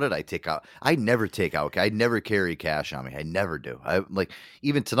 listen, what did I take out? I never take out. I never carry cash on me. I never do. I like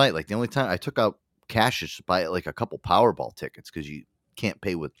even tonight. Like the only time I took out cash is to buy like a couple Powerball tickets because you can't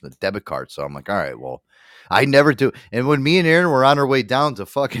pay with the debit card. So I'm like, all right, well, I never do. And when me and Aaron were on our way down to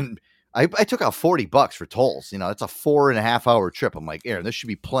fucking, I took out $40 for tolls. That's a 4.5 hour trip. I'm like, Aaron, this should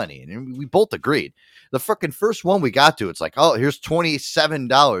be plenty. And we both agreed. The fucking first one we got to, it's like, oh, here's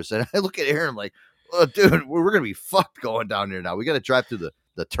 $27. And I look at Aaron, I'm like, oh, dude, we're going to be fucked going down here now. We got to drive through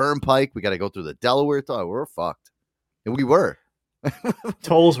the turnpike. We got to go through the Delaware. We're fucked. And we were.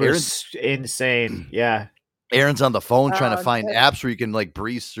 Tolls were insane. Yeah. Aaron's on the phone trying to find apps where you can like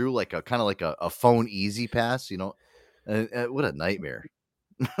breeze through like a kind of like a phone easy pass, what a nightmare.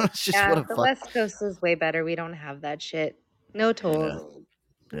 It's just the West Coast is way better. We don't have that shit. No tolls.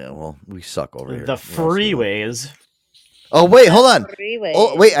 Yeah, well, we suck over here. The freeways. Oh wait, hold on.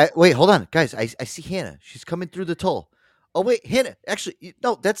 Oh wait, hold on, guys. I see Hannah. She's coming through the toll. Oh wait, Hannah. Actually,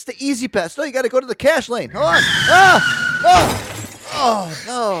 no, that's the easy pass. No, you got to go to the cash lane. Hold on. Oh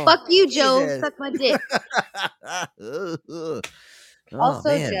no. Fuck you, Joe. Jesus. Suck my dick. Oh Also,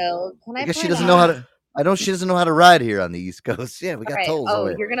 man. Joe, can I I guess she point doesn't know how out? to. I know she doesn't know how to ride here on the East Coast. Yeah, we All got right. tolls. Oh Oh,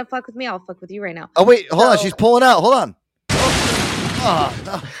 wait. you're gonna fuck with me? I'll fuck with you right now. Oh wait, hold on. So, She's pulling out. Hold on. Oh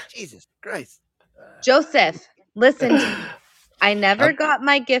no, Jesus Christ. Joseph, listen to me. I never got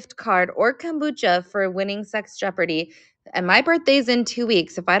my gift card or kombucha for winning Sex Jeopardy, and my birthday's in 2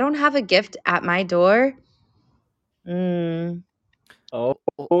 weeks. If I don't have a gift at my door, Oh,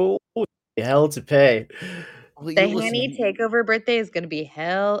 hell to pay. Well, the Hanny Takeover birthday is gonna be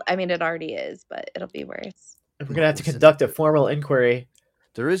hell. I mean, it already is, but it'll be worse. We're gonna have to conduct a formal inquiry.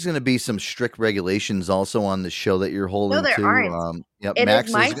 There is going to be some strict regulations also on the show that you're holding there too. aren't. Yep, It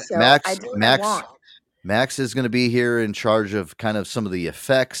is my show. I do what I want. Max is going to be here in charge of kind of some of the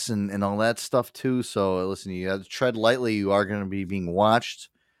effects and all that stuff too. So listen, you have to tread lightly. You are going to be being watched.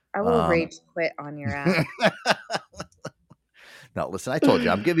 I will rage quit on your ass. No, listen, I told you,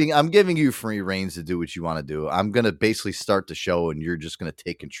 I'm giving you free reins to do what you want to do. I'm going to basically start the show and you're just going to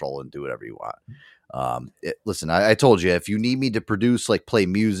take control and do whatever you want. Listen, I told you, if you need me to produce, like play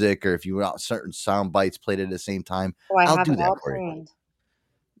music, or if you want certain sound bites played at the same time, I'll do that for you.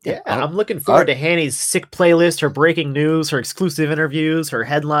 Yeah, I'm looking forward to Hanny's sick playlist, her breaking news, her exclusive interviews, her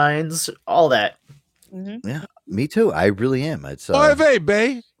headlines, all that. Mm-hmm. Yeah, me too. I really am. It's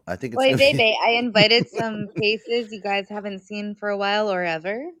Bay. I think it's Wait, gonna be- baby, I invited some faces you guys haven't seen for a while or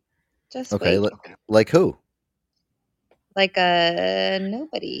ever. Just okay. wait. Like who? Like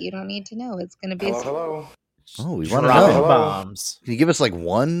nobody. You don't need to know. It's gonna be. Hello. Oh, we want to Dropping know. bombs. Can you give us like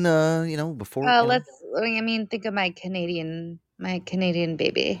one? Before. Let's. I mean, think of my Canadian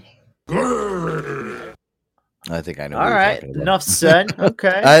baby. I think I know. All what you're right, talking about. enough said.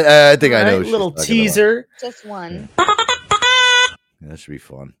 Okay. I think I know. All right, what she's little talking teaser. Just one. about. That should be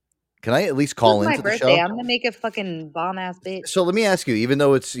fun. Can I at least call It's into my the birthday. show? I'm gonna make a fucking bomb ass bitch. So let me ask you, even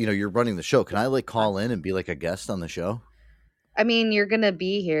though it's you're running the show, can I like call in and be like a guest on the show? I mean, you're gonna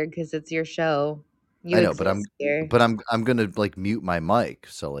be here because it's your show. You I know, but here. I'm gonna like mute my mic.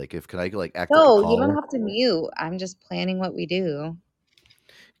 So like, if can I like act No, like a you don't caller? have to mute. I'm just planning what we do.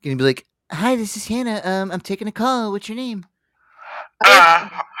 Can you be like, Hi, this is Hannah. I'm taking a call. What's your name?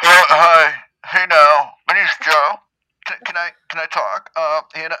 Hi. Hey now. My name's Joe. Can I talk?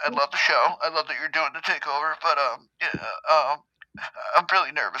 Hannah, I love the show. I love that you're doing the takeover, but I'm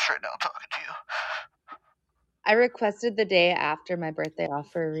really nervous right now talking to you. I requested the day after my birthday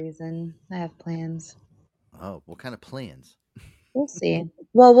off for a reason. I have plans. oh, what kind of plans? We'll see.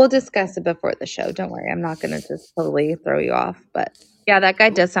 Well, we'll discuss it before the show. Don't worry. I'm not going to just totally throw you off. But yeah, that guy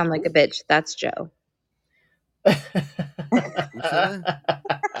does sound like a bitch. That's Joe. Who said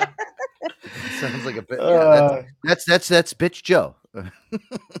that? Sounds like a bit. Yeah, that's bitch Joe. No,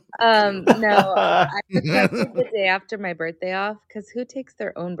 I requested the day after my birthday off because who takes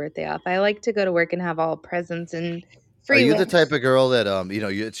their own birthday off? I like to go to work and have all presents and Are free. you the type of girl that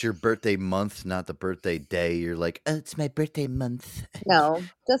it's your birthday month, not the birthday day? You're like, Oh, it's my birthday month. No,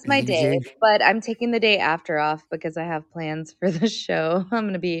 just my day. Loser. But I'm taking the day after off because I have plans for the show. I'm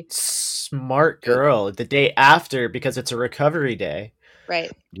going to be Smart girl. The day after because it's a recovery day.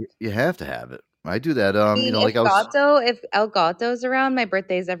 right. you have to have it. I do that. I mean, Like I was. if El Gato's around, my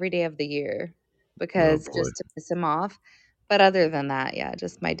birthday's every day of the year because boy. just to piss him off. But other than that, yeah,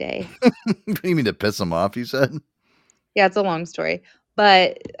 just my day. What do you mean to piss him off? You said. Yeah, it's a long story.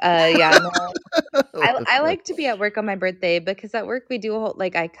 But yeah, no, I like to be at work on my birthday because at work we do a whole,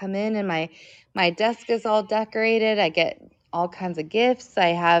 like I come in and my desk is all decorated. I get all kinds of gifts.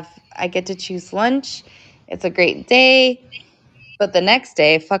 I get to choose lunch. It's a great day. But the next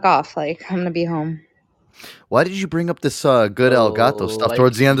day, fuck off. Like I'm gonna be home. Why did you bring up this good Elgato stuff like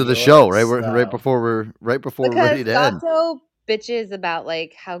towards the end of the your show? Right, stuff. right before we're Because ready to end. Gato bitches about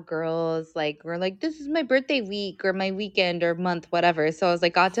like how girls like we're like this is my birthday week or my weekend or month whatever. So I was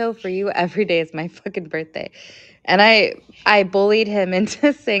like Gato, for you every day is my fucking birthday, and I bullied him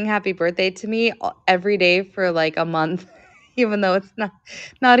into saying happy birthday to me every day for like a month, even though it's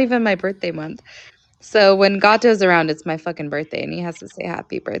not even my birthday month. So when Gato's around, it's my fucking birthday, and he has to say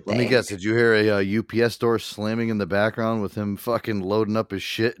happy birthday. Let me guess. Did you hear a UPS door slamming in the background with him fucking loading up his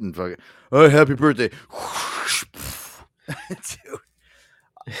shit and fucking? Oh, happy birthday, dude!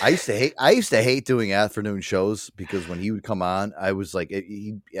 I used to hate doing afternoon shows because when he would come on, I was like,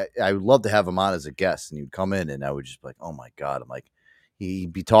 I would love to have him on as a guest, and he'd come in, and I would just be like, oh my god, I'm like,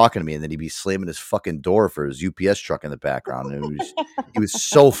 he'd be talking to me, and then he'd be slamming his fucking door for his UPS truck in the background, and he was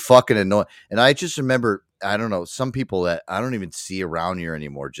so fucking annoying. And I just remember, I don't know, some people that I don't even see around here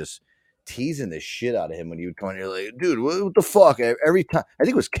anymore just teasing the shit out of him when he would come in here like, dude, what the fuck? Every time, I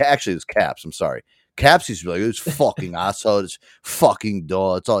think it was Caps. I'm sorry. Caps used to be like, this fucking asshole, this fucking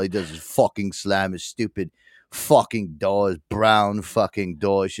door. That's all he does is fucking slam his stupid fucking door, his brown fucking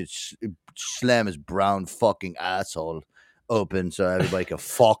door. He should slam his brown fucking asshole open so everybody can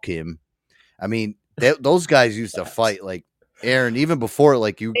fuck him. I mean, those guys used to fight like Aaron, even before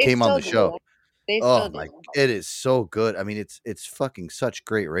like you came on the show. Oh my, it is so good. I mean, it's fucking such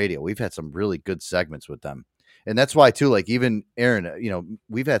great radio. We've had some really good segments with them. And that's why too, like even Aaron,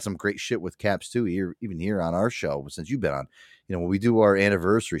 we've had some great shit with Caps too, even here on our show since you've been on. When we do our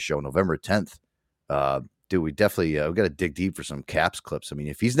anniversary show, November 10th, dude, we definitely we got to dig deep for some Caps clips. I mean,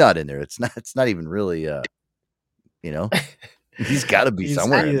 if he's not in there, it's not even really, he's got to be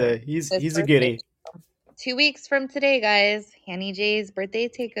somewhere. He's a goodie. 2 weeks from today, guys, Hanny J's birthday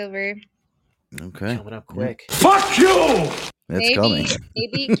takeover. Okay, coming up quick. Fuck you. It's coming.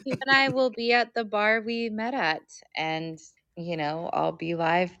 Maybe Keith and I will be at the bar we met at, and I'll be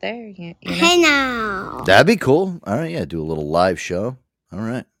live there. Hey now. That'd be cool. All right, yeah, do a little live show. All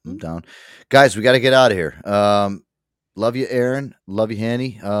right, I'm down, guys. We got to get out of here. Love you, Aaron. Love you,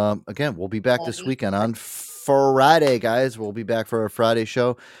 Hanny. Again, we'll be back this weekend on Friday, guys. We'll be back for our Friday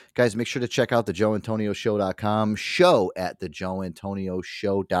show. Guys, make sure to check out the joeantonioshow.com, show at the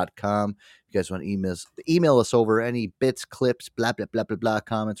joeantonioshow.com. You guys want to email us over any bits, clips, blah, blah, blah, blah, blah,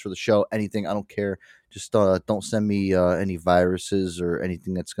 comments for the show, anything. I don't care. Just don't send me any viruses or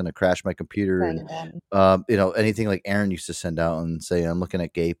anything that's going to crash my computer. And, anything like Aaron used to send out and say, I'm looking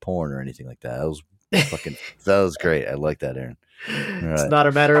at gay porn or anything like that. That was great. I like that, Aaron. It's not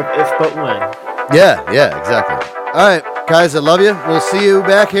a matter of if, but when. Yeah, exactly. All right, guys, I love you. We'll see you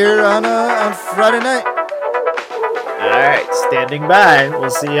back here on Friday night. All right, standing by. We'll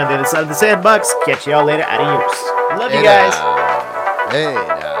see you on the other side of the sandbox. Catch y'all later. Adios. Love you guys. Hey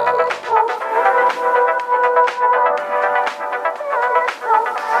now.